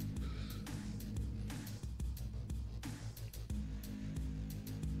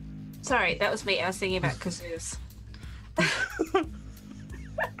 Sorry, that was me. I was thinking about kazoos.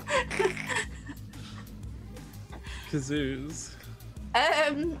 Kazoos.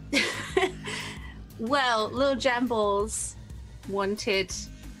 Well, Little Jambles wanted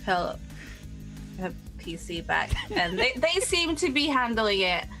her PC back, and they seem to be handling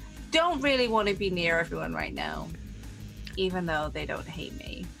it. Don't really want to be near everyone right now, even though they don't hate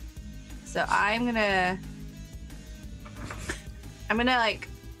me. So I'm gonna like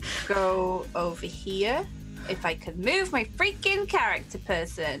go over here. If I could move my freaking character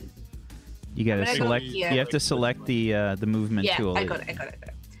person. You gotta select. You have to select the movement tool. Yeah, I got it.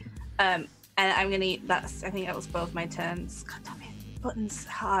 And I'm gonna. I think that was both my turns. God damn it, buttons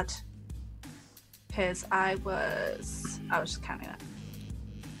hard. Because I was just counting that.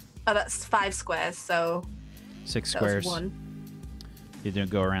 Oh, that's 5 squares. So 6 squares. 1. You don't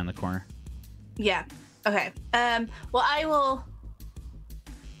go around the corner. Yeah. Okay. Well,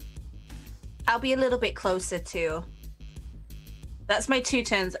 I'll be a little bit closer to. That's my 2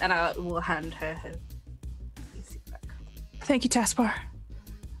 turns, and I will hand her PC back. Thank you, Taskbar.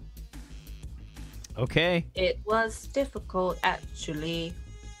 Okay. It was difficult, actually.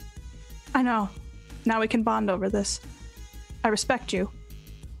 I know. Now we can bond over this. I respect you.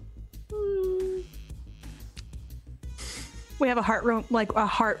 We have a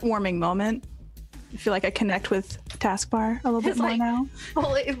heartwarming moment. I feel like I connect with Taskbar a little bit more now.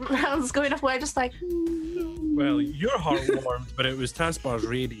 Well, rounds going off where just like. Well, your heart warmed, but it was Taskbar's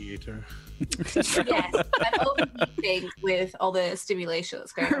radiator. Yes, I'm overheating with all the stimulation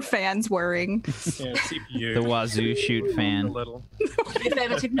that's going on. Her fan's whirring. Yeah, CPU. The Wazoo shoot fan. A little.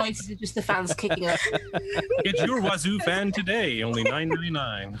 Affirmative noises are just the fans kicking up. Get your Wazoo fan today, only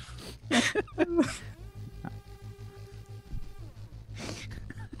 $9.99.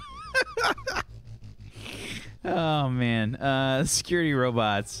 Oh man, security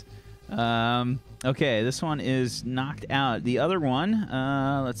robots. Okay, this one is knocked out. The other one,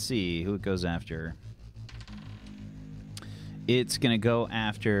 let's see who it goes after. It's gonna go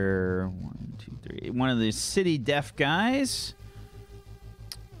after 1, 2, 3. One of the city deaf guys,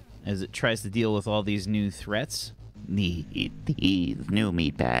 as it tries to deal with all these new threats. These new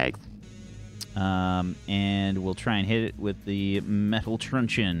meat bags. And we'll try and hit it with the metal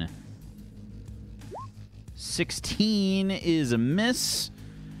truncheon. 16 is a miss.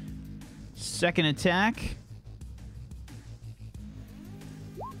 Second attack.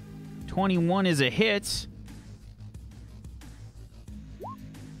 21 is a hit.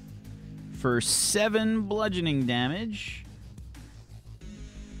 For 7 bludgeoning damage.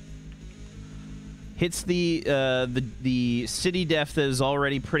 Hits the city deaf that is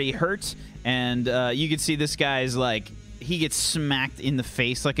already pretty hurt, and you can see this guy's like he gets smacked in the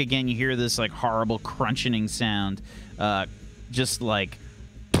face. Like again, you hear this like horrible crunching sound, just like.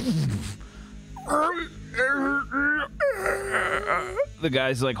 The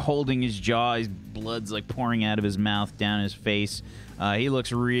guy's like holding his jaw. His blood's like pouring out of his mouth down his face. He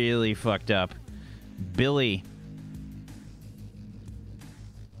looks really fucked up. Billy.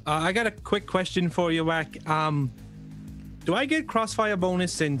 I got a quick question for you, Wack. Do I get crossfire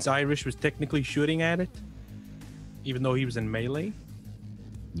bonus since Irish was technically shooting at it? Even though he was in melee?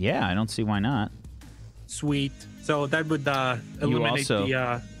 Yeah, I don't see why not. Sweet. So that would eliminate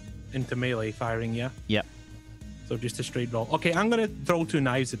the into melee firing, yeah? Yep. So just a straight roll. Okay, I'm going to throw 2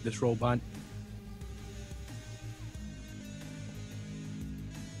 knives at this robot.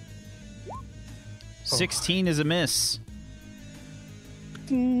 Oh. 16 is a miss.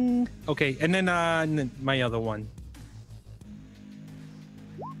 Okay, and then my other one.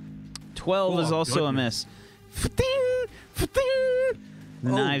 12 is also a miss. The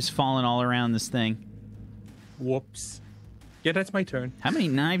knives falling all around this thing. Whoops. Yeah, that's my turn. How many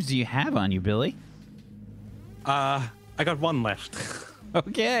knives do you have on you, Billy? I got 1 left.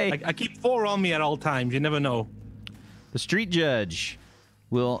 Okay. I keep 4 on me at all times. You never know. The street judge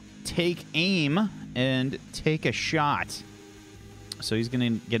will take aim and take a shot. So he's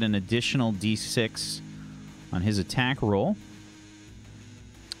going to get an additional D6 on his attack roll.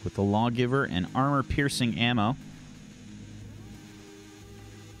 with the Lawgiver and armor-piercing ammo.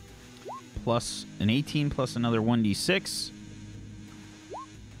 Plus an 18 plus another 1d6.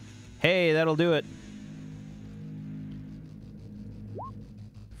 Hey, that'll do it.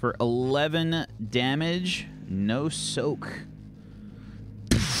 For 11 damage, no soak.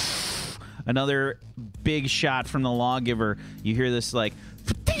 Another big shot from the Lawgiver. You hear this like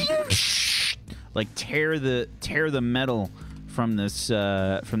tear the metal from this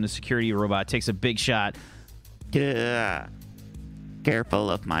from the security robot. Takes a big shot. Careful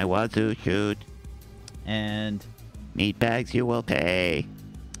of my wazoo shoot. And meatbags, you will pay.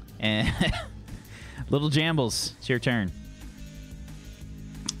 And Little Jambles, it's your turn.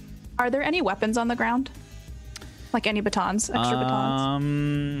 Are there any weapons on the ground? Like any batons, extra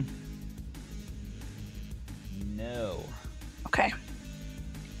batons? No. Okay.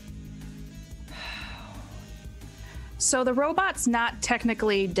 So the robot's not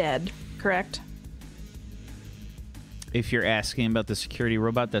technically dead, correct? If you're asking about the security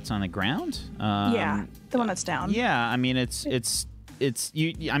robot that's on the ground? Yeah, the one that's down. Yeah, I mean it's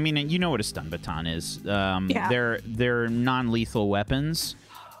you. I mean, you know what a stun baton is. Yeah. They're non-lethal weapons.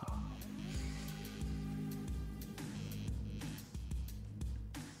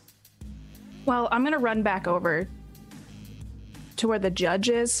 Well, I'm gonna run back over to where the judge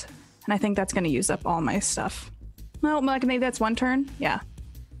is, and I think that's gonna use up all my stuff. Well, like maybe that's one turn. Yeah.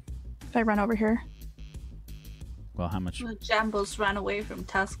 If I run over here. Well, how much? Well, Jambles ran away from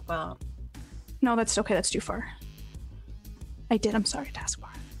Taskbar. No, that's okay. That's too far. I'm sorry, Taskbar.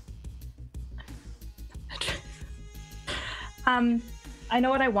 I know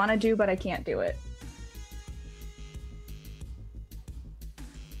what I want to do, but I can't do it.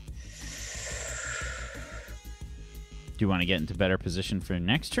 Do you want to get into better position for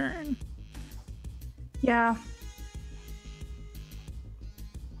next turn? Yeah.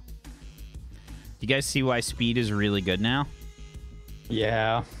 You guys see why speed is really good now?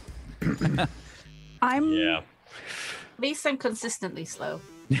 Yeah. At least I'm consistently slow.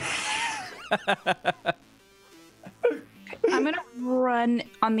 I'm gonna run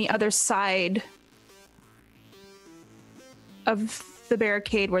on the other side of the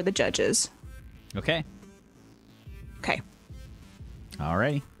barricade where the judge is. Okay. Okay.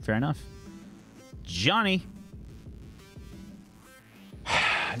 Alrighty. Fair enough. Johnny.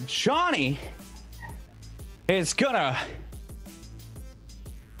 Johnny is gonna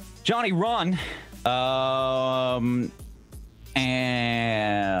run. And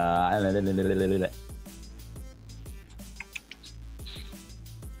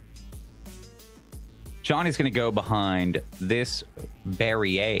Johnny's gonna go behind this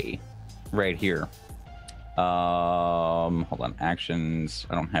barrier right here. Hold on, actions.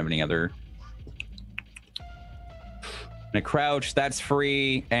 I don't have any other. Gonna crouch, that's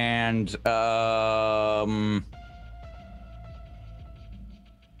free, and oh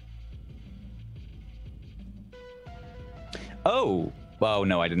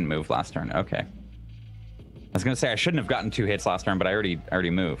no, I didn't move last turn. Okay. I was gonna say I shouldn't have gotten 2 hits last turn, but I already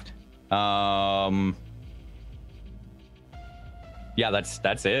moved. Yeah,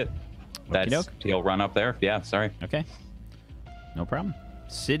 that's it. He'll run up there. Yeah, sorry. Okay. No problem.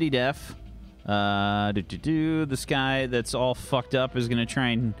 City Def. This guy that's all fucked up is gonna try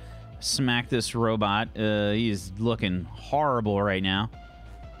and smack this robot. He's looking horrible right now.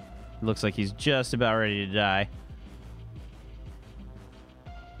 Looks like he's just about ready to die.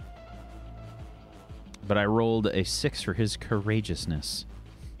 But I rolled a 6 for his courageousness.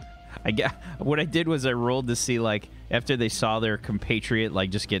 What I did was I rolled to see, like, after they saw their compatriot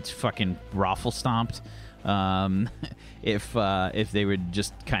like just gets fucking raffle stomped, if they would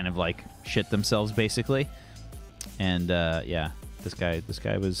just kind of like shit themselves basically. And yeah, this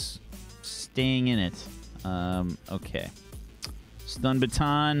guy was staying in it. Okay, stun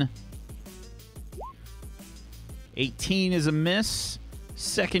baton. 18 is a miss.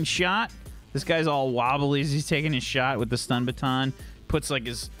 Second shot. This guy's all wobbly as he's taking his shot with the stun baton. Puts like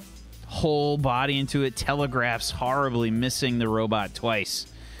his whole body into it, telegraphs horribly, missing the robot twice.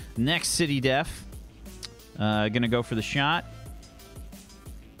 Next, City Def. Gonna go for the shot.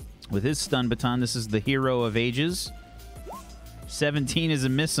 With his stun baton, this is the hero of ages. 17 is a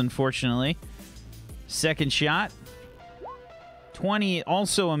miss, unfortunately. Second shot. 20,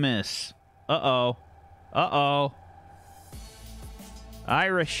 also a miss. Uh-oh. Uh-oh.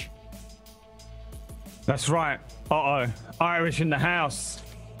 Irish. That's right. Uh-oh. Irish in the house.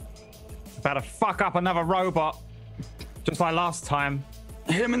 About to fuck up another robot. Just like last time.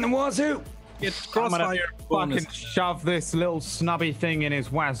 Hit him in the wazoo. It's I'm gonna crossfire. fucking shove this little snubby thing in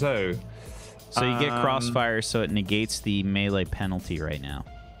his wazoo. So you get crossfire, so it negates the melee penalty right now.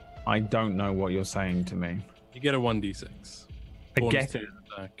 I don't know what you're saying to me. You get a 1d6. I get it.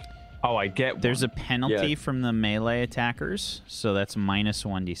 Oh, I get. There's a penalty from the melee attackers, so that's minus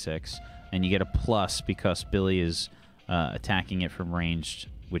 1d6, and you get a plus because Billy is attacking it from ranged,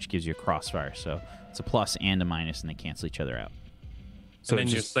 which gives you a crossfire. So it's a plus and a minus, and they cancel each other out. So and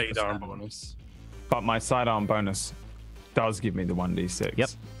then your sidearm bonus. But my sidearm bonus does give me the 1d6. Yep.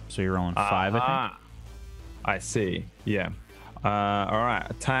 So you're rolling 5, I think. I see. Yeah. All right.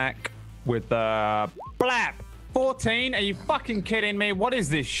 Attack with the blap. 14? Are you fucking kidding me? What is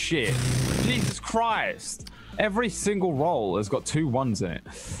this shit? Jesus Christ. Every single roll has got 2 1s in it.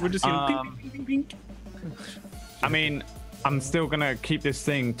 We're just going ping, ping, ping, ping. I mean, I'm still going to keep this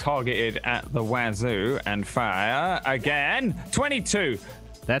thing targeted at the wazoo and fire again. 22.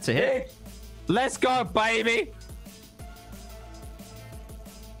 That's a hit. Let's go, baby.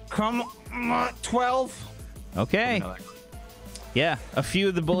 Come on. 12. Okay. Yeah, a few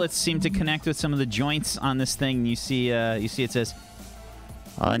of the bullets seem to connect with some of the joints on this thing. You see it says,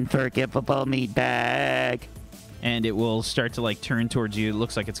 "Unforgivable meatbag," and it will start to like turn towards you. It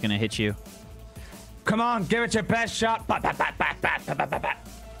looks like it's gonna hit you. Come on, give it your best shot.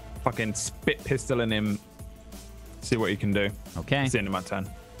 Fucking spit pistol in him. See what you can do. Okay. It's the end of my turn.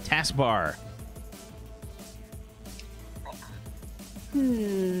 Taskbar.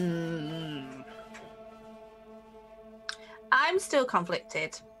 I'm still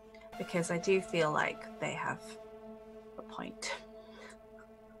conflicted because I do feel like they have a point.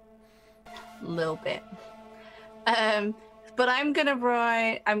 A little bit. But I'm gonna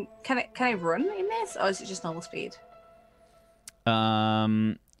run. Can I run in this, or is it just normal speed?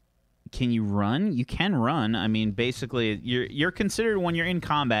 Can you run? You can run. I mean, basically, you're considered when you're in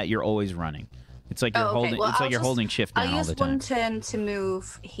combat, you're always running. It's like you're holding. Well, it's like you're holding shift down all the time. I used one turn to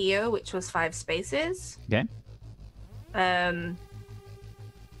move here, which was 5 spaces. Okay. And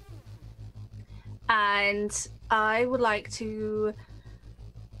I would like to.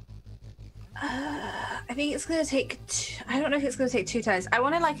 I think it's going to take. I don't know if it's going to take 2 turns. I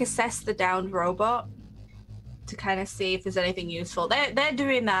want to like assess the downed robot to kind of see if there's anything useful. They're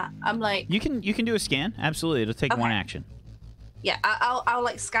doing that. I'm like. You can do a scan. Absolutely, it'll take 1 action. Yeah, I'll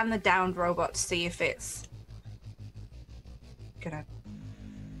like scan the downed robot to see if it's gonna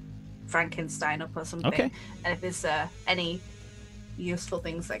Frankenstein up or something. Okay. And if there's any useful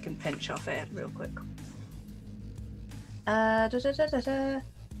things I can pinch off it real quick. I don't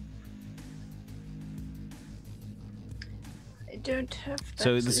have that.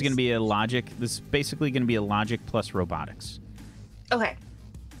 So this is going to be a logic. This is basically going to be a logic plus robotics. Okay.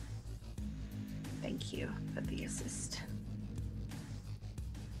 Thank you for the assist.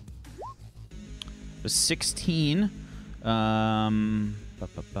 The 16. I'm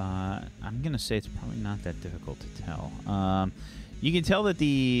going to say it's probably not that difficult to tell. You can tell that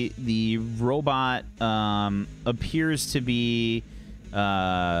the robot appears to be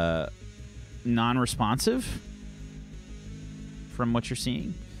non-responsive from what you're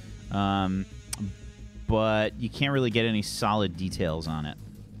seeing. But you can't really get any solid details on it.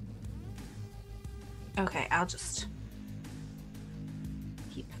 Okay, I'll just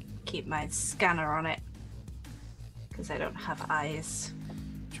keep my scanner on it because I don't have eyes.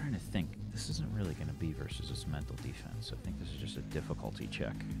 I'm trying to think. This isn't really going to be versus its mental defense. I think this is just a difficulty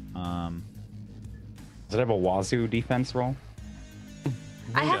check. Does it have a wazoo defense roll?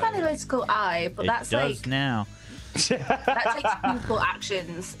 I have analytical eye, but that's does like now. That takes useful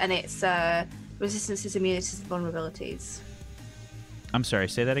actions, and it's resistances, immunities, and vulnerabilities. I'm sorry.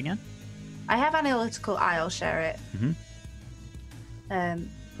 Say that again. I have analytical eye. I'll share it. Mm-hmm.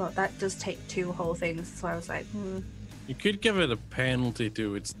 But that does take 2 whole things. So I was like, You could give it a penalty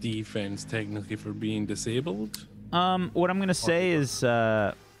to its defense, technically, for being disabled. What I'm gonna say is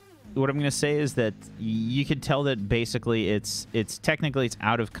that you could tell that basically it's technically it's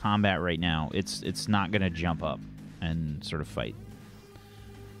out of combat right now. It's not gonna jump up and sort of fight.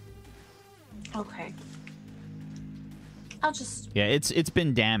 Okay. I'll just. Yeah, it's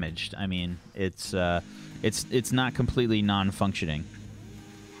been damaged. I mean, it's not completely non-functioning.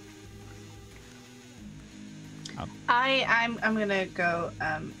 I'm gonna go.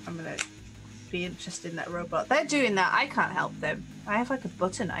 I'm gonna be interested in that robot. They're doing that. I can't help them. I have like a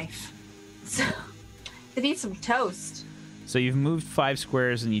butter knife, so they need some toast. So you've moved 5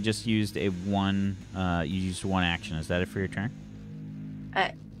 squares and you just used you used 1 action. Is that it for your turn?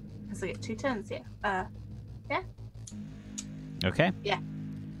 Because I get 2 turns. Yeah. Yeah. Okay. Yeah.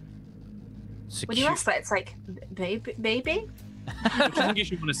 When you ask that, it's like, baby. I think you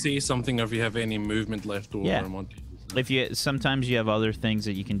should want to say something if you have any movement left over. Yeah. And want to use sometimes you have other things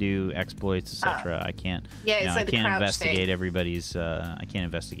that you can do, exploits, etc. I can't. Yeah, it's like I can't the crouch investigate thing. everybody's. I can't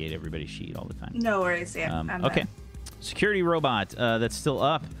investigate everybody's sheet all the time. No worries. Yeah. I'm Okay. there. Security robot that's still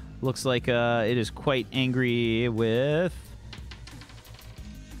up. Looks like it is quite angry with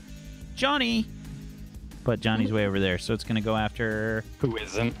Johnny. But Johnny's way over there, so it's going to go after... Who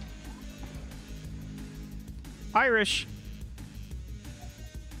isn't? Irish.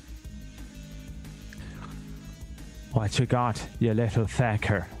 What you got, you little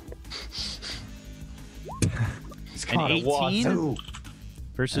fecker? An 18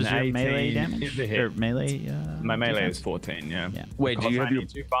 versus An your melee 18 damage? is a hit. Or melee, My melee defense? is 14, yeah. Wait, do Because you have I your... need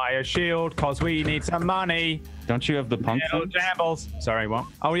to buy a shield because we need some money. Don't you have the punk Little thing? jambles. Sorry, what?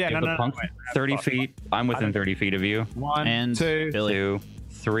 Oh, yeah, You no, have no, the no. punk? Wait, 30 feet. I'm within 30 feet of you. 1, And 2, Billy. 2,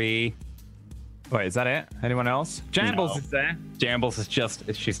 3. Wait, is that it? Anyone else? Jambles is there. Jambles is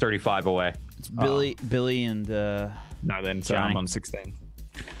just... She's 35 away. It's Billy and... No, then, so Johnny. I'm on 16.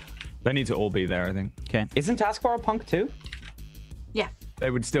 They need to all be there, I think. Okay. Isn't Taskbar a punk too? Yeah.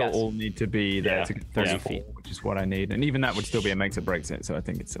 They would still Yes. all need to be there Yeah, to get 30 34, feet. which is what I need. And even that would still be a makes or breaks it, so I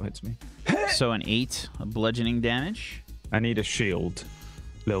think it still hits me. So an 8 bludgeoning damage. I need a shield,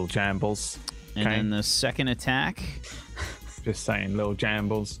 little jambles. And Okay. then the second attack. Just saying, little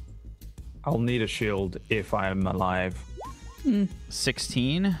jambles. I'll need a shield if I'm alive.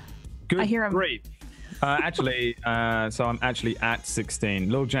 16. Good. I hear him. Great. Actually, so I'm actually at 16.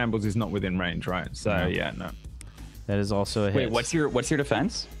 Little jambles is not within range, right? So No. yeah, no. That is also a hit. Wait, what's your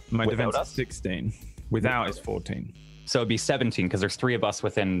defense? My Without defense us? is 16. Without is 14. So it'd be 17 because there's 3 of us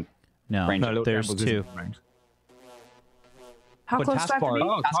within... No, range. No, little there's jambles 2. isn't in range. How But close do I have to Taskbar, be?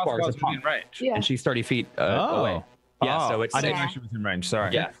 Oh, Taskbar is Taskbar's a punk, within range. Yeah. and she's 30 feet Oh. away. Yeah, Oh, so it's... I didn't know Yeah. she was in range.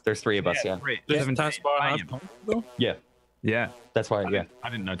 Sorry. Yeah, there's 3 of us, yeah. Great. Does 17. Taskbar I have am. punk though? Yeah, Yeah. that's why, yeah. I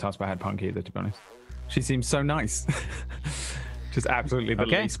didn't know Taskbar had punk either, to be honest. She seems so nice. Just absolutely the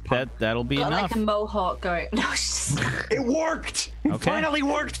Okay, least punk. that'll be Got enough. like a mohawk going. No, it's just... It worked! It Okay. finally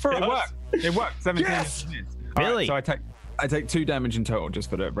worked for It us! worked. It worked. 17 Yes! minutes. Billy. So I take 2 damage in total, just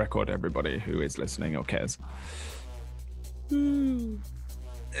for the record, everybody who is listening or cares.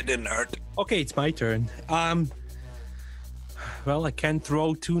 It didn't hurt. Okay, it's my turn. Well, I can't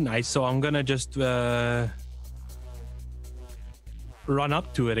throw too nice, so I'm gonna just run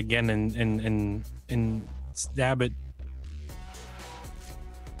up to it again and stab it.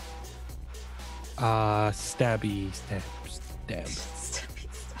 Stabby, stab.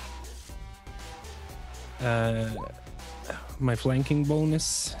 My flanking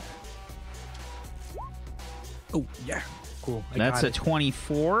bonus. Oh yeah, cool. I That's got a it.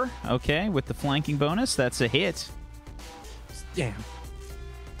 24. Okay, with the flanking bonus, that's a hit. Damn.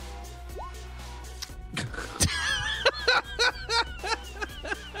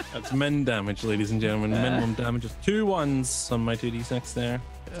 That's min damage, ladies and gentlemen. Minimum damage is 2 1s on my 2d6 there.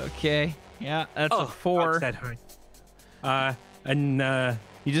 Okay. Yeah, that's a 4. That high.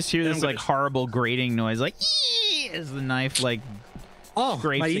 You just hear then this I'm like gonna- horrible grating noise, like "Ee!" as the knife like Oh,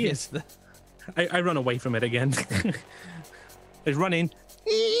 scrapes my ears. against the. I run away from it again. I run in,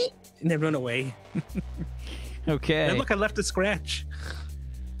 and then run away. Okay. And look, I left a scratch.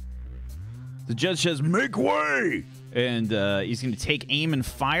 The judge says, "Make way!" And he's going to take aim and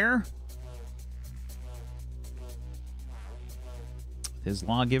fire. His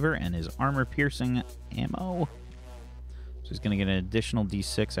lawgiver and his armor-piercing ammo. So he's going to get an additional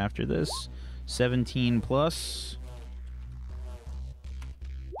d6 after this. 17 plus.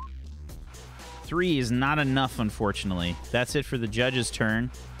 3 is not enough, unfortunately. That's it for the judge's turn,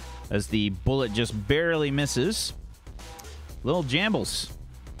 as the bullet just barely misses. Little Jambles.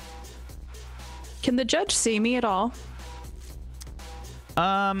 Can the judge see me at all?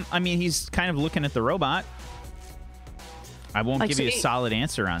 I mean, he's kind of looking at the robot. I won't Like, give you a so he- solid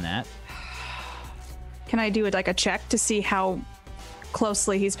answer on that. Can I do it like a check to see how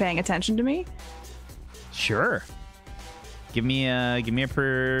closely he's paying attention to me? Sure. Give me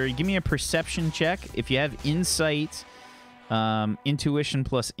a perception check. If you have insight, intuition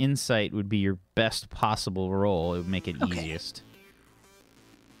plus insight would be your best possible roll. It would make it easiest.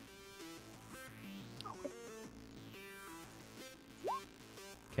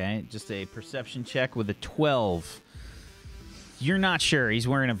 Okay, just a perception check with a 12. You're not sure. He's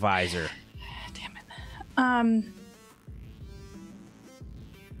wearing a visor.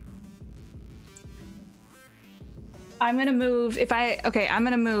 I'm gonna move. I'm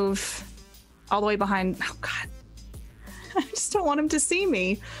gonna move all the way behind. Oh God, I just don't want him to see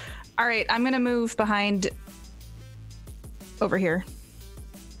me. All right, I'm gonna move behind over here.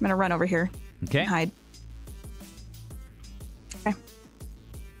 I'm gonna run over here. Okay. And hide. Okay.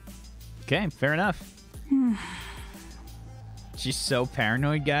 Okay, fair enough. She's so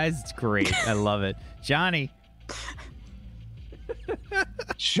paranoid, guys. It's great. I love it. Johnny.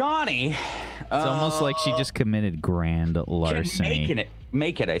 Johnny. It's almost like she just committed grand larceny.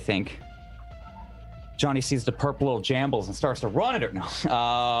 Make it, I think. Johnny sees the purple little jambles and starts to run at her.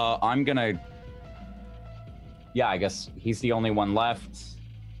 No. I'm gonna... Yeah, I guess he's the only one left.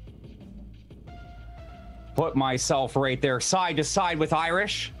 Put myself right there, side to side with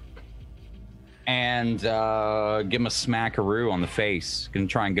Irish. And give him a smackaroo on the face. Gonna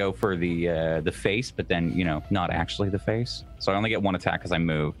try and go for the face, but then, you know, not actually the face. So I only get one attack because I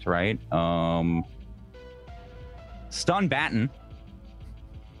moved, right? Stun Batten.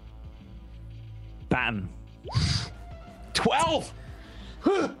 Batten. 12!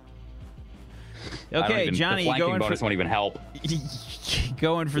 Okay, Johnny, the flanking bonus won't even help.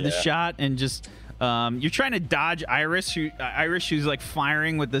 Going for the shot and just you're trying to dodge Irish, who's like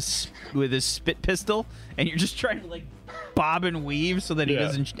firing with his spit pistol, and you're just trying to like bob and weave so that he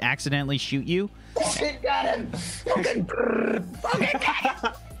doesn't accidentally shoot you. Got him.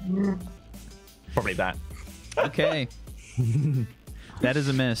 Probably that. Okay. That is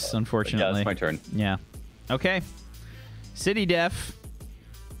a miss, unfortunately. Yeah, it's my turn. Yeah. Okay. City Def.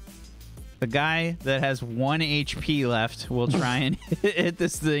 The guy that has 1 HP left will try and hit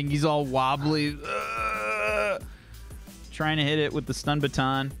this thing. He's all wobbly. Trying to hit it with the stun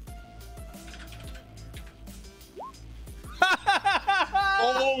baton.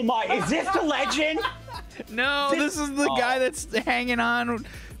 Oh my, is this the legend? No, this is the guy that's hanging on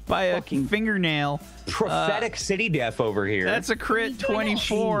by a fingernail. Prophetic City Def over here. That's a crit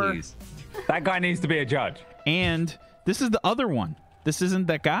 24. Jeez. That guy needs to be a judge. And this is the other one. This isn't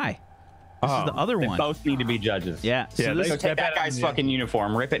that guy. This is the other one. Both need to be judges. Yeah. So take that guy's fucking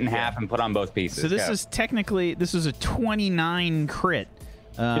uniform, rip it in half, and put on both pieces. So this is technically, this is a 29 crit.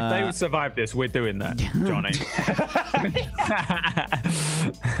 If they would survive this, we're doing that, Johnny.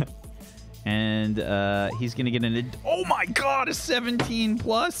 And he's going to get oh my God, a 17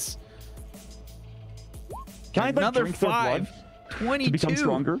 plus. Can I another drink their 5? blood 22. to become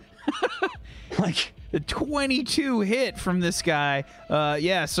stronger? Like the 22 hit from this guy.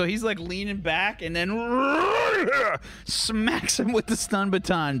 Yeah, so he's like leaning back and then smacks him with the stun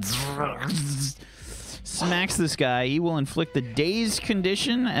baton. Smacks this guy. He will inflict the dazed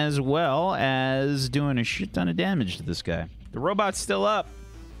condition as well as doing a shit ton of damage to this guy. The robot's still up,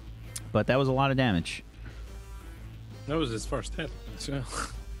 but that was a lot of damage. That was his first hit. So.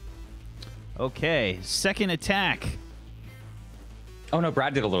 Okay, second attack. Oh no,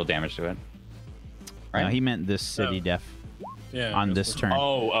 Brad did a little damage to it. Right? No, he meant this City Def on this turn.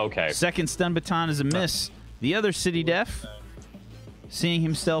 Oh, okay. Second stun baton is a miss. The other City Def, seeing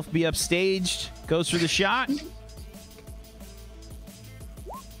himself be upstaged, goes for the shot.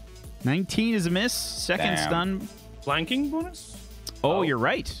 19 is a miss. Second stun. Flanking bonus? Oh, you're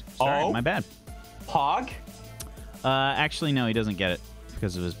right. Sorry, my bad. Pog? Actually, no, he doesn't get it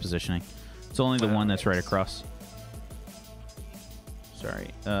because of his positioning. It's only the one that's right across. Sorry.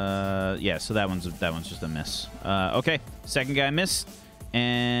 Yeah, so that one's just a miss. Okay, second guy missed.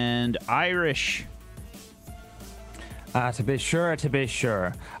 And Irish. To be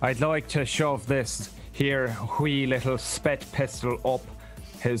sure, I'd like to shove this here wee little spit pistol up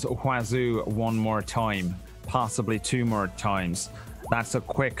his wazoo one more time, possibly 2 more times. That's a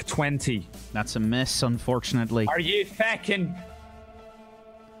quick 20. That's a miss, unfortunately. Are you fucking...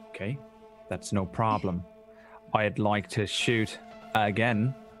 Okay, that's no problem. I'd like to shoot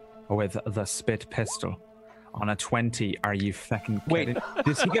again with the spit pistol. On a 20, are you fucking kidding? Wait,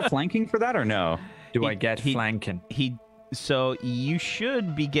 does he get flanking for that or no? Do I get flanking? So you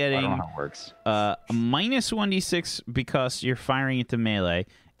should be getting I don't know how it works. A minus 1d6 because you're firing into melee,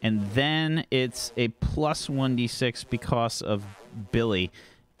 and then it's a plus 1d6 because of Billy.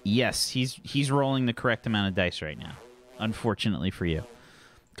 Yes, he's rolling the correct amount of dice right now. Unfortunately for you,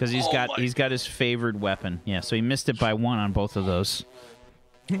 because he's got his favored weapon. Yeah, so he missed it by 1 on both of those.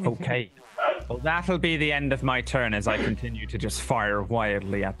 Okay. Well, that'll be the end of my turn as I continue to just fire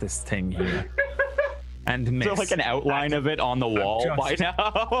wildly at this thing here. And miss. Is there like an outline of it on the wall by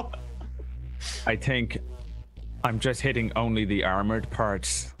now? I think I'm just hitting only the armored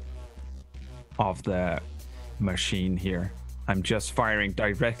parts of the machine here. I'm just firing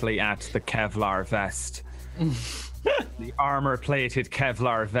directly at the Kevlar vest. The armor-plated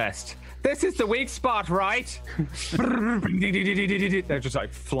Kevlar vest. This is the weak spot, right? They're just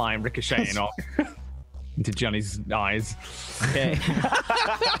like flying, ricocheting off into Johnny's eyes. Okay.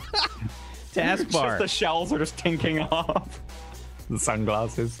 Taskbar. Just the shells are just tinking off. The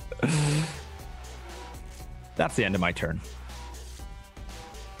sunglasses. That's the end of my turn.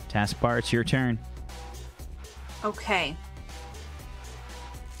 Taskbar, it's your turn. Okay.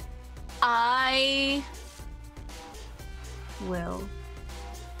 I will.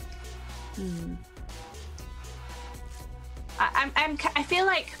 I feel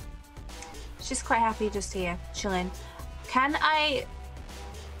like she's quite happy just here, chilling. Can I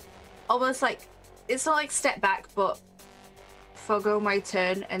almost like, it's not like step back, but forgo my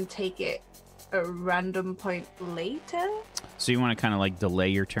turn and take it a random point later? So you want to kind of like delay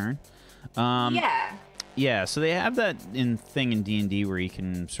your turn? Yeah. Yeah, so they have that thing in D&D where you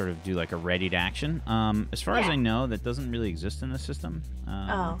can sort of do like a readied action. As far as I know, that doesn't really exist in the system.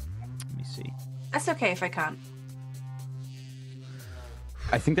 Let me see. That's okay if I can't.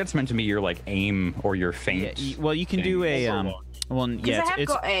 I think that's meant to be your like aim or your feint. Yeah, well, you can do a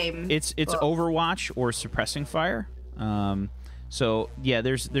got aim. It's Overwatch or suppressing fire. So yeah,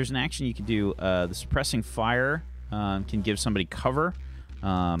 there's an action you can do. The suppressing fire can give somebody cover.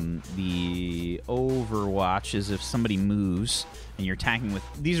 The Overwatch is if somebody moves and you're attacking with.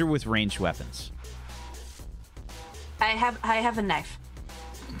 These are with ranged weapons. I have a knife.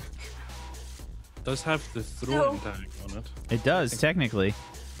 Does have the throwing tag on it. It does technically.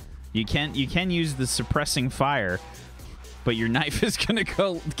 You can use the suppressing fire, but your knife is gonna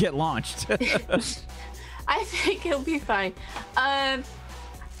get launched. I think it'll be fine.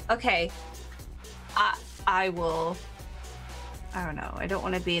 Okay. I will. I don't know. I don't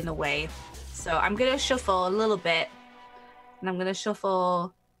want to be in the way, so I'm gonna shuffle a little bit, and I'm gonna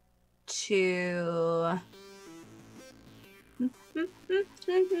shuffle to.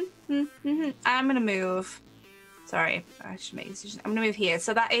 I'm gonna move. Sorry, I should make a decision. I'm gonna move here.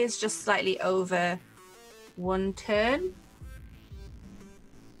 So that is just slightly over one turn.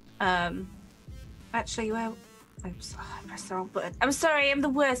 Actually, well, I pressed the wrong button. I'm sorry, I'm the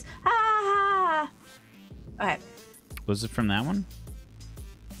worst. Okay. Was it from that one?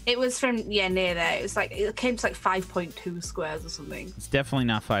 It was from near there. It was like it came to like 5.2 squares or something. It's definitely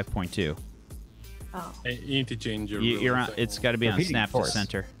not 5.2. Oh. You need to change your. You're on. It's got to be on Repeating snap force. to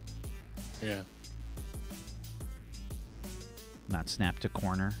center, Yeah. not snap to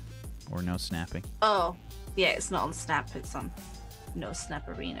corner, or no snapping. Oh, yeah. It's not on snap. It's on no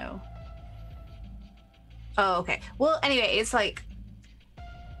snapperino. Oh, okay. Well, anyway, it's like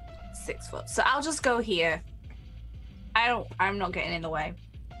 6 foot. So I'll just go here. I'm not getting in the way.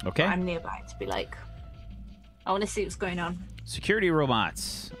 Okay. I'm nearby to be like, I want to see what's going on. Security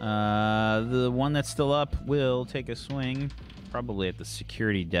robots. The one that's still up will take a swing, probably at the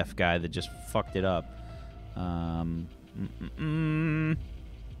security deaf guy that just fucked it up. And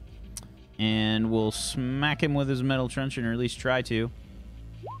we'll smack him with his metal truncheon, or at least try to.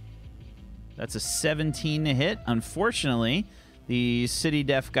 That's a 17 to hit. Unfortunately, the city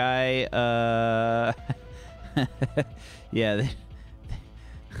deaf guy, yeah,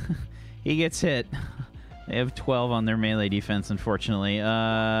 he gets hit. They have 12 on their melee defense, unfortunately.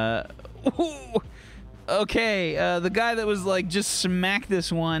 Okay, the guy that was like, just smack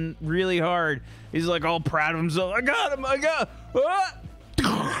this one really hard. He's like all proud of himself. I got him,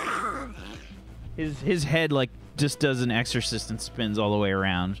 His head like just does an exorcist and spins all the way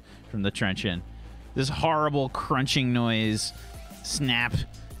around from the truncheon. This horrible crunching noise, snap,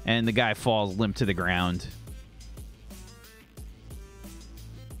 and the guy falls limp to the ground.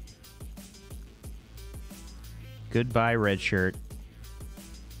 Goodbye, red shirt.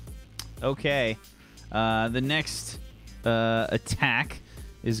 Okay. The next attack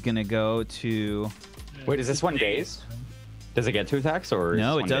is going to go to... Wait, is this one dazed? Does it get 2 attacks? Or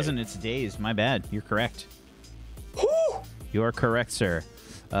No, is it this one doesn't. dazed? It's dazed. My bad. You're correct. You are correct, sir.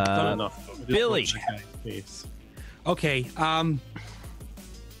 Not enough. Billy. Okay, I'm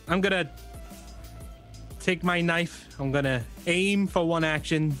gonna take my knife. I'm gonna aim for one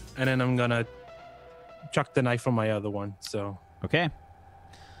action, and then I'm gonna chuck the knife from my other one. So Okay.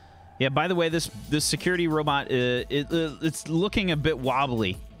 Yeah, by the way, this security robot, it's looking a bit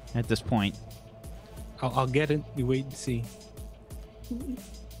wobbly at this point. I'll get it. You wait and see.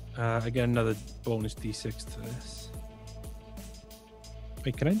 I get another bonus D6 to this.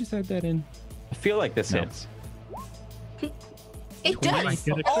 Wait, can I just add that in? I feel like this No. hits. It does.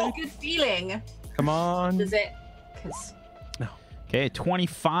 Get a Oh, crit? good feeling. Come on. Does it? Because Okay,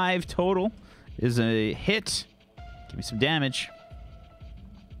 25 total is a hit. Give me some damage.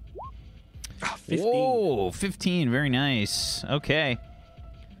 15. Whoa, 15. Very nice. Okay.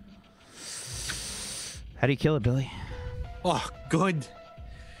 How do you kill it, Billy? Oh, good.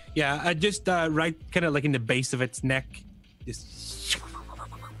 Yeah, I just right, kind of like in the base of its neck. Just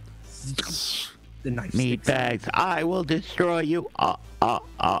the knife. Meat sticks. bags, I will destroy you.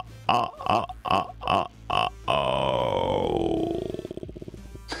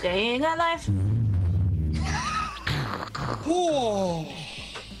 staying alive.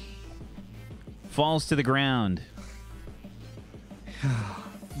 falls to the ground.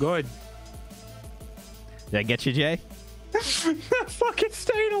 Good. Did I get you, Jay? Fucking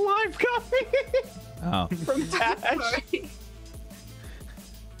staying alive, copy. Oh. From Tash.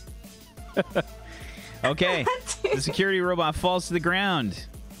 Okay. The security robot falls to the ground.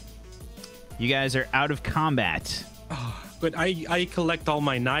 You guys are out of combat. But I collect all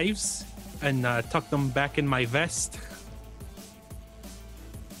my knives and tuck them back in my vest.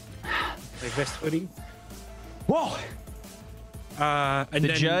 My vest hoodie. Whoa. And The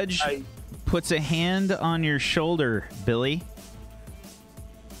then judge puts a hand on your shoulder, Billy.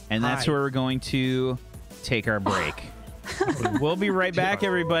 And that's Hi. where we're going to take our break. We'll be right back,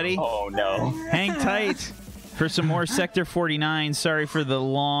 everybody. Oh, no. Hang tight for some more Sector 49. Sorry for the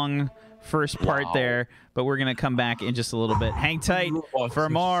long first part there, but we're going to come back in just a little bit. Hang tight for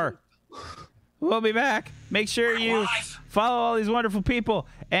more. We'll be back. Make sure you follow all these wonderful people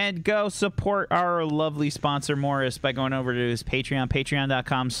and go support our lovely sponsor, Morris, by going over to his Patreon,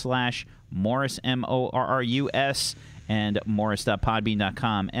 patreon.com/Morris, Morrus, and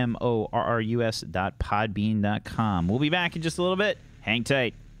morris.podbean.com, morrus.podbean.com. We'll be back in just a little bit. Hang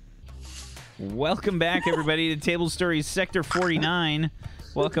tight. Welcome back, everybody, to Table Stories Sector 49.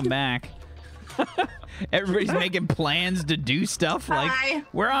 Welcome back. Everybody's making plans to do stuff like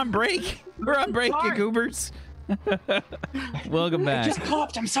we're on break. We're on break, you goobers. Welcome back. I just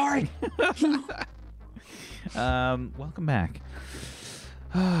popped. I'm sorry. Welcome back.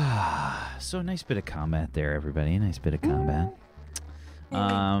 So nice bit of combat there, everybody. Nice bit of combat.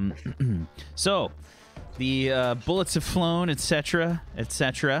 So the bullets have flown, etc.,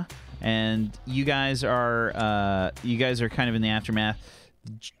 etc., and you guys are kind of in the aftermath.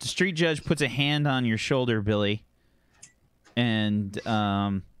 The street judge puts a hand on your shoulder, Billy, and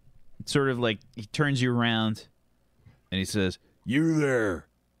sort of like he turns you around, and he says, "You there?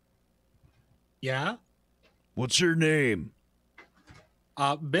 Yeah? What's your name?"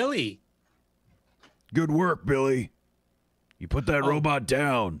 Billy. Good work, Billy. You put that robot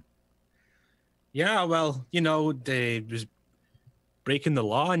down. Yeah, well, you know, they was breaking the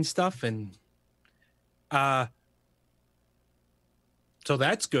law and stuff, and so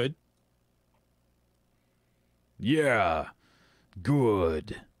that's good. Yeah,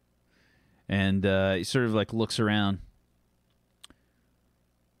 good. and he sort of like looks around.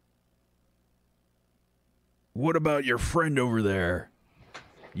 What about your friend over there?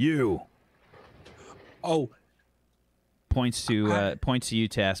 You. Oh. Points to you,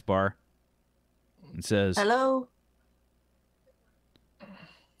 Taskbar, and says, "Hello."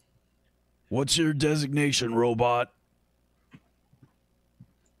 What's your designation, robot?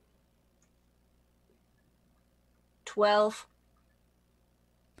 "12.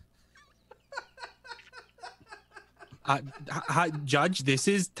 Judge, this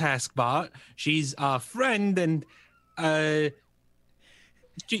is Taskbot. She's a friend, and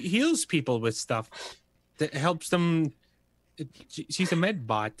she heals people with stuff that helps them. She's a med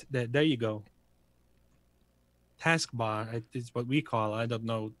bot. There you go. Taskbot is what we call her. I don't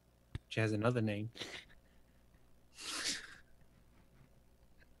know. She has another name.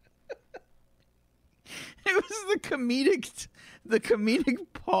 It was the comedic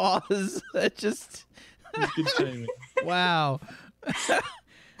pause that just. Good timing. Wow.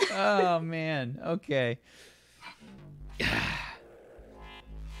 Oh man. Okay.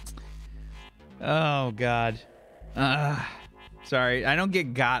 Oh God. Sorry, I don't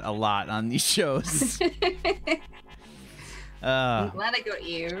get got a lot on these shows. I'm glad I got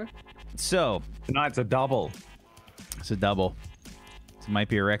you. So tonight's a double. It's a double. It might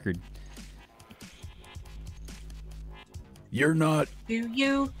be a record. You're not. Do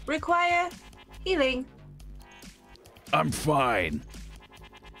you require healing? I'm fine.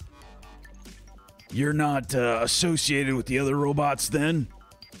 You're not associated with the other robots then?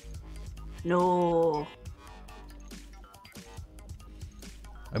 No.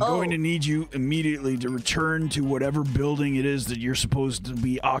 I'm going to need you immediately to return to whatever building it is that you're supposed to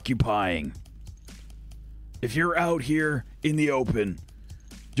be occupying. If you're out here in the open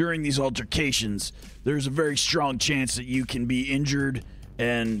during these altercations, there's a very strong chance that you can be injured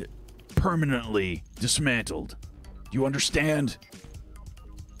and permanently dismantled. Do you understand?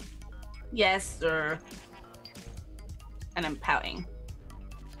 Yes, sir. And I'm pouting.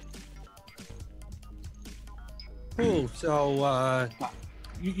 Cool. So,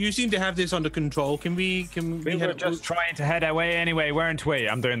 you seem to have this under control. Can we We were just trying to head away anyway, weren't we?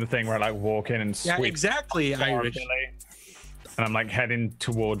 I'm doing the thing where I like walk in and sweep. Yeah, exactly, Irish. And I'm like heading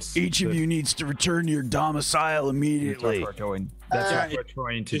towards. Each of you needs to return to your domicile immediately. That's what we're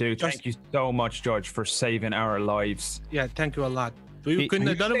trying to do. Thank you so much, Judge, for saving our lives. Yeah, thank you a lot. We couldn't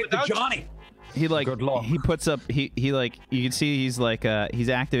have done it without Johnny. He like Good luck. he puts up he like you can see he's like he's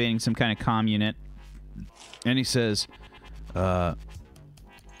activating some kind of comm unit, and he says,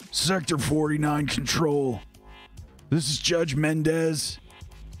 Sector 49 control. This is Judge Mendez.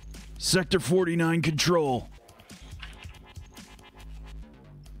 Sector 49 control.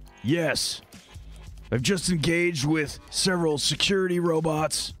 Yes. I've just engaged with several security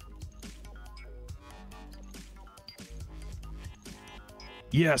robots.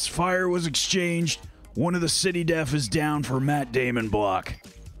 Yes, fire was exchanged. One of the city def is down for Matt Damon block.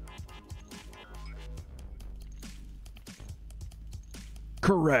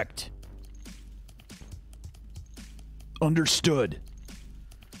 Correct. Understood.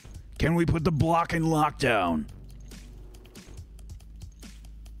 Can we put the block in lockdown?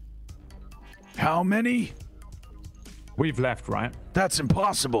 How many? We've left, right? That's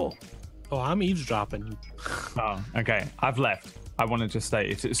impossible. Oh, I'm eavesdropping. Oh, okay. I've left. I wanted to stay.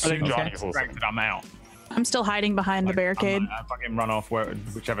 It's soon as Johnny's it's also- distracted, I'm out. I'm still hiding behind the barricade. I fucking run off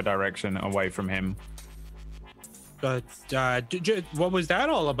whichever direction away from him. But what was that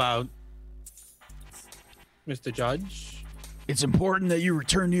all about, Mr. Judge? It's important that you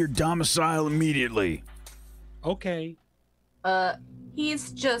return to your domicile immediately. Okay.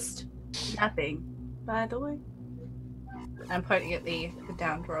 He's just napping, by the way. I'm pointing at the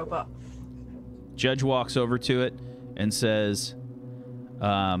downed robot. Judge walks over to it and says,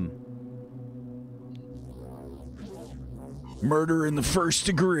 Murder in the first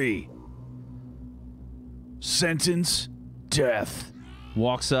degree. Sentence, death.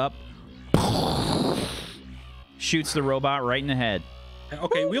 walks up, shoots the robot right in the head.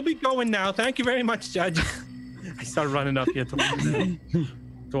 Okay, we'll be going now. Thank you very much, Judge. I start running up here towards Can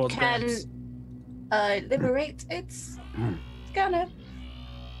Babs. liberate its gunner.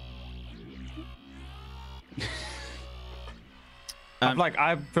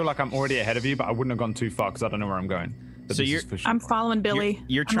 I feel like I'm already ahead of you, but I wouldn't have gone too far because I don't know where I'm going. But So this you're- is for sure. I'm following Billy.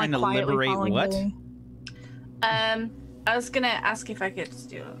 You're I'm, trying to quietly liberate following what? Billy. I was gonna ask if I could just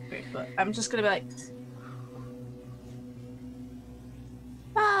do it, but I'm just gonna be like,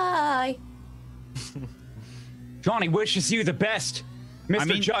 bye. Johnny wishes you the best,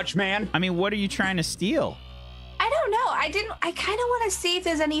 Mr. Judge, man. I mean, what are you trying to steal? I don't know. I kind of want to see if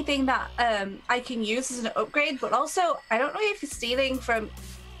there's anything that I can use as an upgrade, but also I don't know if stealing from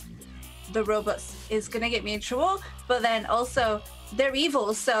the robots is gonna get me in trouble. But then also they're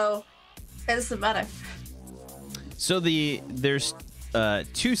evil, so it doesn't matter. So there's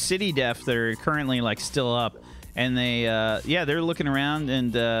two city def that are currently like still up, and they they're looking around,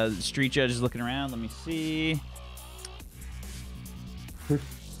 and the street judge is looking around. Let me see.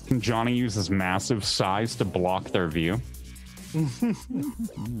 Can Johnny use his massive size to block their view?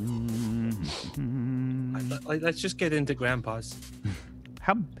 Let's just get into Grandpa's.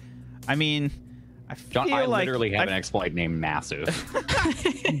 How? I mean, I feel I like literally have an exploit named Massive.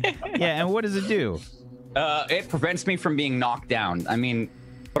 Yeah, and what does it do? It prevents me from being knocked down. I mean,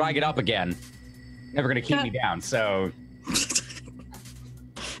 but I get up again. Never gonna keep me down, so...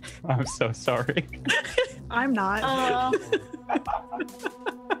 I'm so sorry. I'm not.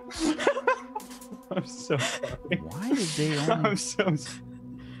 I'm so sorry. Why did they only... I'm so sorry.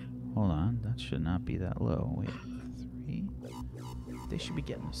 Hold on, that should not be that low. Wait, 3? They should be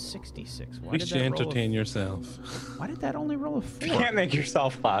getting a 66. Why You did should that roll a- entertain yourself. Why did that only roll a 4? You can't make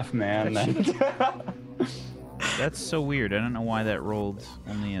yourself laugh, man. That's so weird. I don't know why that rolled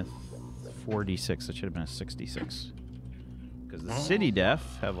only a 4d6. It should have been a 66. Because the city def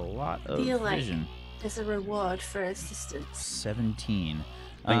have a lot of Feel like vision. there's a reward for assistance. 17.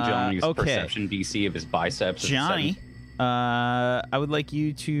 I think Johnny's okay. perception DC of his biceps is Johnny, 7. I would like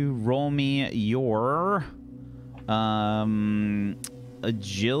you to roll me your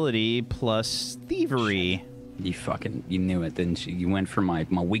agility plus thievery. You knew it, didn't you? You went for my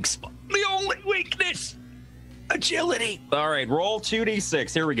weak spot. The only weakness! Agility! All right, roll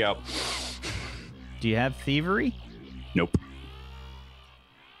 2d6. Here we go. Do you have thievery? Nope.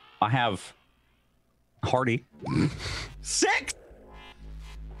 I have Hardy. 6!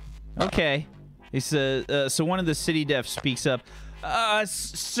 Okay. He says, so one of the city defs speaks up.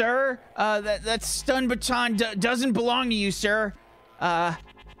 Sir, that stun baton doesn't belong to you, sir.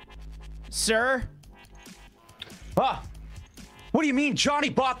 Sir? Ah! What do you mean Johnny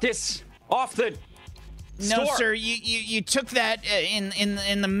bought this off the No, store? sir. You took that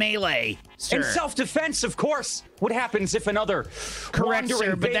in the melee, sir. In self-defense, of course. What happens if another Correct,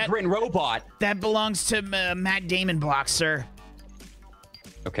 wandering sir, but vagrant robot? That belongs to Matt Damon block, sir.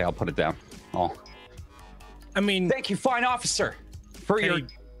 Okay, I'll put it down. I mean, thank you, fine officer, for your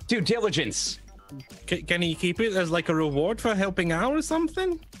due diligence. Can he keep it as like a reward for helping out or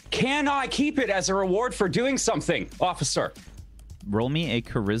something? Can I keep it as a reward for doing something, officer? Roll me a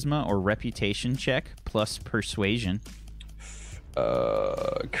charisma or reputation check plus persuasion.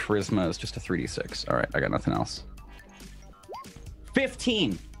 Charisma is just a 3d6. All right, I got nothing else.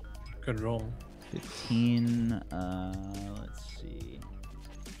 15. Good roll. 15. Let's see.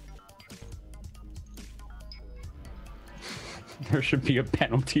 There should be a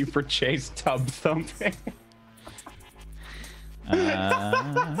penalty for Chase tub thumping.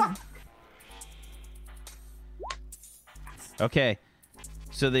 Okay.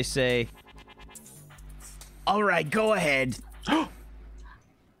 So they say, all right, go ahead.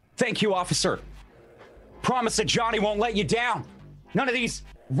 Thank you, officer. Promise that Johnny won't let you down. None of these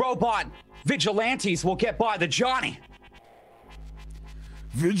robot vigilantes will get by the Johnny.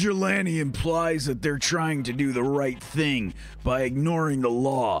 Vigilante implies that they're trying to do the right thing by ignoring the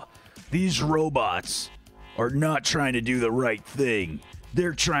law. These robots are not trying to do the right thing.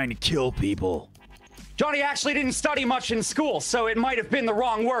 They're trying to kill people. Johnny actually didn't study much in school, so it might have been the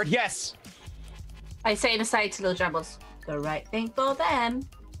wrong word, yes. I say in aside to Little Jumbles, the right thing for them.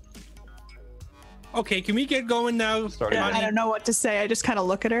 Okay, can we get going now? I don't know what to say. I just kind of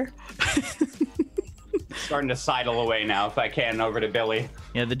look at her. Starting to sidle away now, if I can, over to Billy.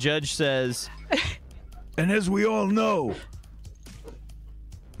 Yeah, the judge says, and as we all know,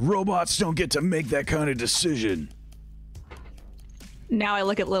 robots don't get to make that kind of decision. Now I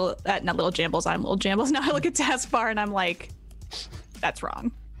look at not Little Jambles, I'm Little Jambles. Now I look at Taskbar and I'm like, that's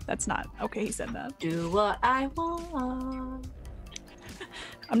wrong. That's not okay. He said that. Do what I want.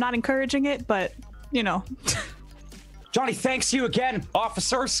 I'm not encouraging it, but you know. Johnny, thanks you again,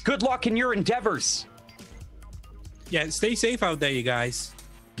 officers. Good luck in your endeavors. Yeah, stay safe out there, you guys.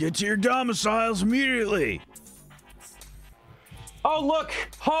 Get to your domiciles immediately. Oh, look,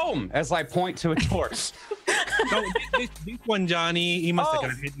 home, as I point to a torch. No, this one, Johnny, he must have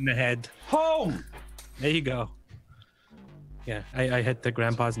got hit in the head. Home. There you go. Yeah, I hit the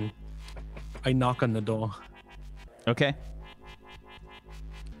grandpa's and I knock on the door. okay.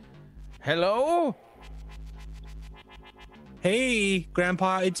 Hello? Hey,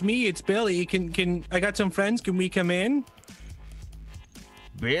 Grandpa, it's me. It's Billy. Can I got some friends? Can we come in?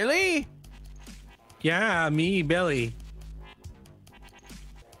 Billy? Yeah, me, Billy.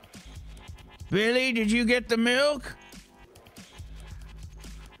 Billy, did you get the milk?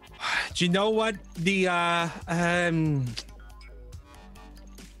 Do you know what the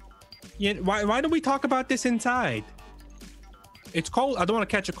yeah, why don't we talk about this inside? It's cold. I don't want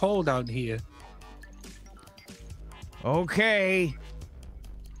to catch a cold out here. Okay.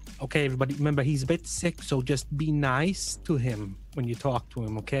 Okay, everybody, remember he's a bit sick, so just be nice to him when you talk to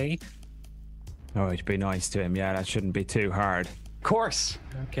him, okay? All right, be nice to him. Yeah, that shouldn't be too hard. Of course.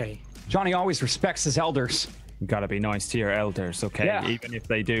 Okay. Johnny always respects his elders. You gotta be nice to your elders, okay? Yeah. Even if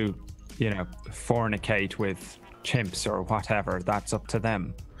they do, fornicate with chimps or whatever, that's up to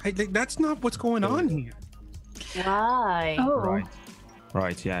them. Hey, that's not what's going on here. Why? Oh.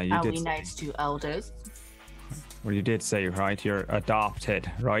 Right, yeah, you Are did. we nice to elders? Well, you did say, right, you're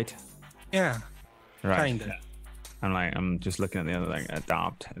adopted, right? Yeah. Right. Kinda. I'm just looking at the other thing,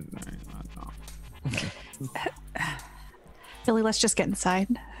 adopted. Billy, let's just get inside.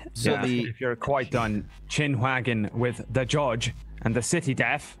 So yeah, if you're quite done chin wagging with the judge and the city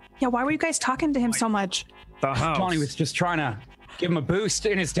deaf. Yeah, why were you guys talking to him so much? The house. Johnny was just trying to give him a boost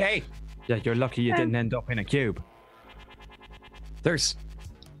in his day. Yeah, you're lucky you didn't end up in a cube. There's...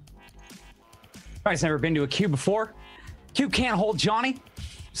 You guys never been to a cube before? Cube can't hold Johnny.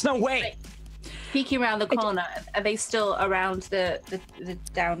 There's no way. Peeking around the corner, are they still around the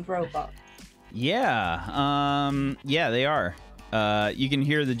downed robot? Yeah. Yeah, they are. You can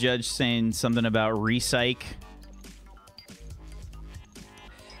hear the judge saying something about recyc.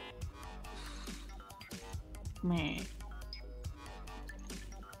 Me.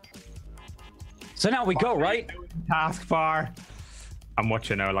 So now we go, right? Taskbar. I'm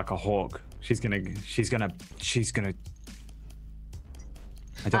watching her like a hawk. She's gonna. I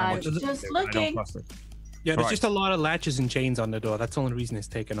don't know I'm what to do. just I don't looking. trust her. Yeah, there's Right. just a lot of latches and chains on the door. That's the only reason it's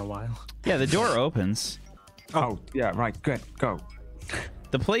taken a while. Yeah, the door opens. Oh, yeah, right. Good. Go.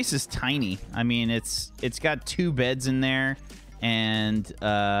 The place is tiny. I mean, it's got 2 beds in there, and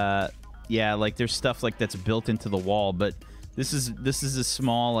yeah, like there's stuff like that's built into the wall. But this is a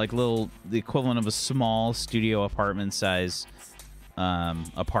small, like the equivalent of a small studio apartment size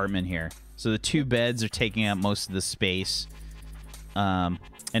apartment here. So the 2 beds are taking up most of the space, and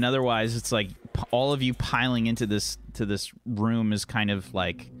otherwise it's like all of you piling into this room is kind of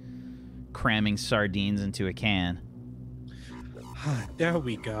like cramming sardines into a can. There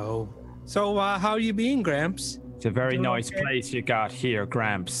we go. So, how you been, Gramps? It's a very nice place you got here,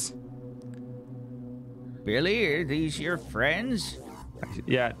 Gramps. Billy, are these your friends?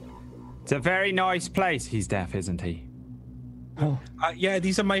 Yeah. It's a very nice place. He's deaf, isn't he? Yeah,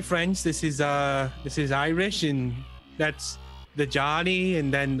 these are my friends. This is Irish, and that's the Johnny,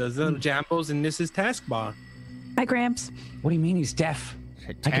 and then the little Jambles, and this is Taskbar. Hi, Gramps. What do you mean he's deaf?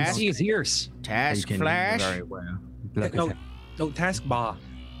 I can see his ears. Task Flash? Very well. No, Taskbar.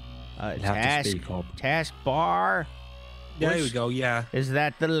 Task Bar? There we go, yeah. Is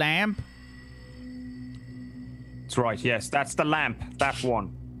that the lamp? That's right, yes. That's the lamp. That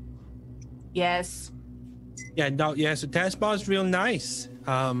one. Yes. Yeah, no, yeah, so Taskbar's real nice.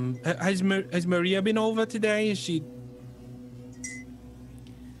 Has Maria been over today? Is she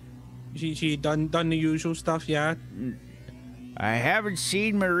done the usual stuff, yeah? I haven't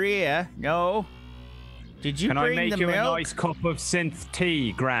seen Maria, no. Did you Can bring I make the you milk? a nice cup of synth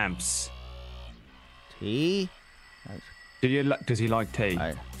tea, Gramps? Tea? Does he like tea?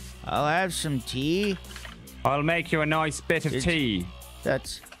 I'll have some tea. I'll make you a nice bit of tea.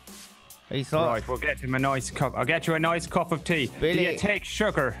 I thought. Right, we'll get him a nice cup. I'll get you a nice cup of tea. Billy, Do you take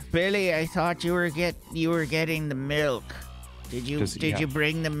sugar? Billy, I thought you were getting the milk. Did you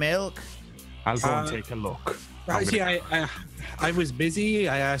bring the milk? I'll go and take a look. See, I was busy.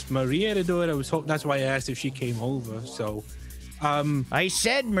 I asked Maria to do it. I was hoping that's why I asked if she came over. So, I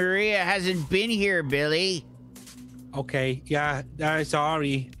said Maria hasn't been here, Billy. Okay, yeah,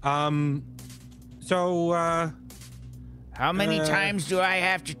 sorry. How many times do I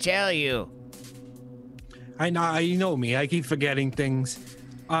have to tell you? I know me. I keep forgetting things.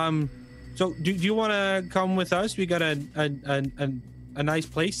 So do you want to come with us? We got a nice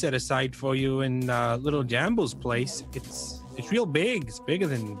place set aside for you in Little Jamble's place. It's real big. It's bigger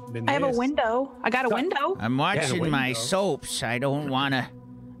than I have a window. I got a window. I'm watching my soaps. I don't wanna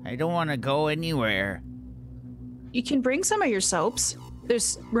go anywhere. You can bring some of your soaps.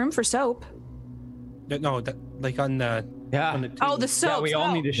 There's room for soap. No, like on the on the soap. Yeah, we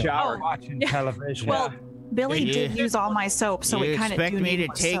all need to shower. Watching television. Well, Billy did use all my soap, so we kind of expect me to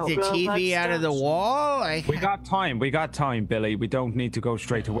take the TV out of the wall? We got time, Billy. We don't need to go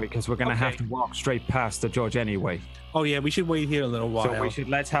straight away because we're gonna have to walk straight past the judge anyway. Oh yeah, we should wait here a little while. So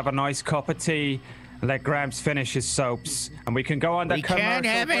let's have a nice cup of tea. Let Gramps finish his soaps, and we can go on the We can't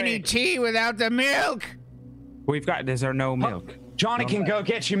have any tea without the milk. Is there no milk? Johnny can go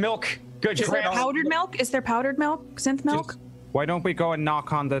get you milk. Good. Is there powdered milk? Is there powdered milk? Synth milk? Why don't we go and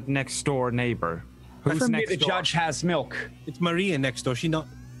knock on the next door neighbor? Who's next the door? judge has milk. It's Maria next door. She got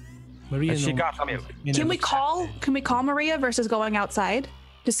milk. Can we call Maria versus going outside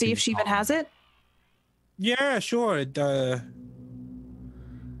to see if she even has it? Yeah, sure. I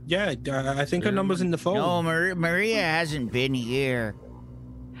think her number's in the phone. No, Maria hasn't been here.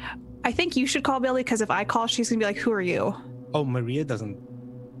 I think you should call Billy because if I call, she's gonna be like, "Who are you?" Oh, Maria doesn't.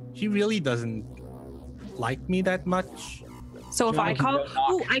 She really doesn't like me that much. So if I call,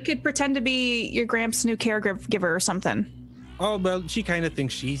 I could pretend to be your Gramps' new caregiver or something. Oh well, she kind of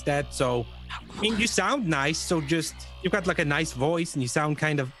thinks she's that. So, I mean, you sound nice. So you've got like a nice voice, and you sound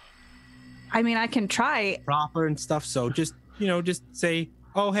kind of. I mean, I can try proper and stuff. So just say,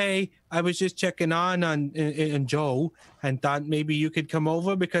 "Oh hey, I was just checking on Joe, and thought maybe you could come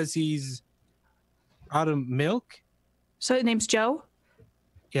over because he's out of milk." So his name's Joe?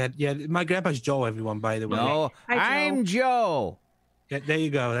 Yeah. My grandpa's Joe, everyone, by the way. No, I'm Joe. Yeah, there you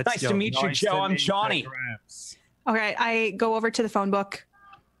go. That's nice Joe. to meet you, Joe. I'm Johnny. Okay, I go over to the phone book,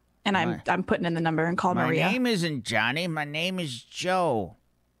 and I'm putting in the number and call Maria. My name isn't Johnny. My name is Joe.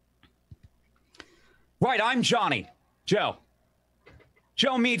 Right, I'm Johnny. Joe.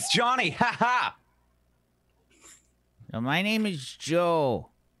 Joe meets Johnny. Ha ha. My name is Joe.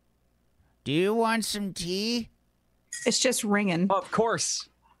 Do you want some tea? It's just ringing. Of course,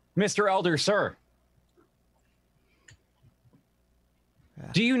 Mr. Elder, sir.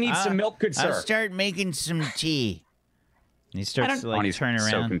 Do you need some milk, good sir? I'll start making some tea. And he starts to turn around.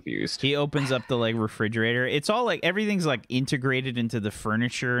 So confused. He opens up the refrigerator. It's all everything's integrated into the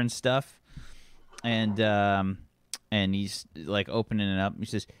furniture and stuff. And he's opening it up. He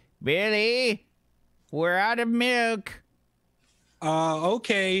says, "Billy, we're out of milk."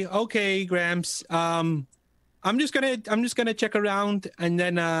 Okay, Gramps. I'm just gonna check around, and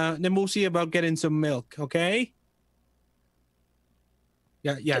then we'll see about getting some milk. Okay.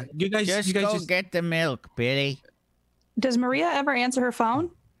 Yeah. You guys just get the milk, Billy. Does Maria ever answer her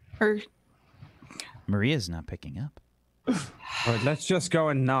phone? Or Maria's not picking up. All right, let's just go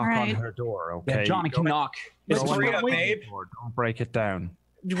and knock on her door, okay? Yeah, Johnny can knock. It's Maria, babe. Don't break it down.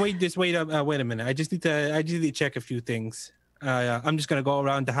 Wait a minute. I just need to check a few things. I'm just gonna go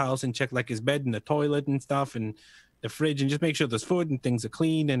around the house and check like his bed and the toilet and stuff and the fridge and just make sure there's food and things are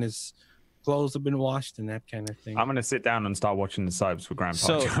clean and his clothes have been washed and that kind of thing. I'm gonna sit down and start watching the soaps with Grandpa.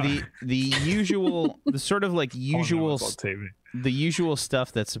 So the usual, the sort of like usual, the usual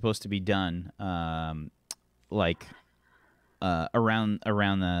stuff that's supposed to be done, like around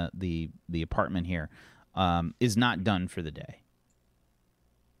the apartment here, is not done for the day.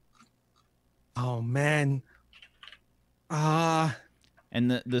 Oh man.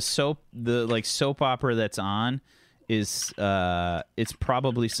 And the soap opera that's on is it's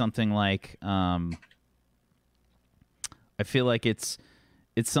probably something like I feel like it's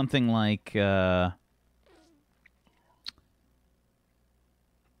something like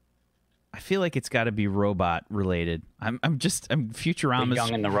I feel like it's got to be robot related. I'm Futurama. The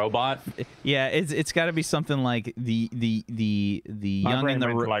Young and the Robot. Yeah, it's got to be something like the Young and the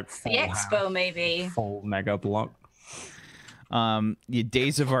the Expo maybe. Full Mega Block. The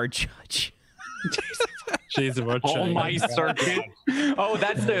Days of Our Judge. Days of Our Judge. All My Circuit. Oh,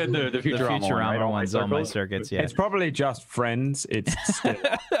 that's the Futurama one, right? ones. All My Circuits. Yeah, It's probably just Friends. It's still...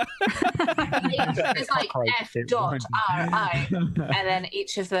 It's like F.R.I. and then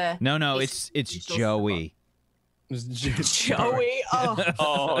each of the. No, it's Joey. Joey.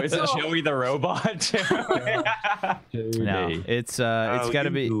 Oh, is it Joey the Robot? No, it's got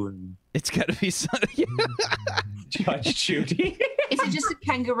to be. It's got to be something. Judge Judy. Is it just a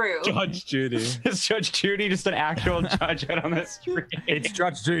kangaroo? Judge Judy. Is Judge Judy just an actual judge out on the street? It's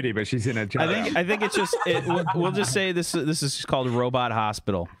Judge Judy, but she's in a jail. I think it's just. We'll just say this is called Robot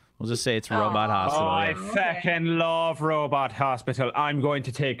Hospital. We'll just say it's Robot Hospital. Oh, I fucking love Robot Hospital. I'm going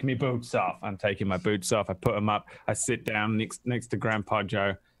to take my boots off. I'm taking my boots off. I put them up. I sit down next to Grandpa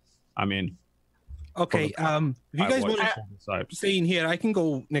Joe. I'm in. Okay. If you guys want to stay in here, I can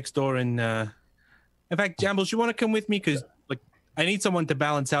go next door and. In fact, Jambles, you want to come with me because like I need someone to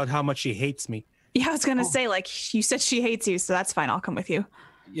balance out how much she hates me. Yeah, I was gonna say like you said she hates you, so that's fine. I'll come with you.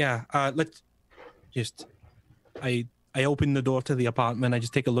 Yeah. Let's just. I open the door to the apartment. I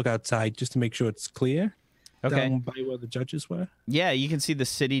just take a look outside just to make sure it's clear. Okay. Down by where the judges were. Yeah, you can see the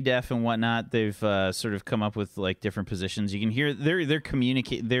city def and whatnot. They've sort of come up with like different positions. You can hear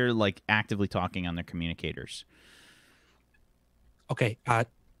they're like actively talking on their communicators. Okay.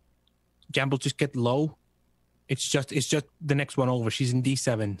 Jamble, just get low. It's just the next one over. She's in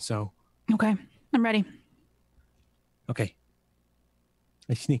D7, so. Okay, I'm ready. Okay.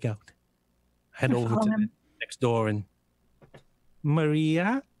 I sneak out. Head over to the next door and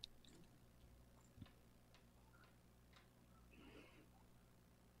Maria.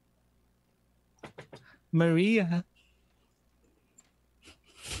 Maria.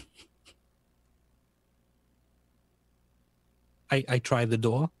 I try the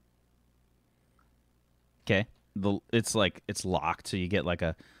door. Okay. It's locked, so you get like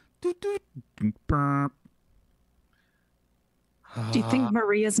a doot, doot, burp. Do you think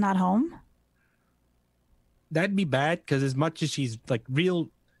Maria's not home? That'd be bad because as much as she's like real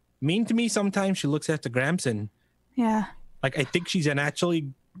mean to me sometimes, she looks after Gramps and Yeah. like I think she's actually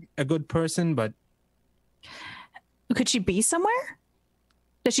a good person, but Could she be somewhere?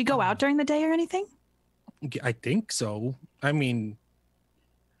 Does she go out during the day or anything? I think so. I mean,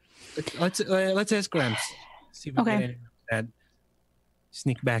 let's ask Gramps. See if we Okay. get any of that.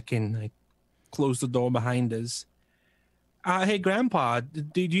 Sneak back in. I close the door behind us. Hey, Grandpa,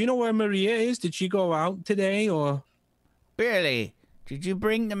 do you know where Maria is? Did she go out today or? Billy, did you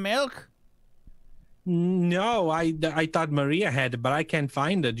bring the milk? No, I thought Maria had it, but I can't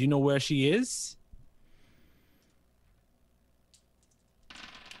find her. Do you know where she is?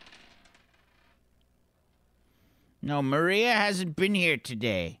 No, Maria hasn't been here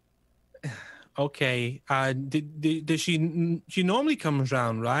today. Okay. Does she normally comes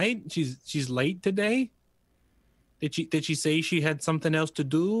around, right? She's late today. Did she say she had something else to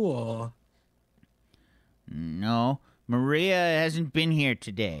do or? No, Maria hasn't been here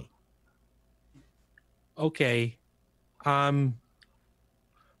today. Okay. Well,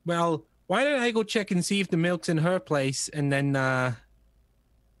 why don't I go check and see if the milk's in her place, and then I'll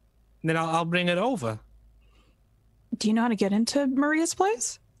bring it over. Do you know how to get into Maria's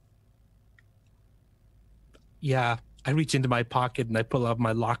place? Yeah, I reach into my pocket and I pull out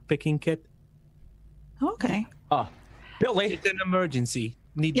my lock picking kit. Okay. Billy, it's an emergency.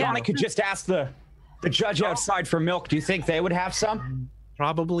 Johnny could just ask the judge outside for milk. Do you think they would have some?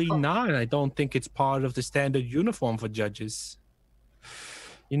 Probably not. I don't think it's part of the standard uniform for judges.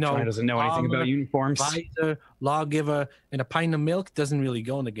 You know, Johnny doesn't know anything about uniforms. Advisor, lawgiver, and a pint of milk doesn't really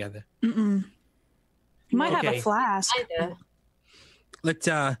go together. Mm-mm. You might have a flask. Let's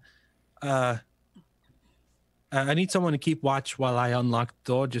I need someone to keep watch while I unlock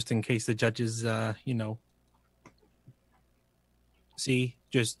the door, just in case the judges, see,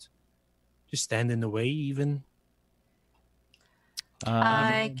 just stand in the way, even.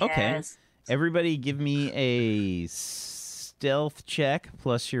 I guess. Okay. Everybody give me a stealth check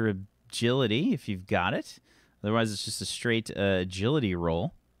plus your agility if you've got it. Otherwise, it's just a straight agility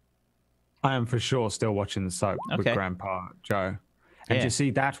roll. I am for sure still watching the soap with Grandpa Joe. And you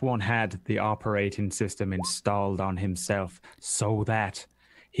see, that one had the operating system installed on himself so that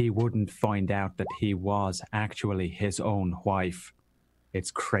he wouldn't find out that he was actually his own wife.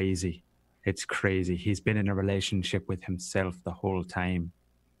 It's crazy. It's crazy. He's been in a relationship with himself the whole time.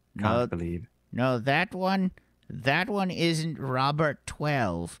 Can't believe. No, that one isn't Robert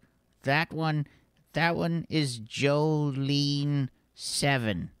 12. That one is Jolene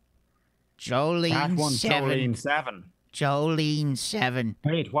 7. Jolene 7.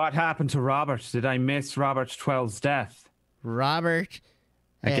 Wait, what happened to Robert? Did I miss Robert 12's death? Robert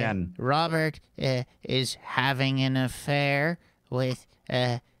is having an affair with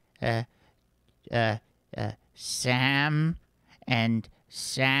Sam, and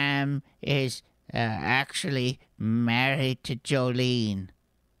Sam is actually married to Jolene.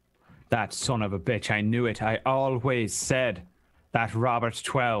 That son of a bitch, I knew it. I always said that Robert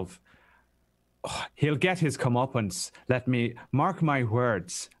 12. Oh, he'll get his comeuppance. Let me mark my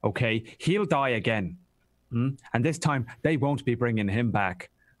words, okay? He'll die again. And this time, they won't be bringing him back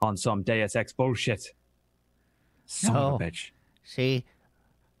on some Deus Ex bullshit. Son of a bitch. See,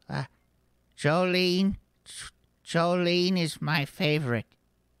 Jolene is my favorite.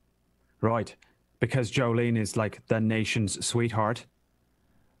 Right, because Jolene is like the nation's sweetheart.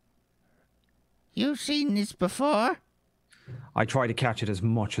 You've seen this before? I try to catch it as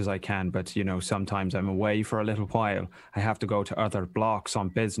much as I can, but, sometimes I'm away for a little while. I have to go to other blocks on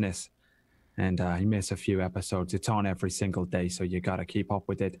business, and I miss a few episodes. It's on every single day, so you got to keep up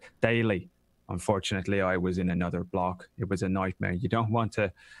with it daily. Unfortunately, I was in another block. It was a nightmare. You don't want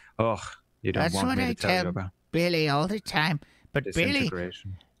to... you don't want me to tell you about. That's what I tell Billy all the time, but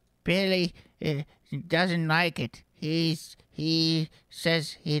Billy doesn't like it. He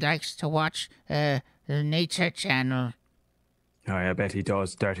says he likes to watch the Nature Channel. Oh, I bet he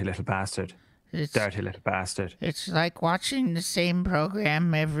does. Dirty little bastard. Dirty little bastard. It's like watching the same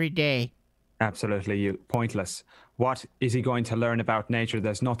program every day. Absolutely pointless. What is he going to learn about nature?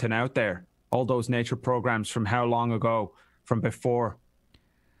 There's nothing out there. All those nature programs from how long ago? From before?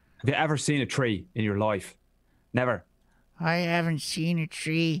 Have you ever seen a tree in your life? Never. I haven't seen a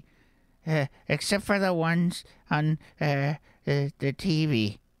tree, except for the ones on the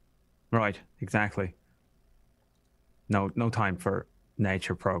TV. Right, exactly. No time for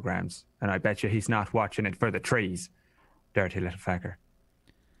nature programs. And I bet you he's not watching it for the trees. Dirty little fecker.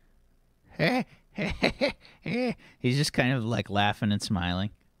 He's just kind of like laughing and smiling.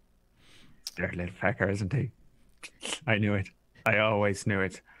 Dirty little fecker, isn't he? I knew it. I always knew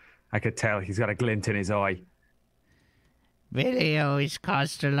it. I could tell he's got a glint in his eye. Billy always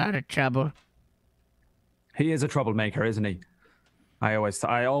caused a lot of trouble. He is a troublemaker, isn't he? I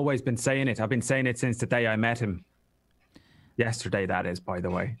always been saying it. I've been saying it since the day I met him. Yesterday, that is, by the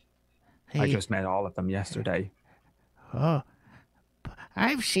way. I just met all of them yesterday. Oh,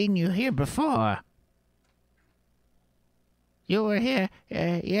 I've seen you here before. You were here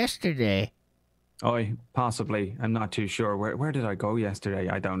yesterday. Possibly. I'm not too sure. Where did I go yesterday?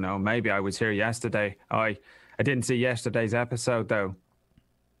 I don't know. Maybe I was here yesterday. I didn't see yesterday's episode, though.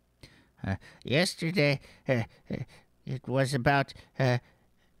 Yesterday, it was about the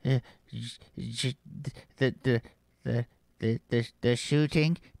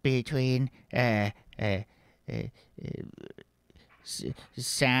shooting between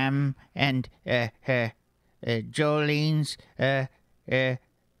Sam and Jolene's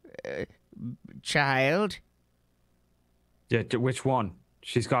child. Yeah, which one?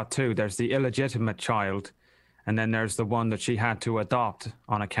 She's got two. There's the illegitimate child, and then there's the one that she had to adopt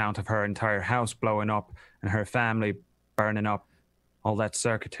on account of her entire house blowing up and her family burning up. All that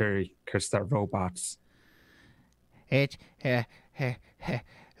circuitry, because they're robots. I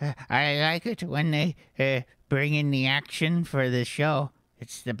like it when they bring in the action for the show.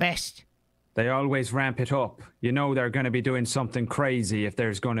 It's the best. They always ramp it up. You know they're going to be doing something crazy if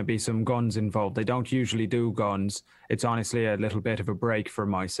there's going to be some guns involved. They don't usually do guns. It's honestly a little bit of a break for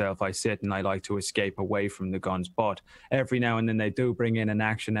myself. I sit and I like to escape away from the guns. But every now and then they do bring in an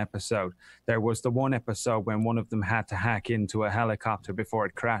action episode. There was the one episode when one of them had to hack into a helicopter before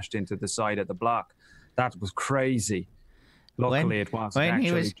it crashed into the side of the block. That was crazy. Luckily, it wasn't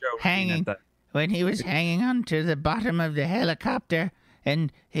actually when he was hanging onto the bottom of the helicopter,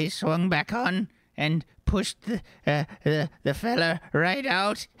 and he swung back on and pushed the fella right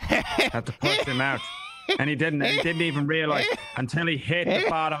out. Had to push him out. And he didn't even realize until he hit the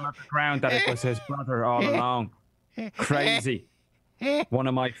bottom of the ground that it was his brother all along. Crazy. One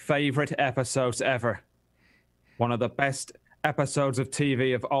of my favorite episodes ever. One of the best episodes of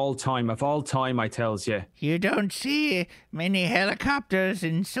TV of all time, I tells you. You don't see many helicopters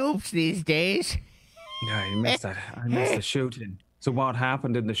in soaps these days. Yeah, I missed that. I missed the shooting. So what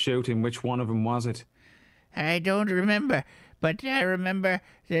happened in the shooting? Which one of them was it? I don't remember, but I remember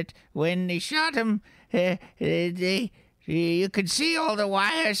that when they shot him, you could see all the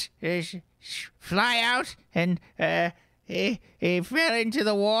wires fly out, and he fell into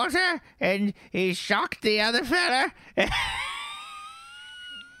the water, and he shocked the other fella.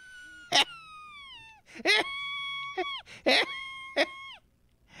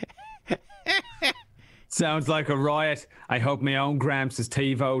 Sounds like a riot. I hope my own Gramps is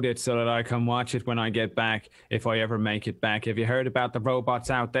TiVo'd it so that I can watch it when I get back, if I ever make it back. Have you heard about the robots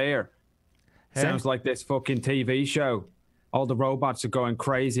out there? Sounds like this fucking TV show. All the robots are going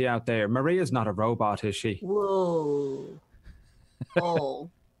crazy out there. Maria's not a robot, is she? Whoa. Oh.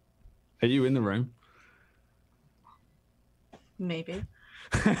 Are you in the room? Maybe.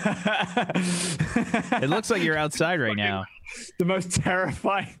 It looks like you're outside right now. The most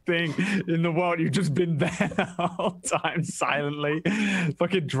terrifying thing in the world. You've just been there the whole time silently.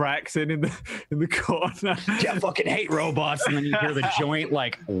 Fucking Drax in the corner. Yeah, I fucking hate robots. And then you hear the joint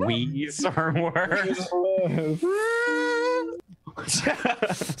like wheeze or worse.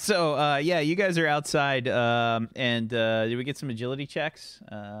 So yeah, you guys are outside, and did we get some agility checks?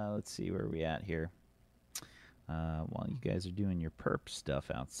 Let's see where we at here. While you guys are doing your perp stuff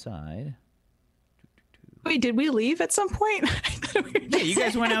outside. Wait, did we leave at some point? Yeah, you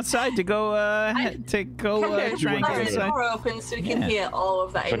guys went outside to go try and get the door open so we can hear all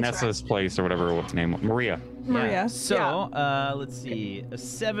of that. Vanessa's place or whatever what's name Maria. Maria. So let's see, a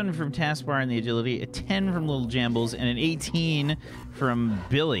 7 from Taskbar in the agility, a 10 from Little Jambles, and an 18 from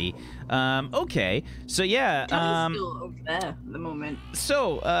Billy. Okay, so yeah. Still over there at the moment.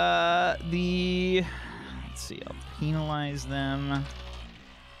 So let's see, I'll penalize them.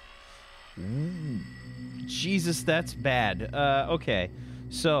 Ooh. Jesus, that's bad. Okay,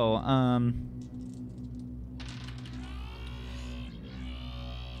 so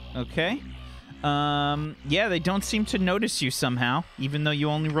okay, yeah, they don't seem to notice you somehow, even though you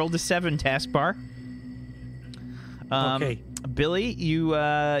only rolled a 7, Taskbar. Okay, Billy,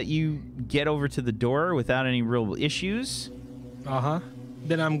 you get over to the door without any real issues.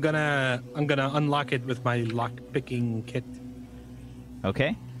 Then I'm gonna unlock it with my lock picking kit.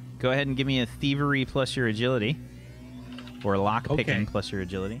 Okay. Go ahead and give me a thievery plus your agility. Or lock picking plus your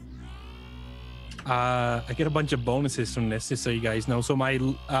agility. I get a bunch of bonuses from this, just so you guys know. So my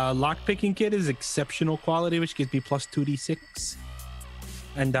lock picking kit is exceptional quality, which gives me plus 2d6.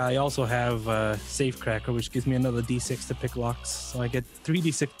 And I also have Safecracker, which gives me another d6 to pick locks. So I get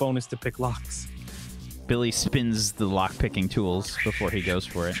 3d6 bonus to pick locks. Billy spins the lock picking tools before he goes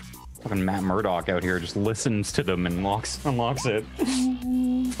for it. Fucking Matt Murdock out here just listens to them and unlocks it.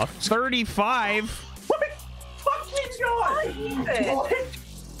 A 35. What? Fucking God! What?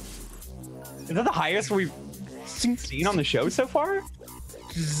 Is that the highest we've seen on the show so far?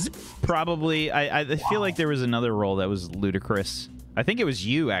 Probably. I feel like there was another roll that was ludicrous. I think it was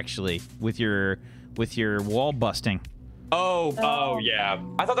you actually with your wall busting. Oh yeah.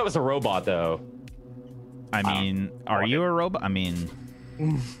 I thought that was a robot though. I mean, are you a robot? I mean,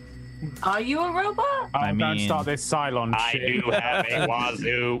 are you a robot? I mean, don't start this Cylon shit. I do have a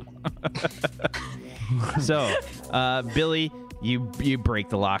wazoo. So, Billy, you break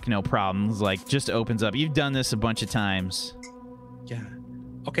the lock, no problems. Like, just opens up. You've done this a bunch of times. Yeah.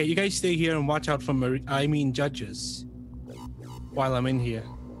 Okay, you guys stay here and watch out for judges while I'm in here.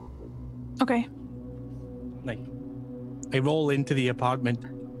 Okay. Like, I roll into the apartment.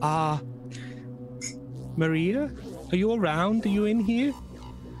 Maria, are you around? Are you in here?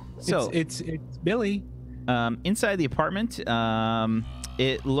 So it's Billy. Inside the apartment,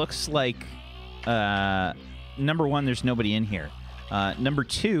 it looks like number one, there's nobody in here. Number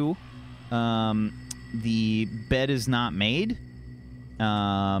two, the bed is not made,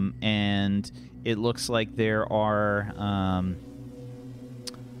 and it looks like there are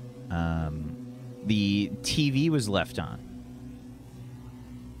the TV was left on.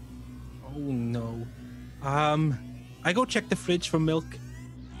 Oh no. I go check the fridge for milk.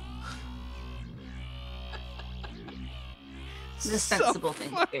 The sensible thing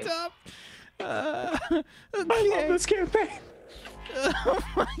to do. Okay. I love this campaign. Oh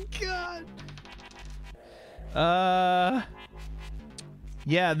my god.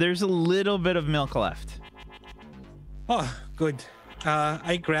 Yeah, there's a little bit of milk left. Oh, good.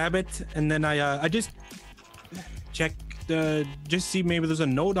 I grab it and then I just check just see maybe there's a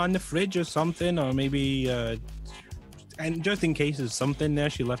note on the fridge or something, or maybe and just in case there's something there,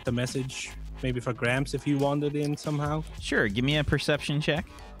 she left a message maybe for Gramps if he wandered in somehow. Sure, give me a perception check.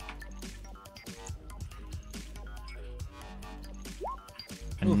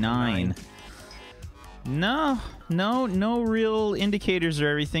 A 9. No real indicators or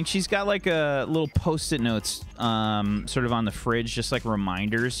everything. She's got like a little post-it notes sort of on the fridge, just like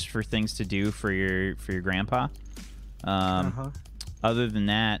reminders for things to do for your grandpa. Other than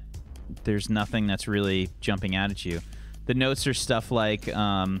that, there's nothing that's really jumping out at you. The notes are stuff like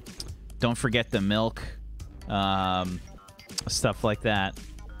don't forget the milk, stuff like that.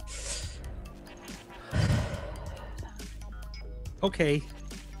 Okay.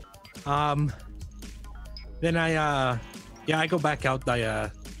 Then I go back out. I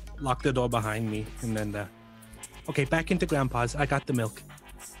lock the door behind me, and then okay, back into Grandpa's. I got the milk.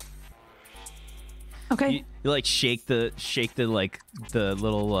 Okay. You like shake the like the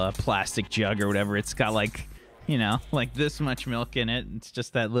little plastic jug or whatever. It's got like, you know, like this much milk in it. It's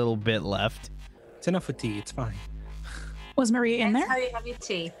just that little bit left. It's enough for tea. It's fine. Was Maria in there? That's how you have your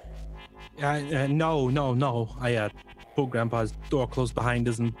tea. No. I pulled Grandpa's door closed behind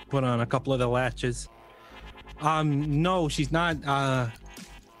us and put on a couple of the latches. No, she's not.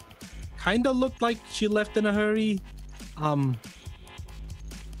 Kind of looked like she left in a hurry.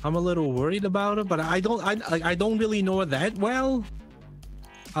 I'm a little worried about her, but I don't really know her that well.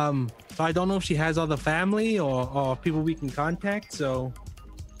 So I don't know if she has other family or people we can contact. So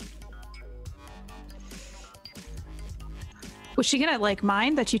was she gonna like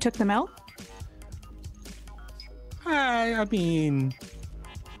mind that you took the milk? I mean,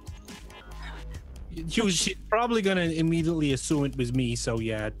 she's probably gonna immediately assume it was me. So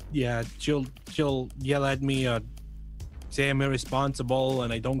yeah, she'll yell at me or say I'm irresponsible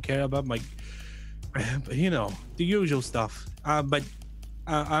and I don't care about my, you know, the usual stuff. But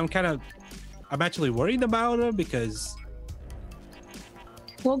I'm actually worried about her because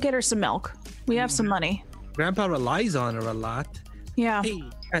we'll get her some milk. We have some money. Grandpa relies on her a lot. Yeah. Hey,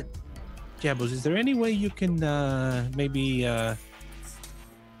 Jabos, is there any way you can maybe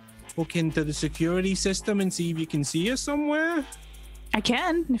look into the security system and see if you can see her somewhere? I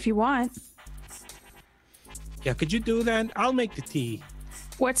can, if you want. Yeah, could you do that? I'll make the tea.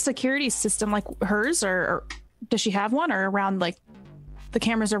 What security system? Like hers, or does she have one, or around like the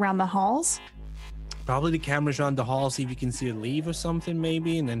cameras around the halls? Probably the cameras around the hall. See if you can see her leave or something,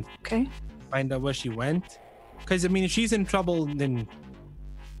 maybe, and then find out where she went. Because I mean, if she's in trouble, then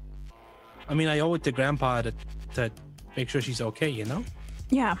I mean, I owe it to Grandpa to make sure she's okay. You know?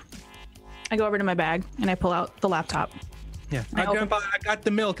 Yeah. I go over to my bag and I pull out the laptop. Yeah. Grandpa, I got the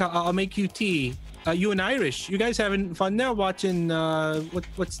milk. I'll make you tea. You and Irish, you guys having fun now watching,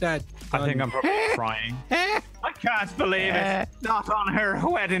 what's that? I think I'm probably crying. I can't believe it. Not on her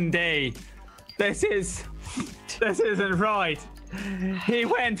wedding day. This isn't right. He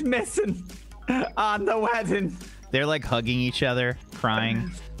went missing on the wedding. They're like hugging each other,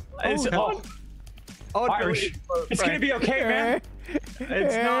 crying. Irish, it's going to be okay, man.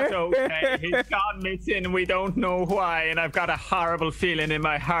 It's not okay. He's gone missing. We don't know why, and I've got a horrible feeling in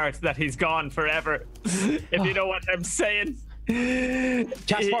my heart that he's gone forever. If you know what I'm saying.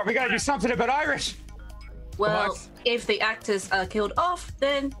 Jasper, we gotta do something about Irish. Well, if the actors are killed off,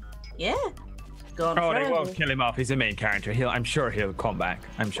 then yeah, gone forever. They won't kill him off. He's a main character. I'm sure he'll come back.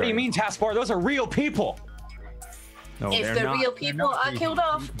 I'm sure. What do you mean, Taskbar? Those are real people. No, if the real people are killed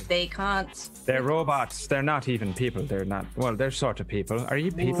off, they can't. They're robots. They're not even people. They're not. Well, they're sort of people. Are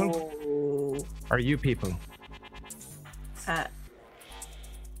you people? Whoa. Are you people?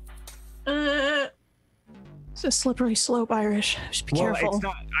 It's a slippery slope, Irish. Just be careful. It's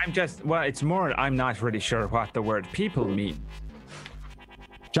not. It's more. I'm not really sure what the word people mean.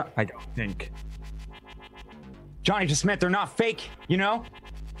 I don't think. Johnny just meant they're not fake. You know,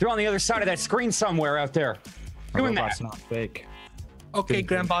 they're on the other side of that screen somewhere out there. Doing that. Not fake. Okay,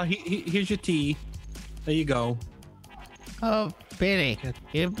 Grandpa, here's your tea. There you go. Oh, Billy,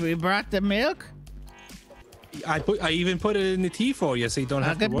 you brought the milk? I even put it in the tea for you, so you don't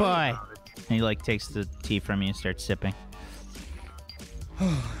have to worry about it. And he like takes the tea from you and starts sipping.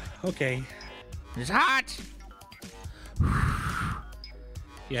 Okay. It's hot.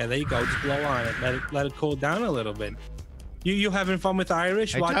 Yeah, there you go. Just blow on it. Let it cool down a little bit. You having fun with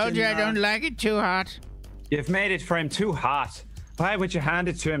Irish? I told you I don't like it too hot. You've made it for him too hot. Why would you hand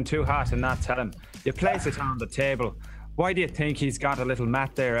it to him too hot and not tell him? You place it on the table. Why do you think he's got a little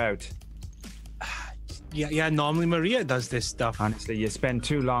mat there out? Yeah, normally Maria does this stuff. Honestly, you spend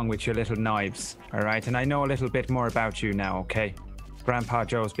too long with your little knives, all right? And I know a little bit more about you now, okay? Grandpa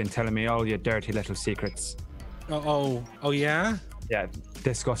Joe's been telling me all your dirty little secrets. Oh, yeah? Yeah,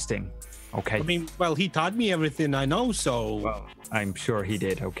 disgusting, okay? I mean, well, he taught me everything I know, so... Well, I'm sure he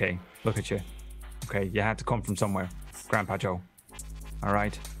did, okay? Look at you. Okay, you had to come from somewhere, Grandpa Joe. All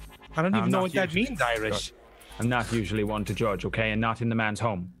right? I don't even know what that means, Irish. I'm not usually one to judge, okay? And not in the man's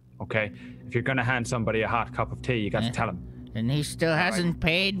home, okay? If you're gonna hand somebody a hot cup of tea, you got to tell him. And he still hasn't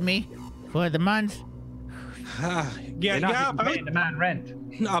paid me for the month. You're not even paying the man rent.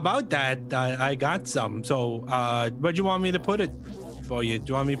 About that, I got some. So, where do you want me to put it for you? Do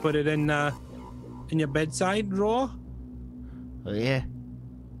you want me to put it in your bedside drawer? Oh, yeah.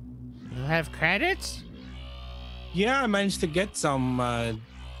 You have credits? Yeah, I managed to get some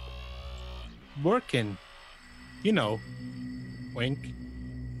working. You know, wink.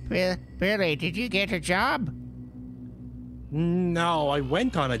 Billy, did you get a job? No, I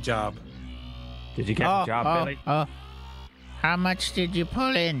went on a job. Did you get a job, Billy? How much did you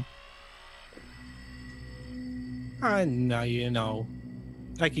pull in? No, you know,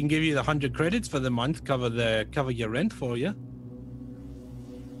 I can give you the 100 credits for the month, cover your rent for you.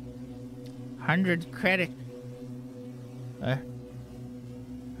 100 credit.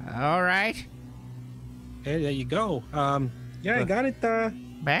 All right. Hey, there you go. Yeah, I got it.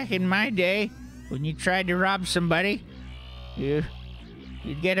 Back in my day, when you tried to rob somebody, you'd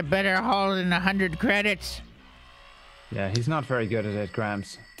get a better haul than 100 credits. Yeah, he's not very good at it,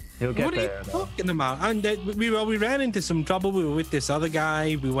 Gramps. He'll get there. What are you talking about? And we ran into some trouble. We were with this other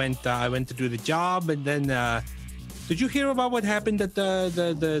guy. I went to do the job, and then did you hear about what happened at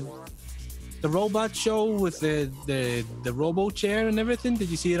the robot show with the robo chair and everything? Did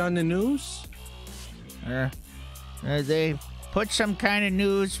you see it on the news? They put some kind of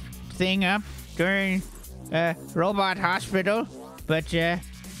news thing up during Robot Hospital, but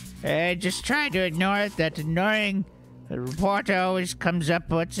I just tried to ignore it. That annoying reporter always comes up.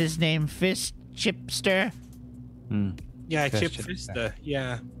 What's his name? Fist Chipster? Yeah, Chip Fister.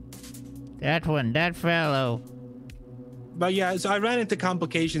 Yeah. That one, that fellow. But yeah, so I ran into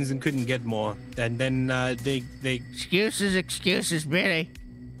complications and couldn't get more. And then they... Excuses, Billy.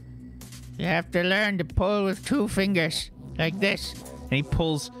 You have to learn to pull with 2 fingers, like this. And he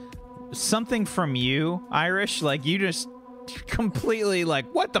pulls something from you, Irish, like you just completely like,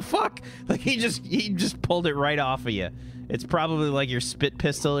 what the fuck? Like he just pulled it right off of you. It's probably like your spit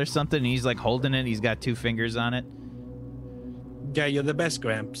pistol or something, and he's like holding it, he's got 2 fingers on it. Yeah, you're the best,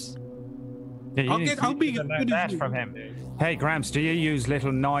 Gramps. Yeah, I'll be good that from him. Hey, Gramps, do you use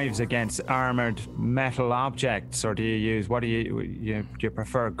little knives against armored metal objects, or do you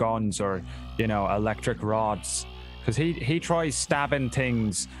prefer guns or, electric rods? Because he tries stabbing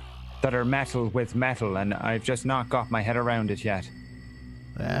things that are metal with metal, and I've just not got my head around it yet.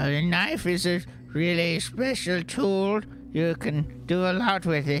 Well, a knife is a really special tool. You can do a lot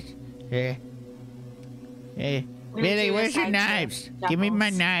with it. Billy, where's your knives? Give me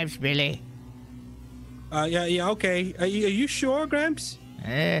my knives, Billy. Yeah, okay. Are you sure, Gramps?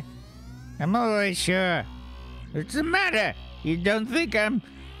 I'm always sure. What's the matter? You don't think I'm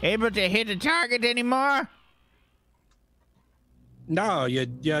able to hit a target anymore? No, you're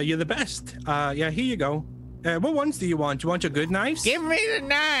the best. Yeah, here you go. What ones do you want? You want your good knives? Give me the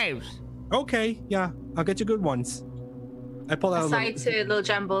knives. Okay, yeah, I'll get you good ones. I pull out aside to Little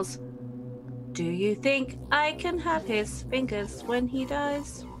Jambles. Do you think I can have his fingers when he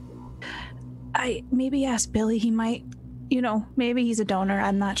dies? I maybe ask Billy. He might, maybe he's a donor.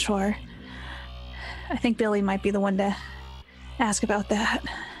 I'm not sure. I think Billy might be the one to ask about that.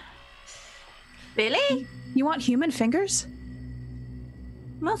 Billy? You want human fingers?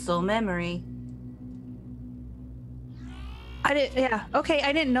 Muscle memory. Okay,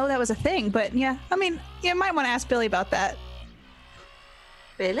 I didn't know that was a thing, but yeah, I mean, you might want to ask Billy about that.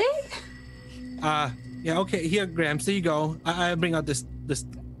 Billy? Yeah, okay, here, Gramps, there you go. I bring out this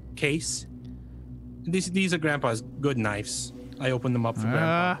case. These are Grandpa's good knives. I opened them up for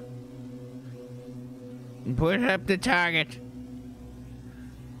Grandpa. Put up the target.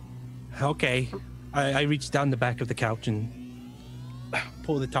 Okay. I reach down the back of the couch and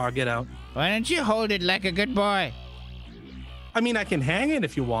pull the target out. Why don't you hold it like a good boy? I mean, I can hang it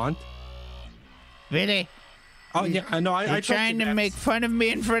if you want. Billy? Oh, yeah, I know. You're trying to make fun of me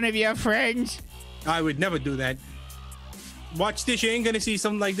in front of your friends? I would never do that. Watch this. You ain't gonna see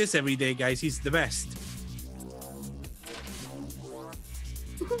something like this every day, guys. He's the best.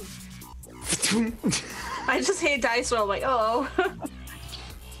 I just hear dice roll like, oh.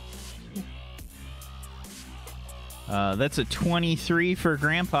 That's a 23 for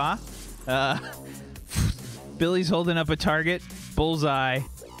Grandpa. Billy's holding up a target. Bullseye.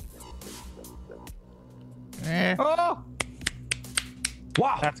 Oh!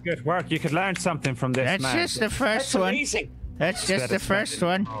 Wow, that's good work. You could learn something from this, That's man. just the first one. Amazing. That's just the first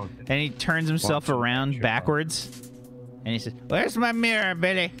one. And he turns himself around backwards. And he says, "Where's my mirror,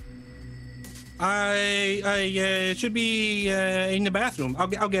 Billy?" I should be in the bathroom.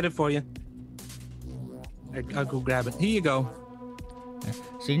 I'll get it for you. I'll go grab it. Here you go.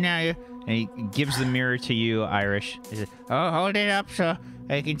 See now you. And he gives the mirror to you, Irish. He says, Oh, hold it up so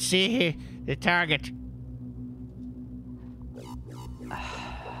I can see the target.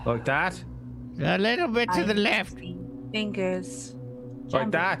 Like that? A little bit to the left. Fingers. Like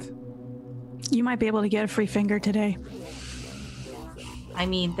that? You might be able to get a free finger today. I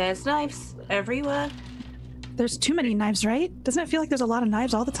mean, there's knives everywhere. There's too many knives, right? Doesn't it feel like there's a lot of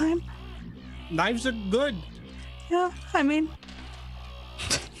knives all the time? Knives are good. Yeah, I mean,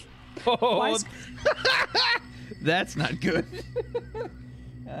 "Oh, that's not good."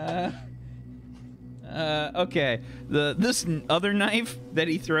 Okay. This other knife that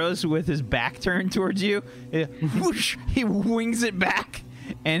he throws with his back turned towards you, whoosh, he wings it back,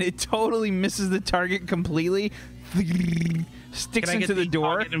 and it totally misses the target completely. Sticks Can I into get the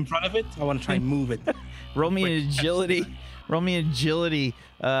door. target in front of it? I want to try and move it. Roll me an agility. Roll me an agility.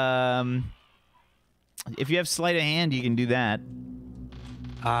 If you have sleight of hand, you can do that.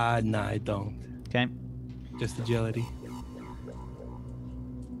 No, I don't. Okay. Just agility.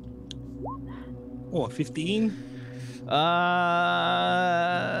 Oh, 15?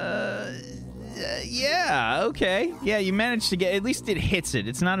 Yeah, okay. Yeah, you managed to get, at least it hits it.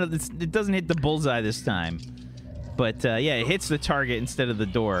 It's not, it doesn't hit the bullseye this time. But yeah, it hits the target instead of the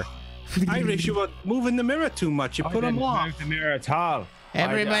door. Irish, you were moving the mirror too much. You put them off. Move the mirror at all.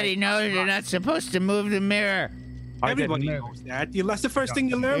 Everybody knows you're not supposed to move the mirror. Everybody knows that. That's the first thing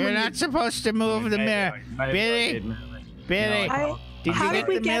you learn. You're not supposed to move the mirror. Billy, how did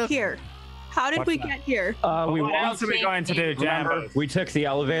we get here? How did we get here? What else are we going to do, Jambo? We took the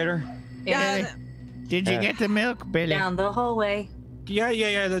elevator. Yeah. Did you get the milk, Billy? Down the hallway.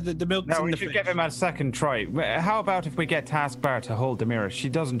 Yeah. The milk's No, in we the should fridge. give him a second try. How about if we get Taskbar to hold the mirror? She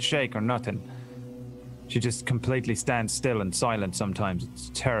doesn't shake or nothing. She just completely stands still and silent sometimes. It's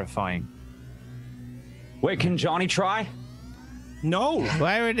terrifying. Wait, can Johnny try? No.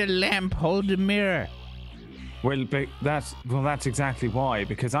 Why would a lamp hold the mirror? Well, that's exactly why.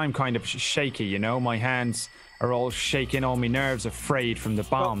 Because I'm kind of shaky, you know. My hands are all shaking. All my nerves are frayed from the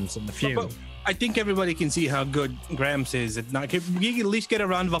bombs and the fumes. But I think everybody can see how good Gramps is. Can we at least get a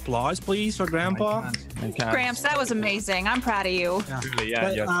round of applause, please, for Grandpa? Gramps, that was amazing. I'm proud of you. Truly,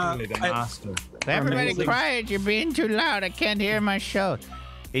 yeah, you're truly the master. Everybody quiet. You're being too loud. I can't hear my show.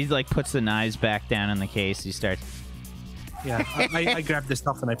 He like puts the knives back down in the case. He starts. Yeah, I grabbed the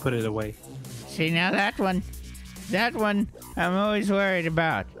stuff and I put it away. See, now that one I'm always worried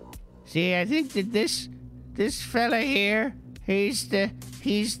about. See, I think that this fella here, he's the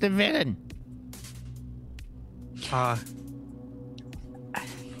villain.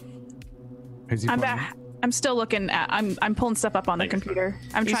 I'm still looking at. I'm pulling stuff up on the computer.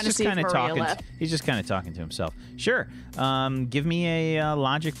 I'm trying to see if Maria left. He's just kind of talking to himself. Sure. Give me a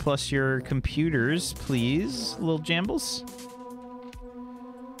logic plus your computers, please, little Jambles.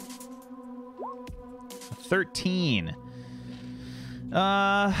 13.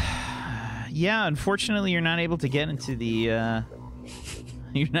 Yeah. Unfortunately, you're not able to get into the.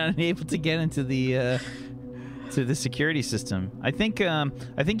 You're not able to get into the. To the security system. I think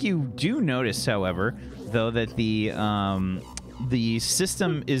you do notice, however, though, that the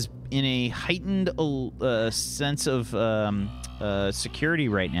system is in a heightened sense of security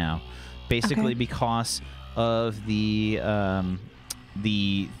right now, basically because of the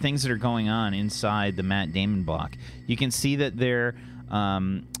things that are going on inside the Matt Damon block. You can see that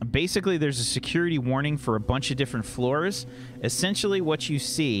basically there's a security warning for a bunch of different floors. Essentially, what you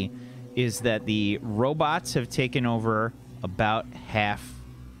see is that the robots have taken over about half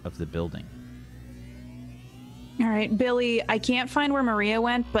of the building. All right, Billy, I can't find where Maria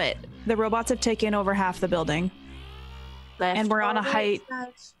went, but the robots have taken over half the building. And we're on a height.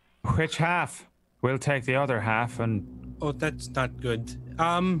 Which half? We'll take the other half and... Oh, that's not good.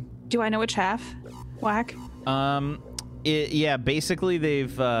 Do I know which half? Whack? Yeah, basically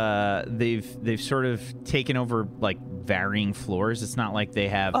they've sort of taken over like varying floors. It's not like they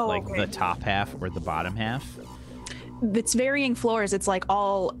have the top half or the bottom half. It's varying floors. It's like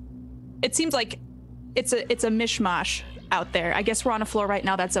all. It seems like it's a mishmash out there. I guess we're on a floor right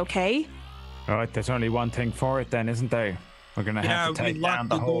now. That's okay. All right, there's only one thing for it then, isn't there? We're gonna have to take down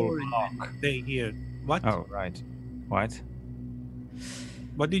the whole block. Stay here. What? Oh, right. What?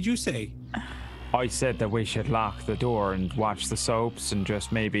 What did you say? I said that we should lock the door and watch the soaps, and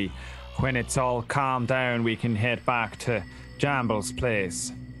just maybe when it's all calmed down, we can head back to Jamble's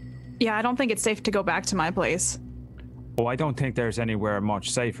place. Yeah, I don't think it's safe to go back to my place. Oh, I don't think there's anywhere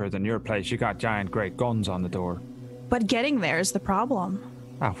much safer than your place. You got giant great guns on the door. But getting there is the problem.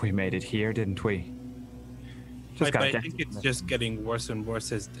 Oh, we made it here, didn't we? But I think it's just getting worse and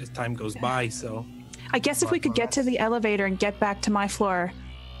worse as time goes by, so... I guess if we could get to the elevator and get back to my floor...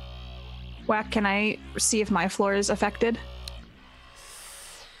 Whack, can I see if my floor is affected?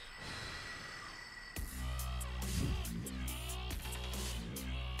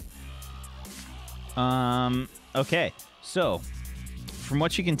 Okay, so from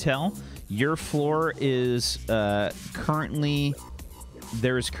what you can tell, your floor is currently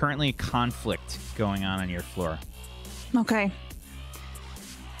a conflict going on your floor. Okay.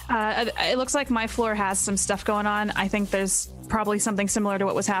 It looks like my floor has some stuff going on. I think there's probably something similar to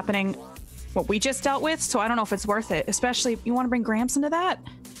what we just dealt with, so I don't know if it's worth it. Especially, you want to bring Gramps into that?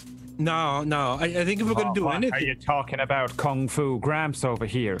 No. I think if we're going to do anything... Are you talking about Kung Fu Gramps over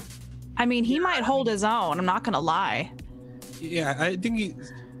here? I mean, he might hold his own. I'm not going to lie. Yeah, I think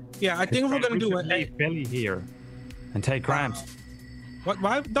if we're going to do it... Leave Billy here and take Gramps. What?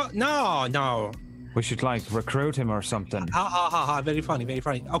 Why? No. We should, recruit him or something. Very funny, very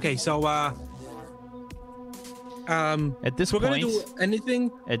funny. Okay, so, at this we're point, gonna do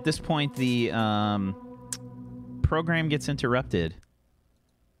anything. At this point, the program gets interrupted.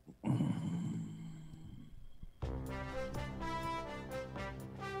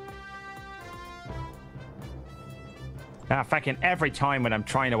 Fucking every time when I'm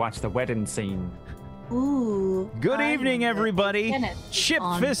trying to watch the wedding scene. Ooh. Good evening, everybody. Chip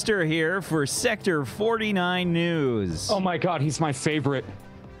Fister here for Sector 49 News. Oh my God, he's my favorite.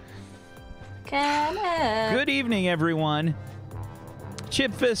 Kenneth. Good evening, everyone.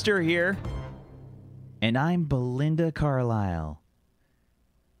 Chip Fister here. And I'm Belinda Carlisle.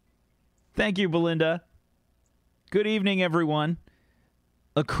 Thank you, Belinda. Good evening, everyone.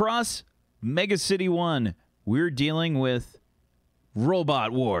 Across Mega City 1, we're dealing with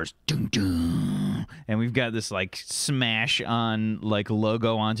Robot Wars. Dun, dun. And we've got this smash on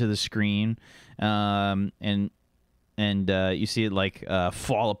logo onto the screen. And you see it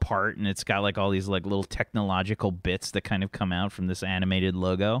fall apart, and it's got all these little technological bits that kind of come out from this animated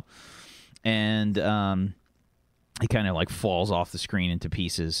logo. And it kind of falls off the screen into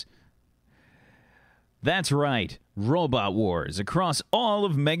pieces. That's right. Robot Wars across all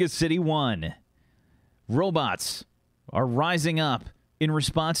of Mega City 1. Robots are rising up in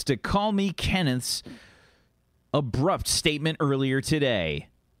response to Call Me Kenneth's abrupt statement earlier today.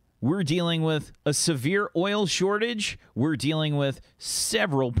 We're dealing with a severe oil shortage. We're dealing with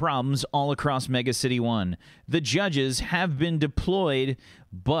several problems all across Mega City 1. The judges have been deployed,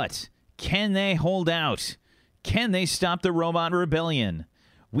 but can they hold out? Can they stop the robot rebellion?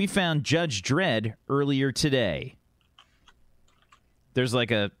 We found Judge Dredd earlier today. There's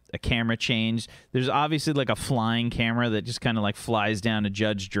a camera change. There's obviously a flying camera that just kind of flies down to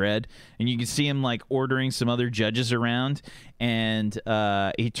Judge Dredd, and you can see him ordering some other judges around, and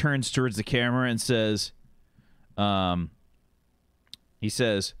he turns towards the camera and says, "What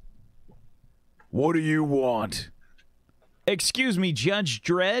do you want?" "Excuse me, Judge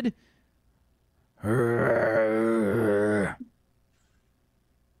Dredd?"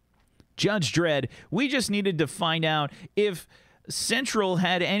 "Judge Dredd, we just needed to find out if Central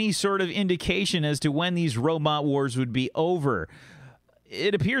had any sort of indication as to when these robot wars would be over.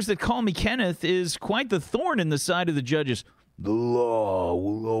 It appears that Call Me Kenneth is quite the thorn in the side of the judges." "The law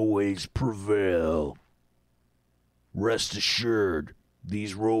will always prevail. Rest assured,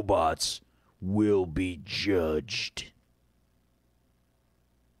 these robots will be judged."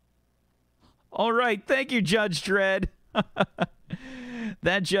 All right, thank you, Judge Dredd.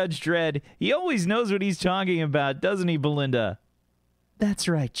 That Judge Dredd, he always knows what he's talking about, doesn't he, Belinda? That's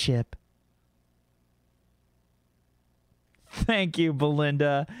right, Chip. Thank you,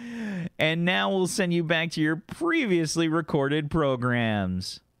 Belinda. And now we'll send you back to your previously recorded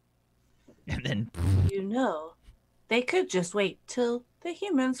programs. And then... they could just wait till the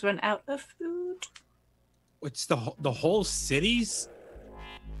humans run out of food. It's the whole city's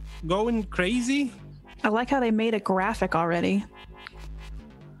going crazy? I like how they made a graphic already.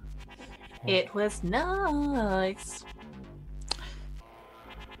 It was nice.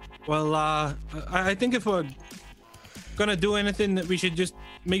 Well, I think if we're gonna do anything, that we should just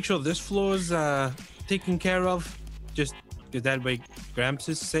make sure this floor's taken care of. Just because that way Gramps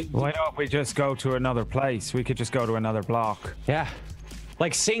is safe. Why don't we just go to another place? We could just go to another block. Yeah.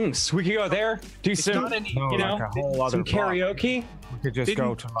 Sings. We could go there, do some, a whole other some block. karaoke. We could just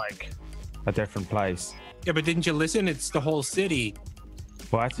go to a different place. Yeah, but didn't you listen? It's the whole city.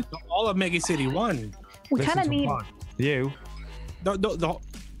 What? All of Mega City 1. We kind of need. You.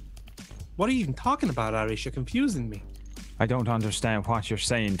 What are you even talking about, Irish? You're confusing me. I don't understand what you're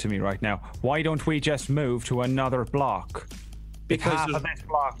saying to me right now. Why don't we just move to another block? Because if half of this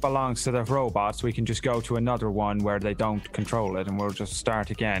block belongs to the robots, we can just go to another one where they don't control it, and we'll just start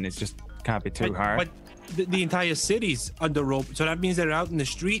again. It's just can't be too hard. But the entire city's under rope, so that means they're out in the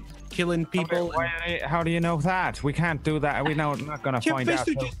street killing people. How do you know that? We can't do that. We're not going to find out.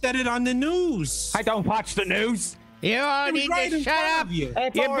 Your just said it on the news. I don't watch the news. You all need to shut up. You're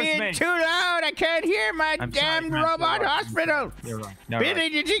being too loud. I can't hear my damned robot hospital. You're right. Billy,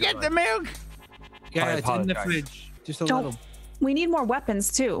 did you get the milk? Yeah, it's in the fridge. Just a little. We need more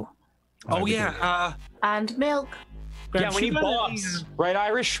weapons too. Oh yeah. And milk. Yeah, we need bombs. Right,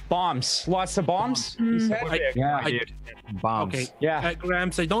 Irish? Bombs. Lots of bombs? Yeah. Bombs. Okay. Yeah.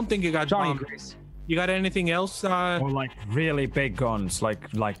 Gramps, I don't think you got bombs. You got anything else? Or like really big guns, like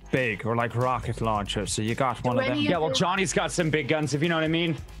big, or like rocket launchers. So you got one of them. Yeah, well, Johnny's got some big guns, if you know what I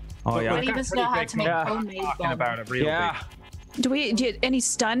mean. Oh yeah. Any of us know how to make homemade bombs. About it real big. Do we get any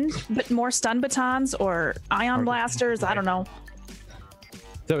more stun batons or ion blasters? I don't know.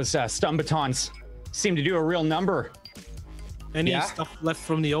 Those stun batons seem to do a real number. Any stuff left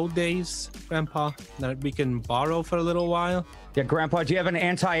from the old days, Grandpa, that we can borrow for a little while? Yeah, Grandpa, do you have an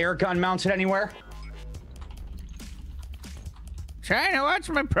anti-air gun mounted anywhere? Trying to watch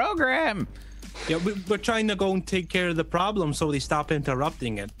my program. Yeah, we're trying to go and take care of the problem so they stop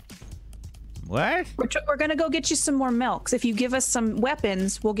interrupting it. What? We're gonna go get you some more milks. If you give us some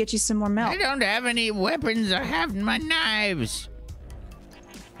weapons, we'll get you some more milk. I don't have any weapons. I have my knives.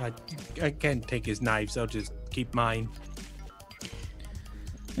 I can't take his knives. I'll just keep mine.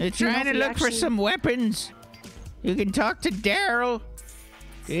 They're trying to look for some weapons. You can talk to Daryl.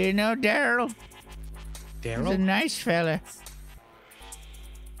 Do you know Daryl? He's a nice fella.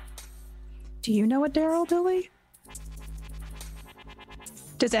 Do you know a Daryl, Billy?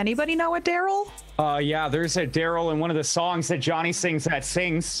 Does anybody know a Daryl? Yeah, there's a Daryl in one of the songs that Johnny sings that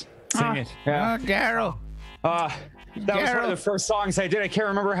sings. Sing it. Yeah. Oh, Daryl. That was one of the first songs I did. I can't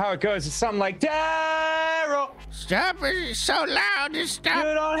remember how it goes. It's something like, Daryl! Stop it. It's so loud. Just stop.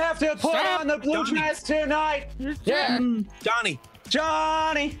 You don't have to put on the blue dress tonight. Yeah.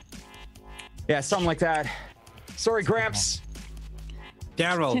 Johnny. Yeah, something like that. Sorry, Gramps.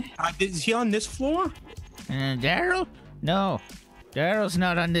 Daryl, is he on this floor? Daryl? No. Daryl's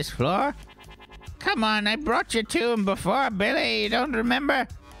not on this floor. Come on, I brought you to him before, Billy. You don't remember?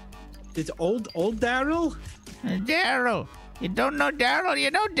 It's old Daryl? Daryl. You don't know Daryl?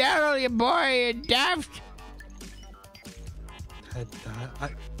 You know Daryl, you boy, you daft.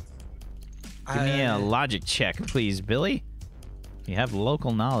 Give me a logic check, please, Billy. If you have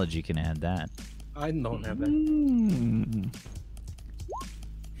local knowledge, you can add that. I don't have that.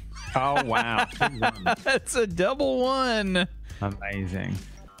 Oh, wow. That's a double one. Amazing.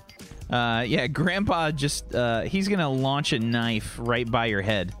 Yeah, Grandpa just, he's going to launch a knife right by your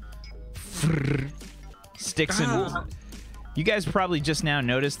head. Sticks in. You guys probably just now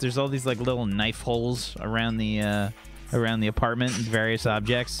noticed there's all these like little knife holes around the apartment and various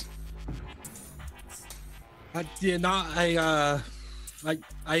objects. I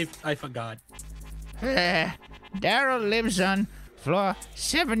forgot. Daryl lives on floor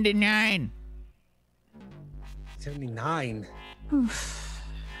 79. 79.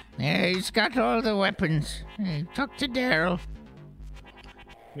 Yeah, he's got all the weapons. Hey, talk to Daryl.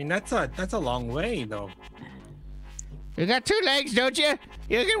 I mean, that's a long way, though. You got 2 legs, don't you?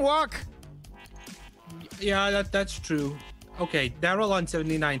 You can walk. Yeah, that's true. Okay, Daryl on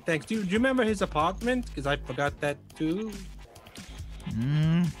 79. Thanks. Do you remember his apartment? Because I forgot that too.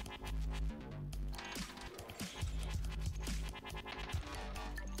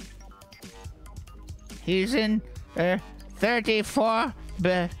 He's in 34,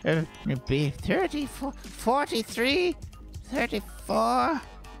 34, 43, 34.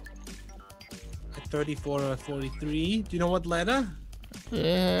 34 or 43. Do you know what letter?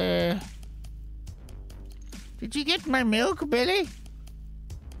 Did you get my milk, Billy?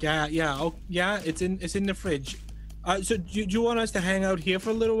 Yeah. Oh, yeah. It's in the fridge. So do you want us to hang out here for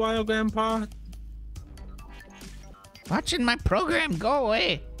a little while, Grandpa? Watching my program. Go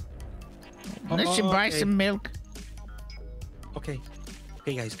away. Unless you buy some milk. Okay.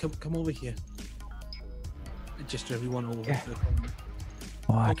 Okay, guys, come over here. Just everyone over. Yeah.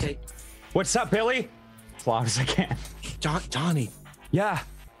 What? Okay. What's up, Billy? As loud as I can. Johnny. Yeah.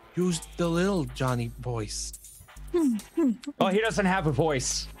 Use the little Johnny voice. Oh, he doesn't have a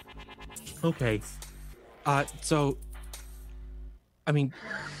voice. Okay. So, I mean,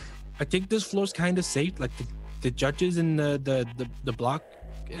 I think this floor's kind of safe. Like the judges in the block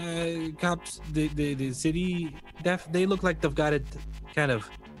cops, the city they look like they've got it kind of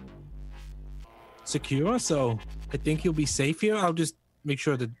secure. So I think you'll be safe here. I'll just make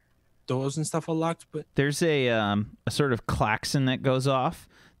sure the doors and stuff are locked. But there's a sort of klaxon that goes off.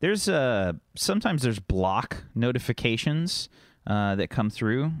 There's sometimes there's block notifications that come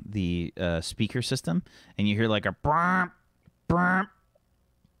through the speaker system, and you hear like a brump, brump,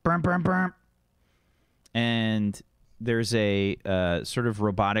 brump, brump, brump. And there's a sort of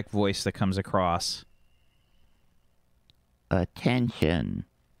robotic voice that comes across. Attention,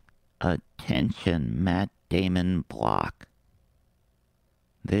 Matt Damon Block.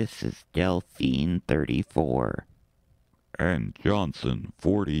 This is Delphine 34. And Johnson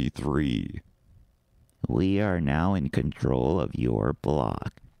 43. We are now in control of your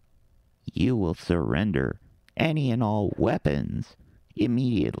block. You will surrender any and all weapons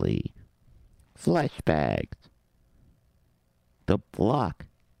immediately. Fleshbags. The block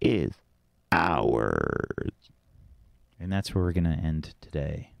is ours. And that's where we're going to end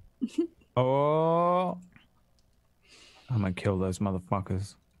today. Oh. I'm going to kill those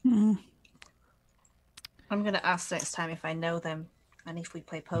motherfuckers. Mm. I'm going to ask next time if I know them and if we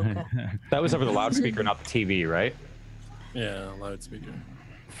play poker. That was over the loudspeaker, not the TV, right? Yeah, loudspeaker.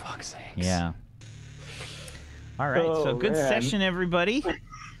 Fuck's sakes. Yeah. All right. So good session, everybody. Good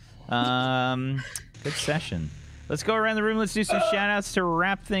session. Let's go around the room. Let's do some shout outs to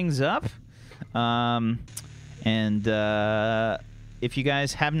wrap things up. And if you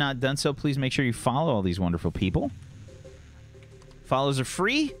guys have not done so, please make sure you follow all these wonderful people. Follows are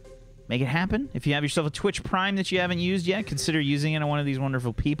free. Make it happen. If you have yourself a Twitch Prime that you haven't used yet, consider using it on one of these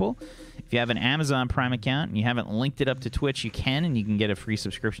wonderful people. If you have an Amazon Prime account and you haven't linked it up to Twitch, you can, and you can get a free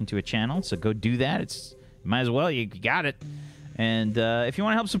subscription to a channel. So go do that. Might as well. You got it. And if you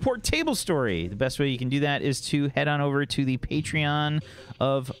want to help support Table Story, the best way you can do that is to head on over to the Patreon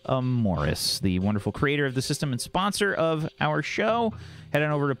of Morris, the wonderful creator of the system and sponsor of our show. Head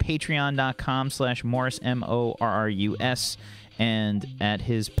on over to patreon.com/Morris, MORRUS. And at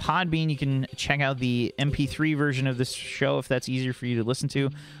his Podbean, you can check out the MP3 version of this show if that's easier for you to listen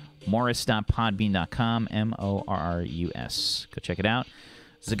to. Morris.podbean.com, MORRUS. Go check it out.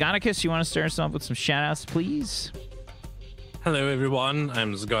 Zagonicus, you want to start us off with some shout-outs, please? Hello, everyone.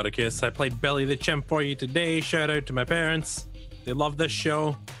 I'm Zagonicus. I played Belly the Chimp for you today. Shout out to my parents. They love this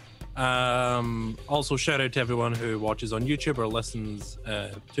show. Also, shout out to everyone who watches on YouTube or listens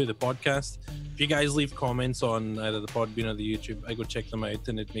to the podcast. If you guys leave comments on either the Podbean or the YouTube, I go check them out,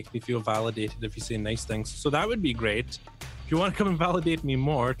 and it makes me feel validated if you say nice things. So that would be great. If you want to come and validate me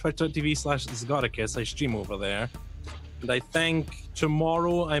more, twitch.tv/Zagonicus. I stream over there. And I think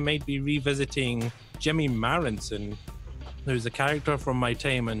tomorrow I might be revisiting Jimmy Marinson, who's a character from my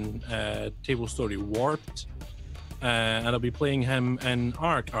time in Table Story Warped. And I'll be playing him in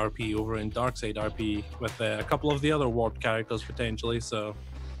Arc RP over in Darkside RP with a couple of the other Warped characters potentially. So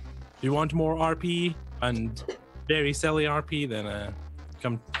if you want more RP and very silly RP, then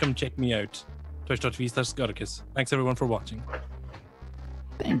come check me out. Twitch.tv/Zagonicus. Thanks everyone for watching.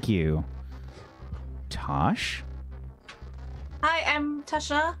 Thank you. Tosh? Hi, I'm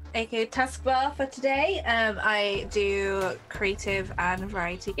Tasha, aka Taskbar for today. I do creative and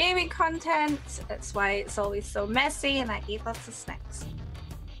variety gaming content. That's why it's always so messy, and I eat lots of snacks.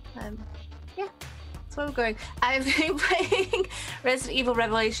 Yeah, that's where we're going. I've been playing Resident Evil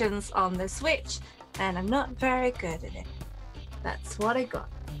Revelations on the Switch, and I'm not very good at it. That's what I got,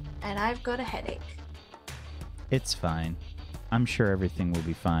 and I've got a headache. It's fine. I'm sure everything will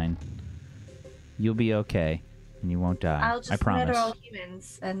be fine. You'll be okay. And you won't die. I'll just I promise. murder all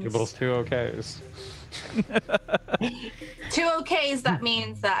humans. And You're both 2 OKs. 2 OKs, that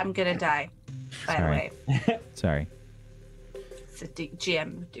means that I'm gonna die. By the way. Sorry. It's a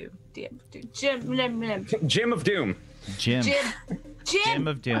GM of Doom. Jim of Doom. Jim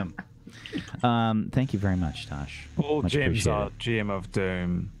of Doom. Thank you very much, Tosh. All Much Jims appreciated. are Jim of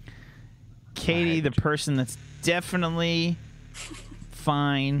Doom. Katie, the person that's definitely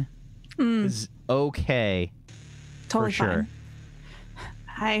fine, is okay. Totally for sure. fine.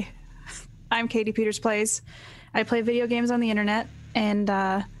 Hi, I'm Katie Peters Plays. I play video games on the internet, and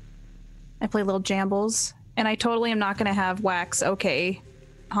I play little jambles, and I totally am not going to have Wax okay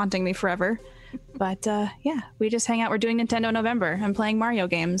haunting me forever. But yeah, we just hang out. We're doing Nintendo November. I'm playing Mario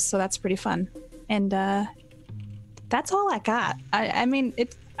games, so that's pretty fun. And that's all I got. I mean,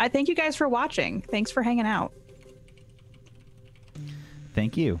 I thank you guys for watching. Thanks for hanging out.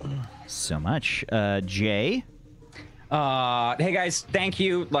 Thank you so much. Jay? Hey guys, thank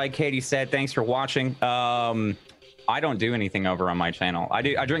you. Like Katie said, thanks for watching. I don't do anything over on my channel.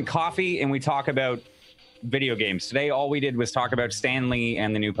 I drink coffee and we talk about video games. Today, all we did was talk about Stan Lee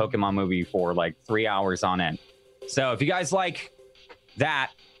and the new Pokemon movie for like 3 hours on end. So if you guys like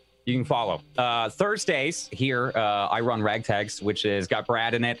that, you can follow. Thursdays here, I run Ragtags, which has got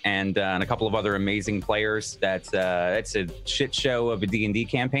Brad in it and a couple of other amazing players. It's a shit show of a D&D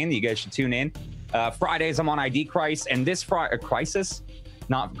campaign that you guys should tune in. Fridays, I'm on ID Crisis, and this Friday, Crisis?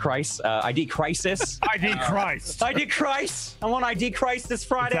 Not Christ, ID Crisis. ID Christ. ID Christ. I'm on ID Christ this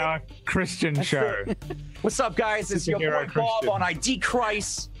Friday. It's our Christian show. What's up, guys? It's your boy Bob on ID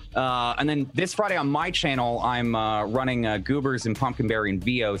Christ. And then this Friday on my channel, I'm running Goobers and Pumpkinberry and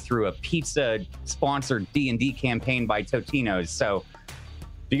VO through a pizza-sponsored D&D campaign by Totino's. So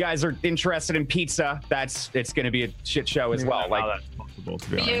if you guys are interested in pizza, it's going to be a shit show as well. Like, that's possible, to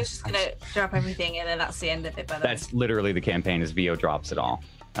be VO's honest. just going to drop everything in, and that's the end of it. By the way. That's literally the campaign, is VO drops it all.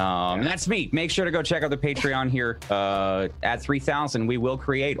 And that's me. Make sure to go check out the Patreon here. At 3,000, we will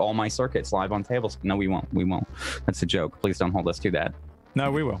create all my circuits live on tables. No, we won't. We won't. That's a joke. Please don't hold us to that. No,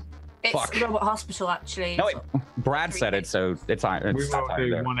 we will. It's Robot Hospital, actually. No, wait, Brad said it, so it's we will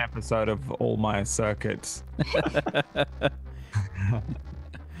do one episode of all my circuits.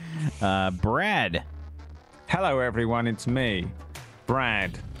 Brad. Hello, everyone. It's me,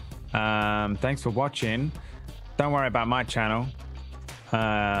 Brad. Thanks for watching. Don't worry about my channel.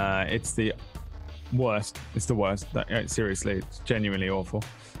 It's the worst. It's the worst. Seriously, it's genuinely awful.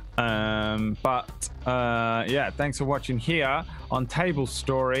 Yeah, thanks for watching. Here on Table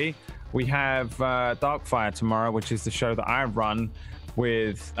Story, we have Darkfire tomorrow, which is the show that I run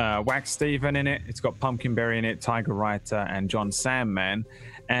with Wax Steven in it. It's got Pumpkinberry in it, Tiger Writer, and John Sandman.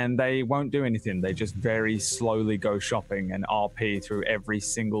 And they won't do anything. They just very slowly go shopping and RP through every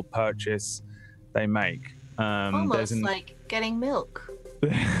single purchase they make. Almost like getting milk.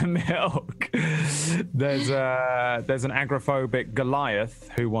 Milk. There's an agoraphobic Goliath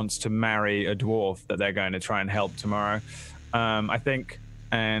who wants to marry a dwarf that they're going to try and help tomorrow, I think,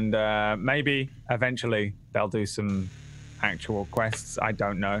 and maybe eventually they'll do some actual quests. I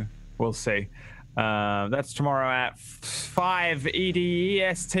don't know. We'll see. That's tomorrow at 5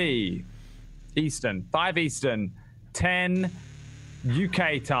 EDEST Eastern, 5 Eastern, 10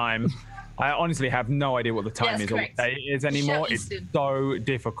 UK time. I honestly have no idea what the time is anymore. It's so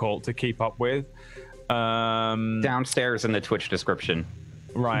difficult to keep up with. Downstairs in the Twitch description.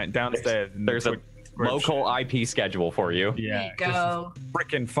 Right, downstairs. There's a local IP schedule for you. Yeah, there you go.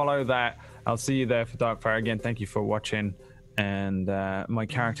 Frickin' follow that. I'll see you there for Darkfire. Again, thank you for watching. And my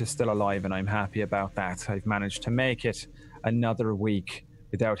character's still alive, and I'm happy about that. I've managed to make it another week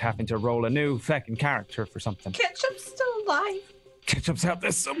without having to roll a new fucking character for something. Ketchup's still alive. Ketchup's out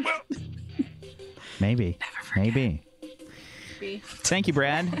there somewhere. Maybe. Thank you,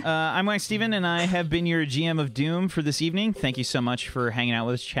 Brad. I'm Wax Steven, and I have been your GM of Doom for this evening. Thank you so much for hanging out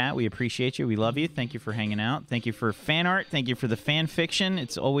with us, chat. We appreciate you. We love you. Thank you for hanging out. Thank you for fan art. Thank you for the fan fiction.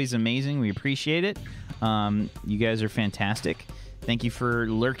 It's always amazing. We appreciate it. You guys are fantastic. Thank you for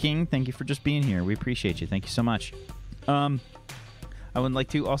lurking. Thank you for just being here. We appreciate you. Thank you so much. I would like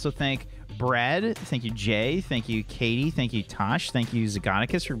to also thank Brad. Thank you, Jay. Thank you, Katie. Thank you, Tosh. Thank you,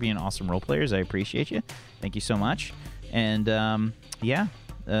 Zagonicus, for being awesome role players. I appreciate you. Thank you so much. And tomorrow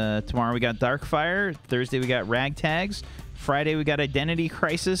we got Darkfire. Thursday we got Ragtags. Friday we got Identity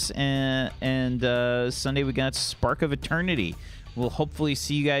Crisis. And Sunday we got Spark of Eternity. We'll hopefully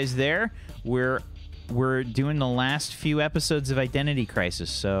see you guys there. We're doing the last few episodes of Identity Crisis,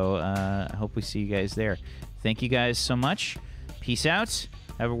 so I hope we see you guys there. Thank you guys so much. Peace out.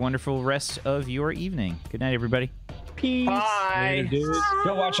 Have a wonderful rest of your evening. Good night, everybody. Peace. Bye.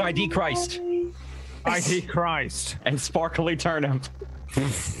 Go watch ID Christ. ID Christ. And Sparkly Turnip.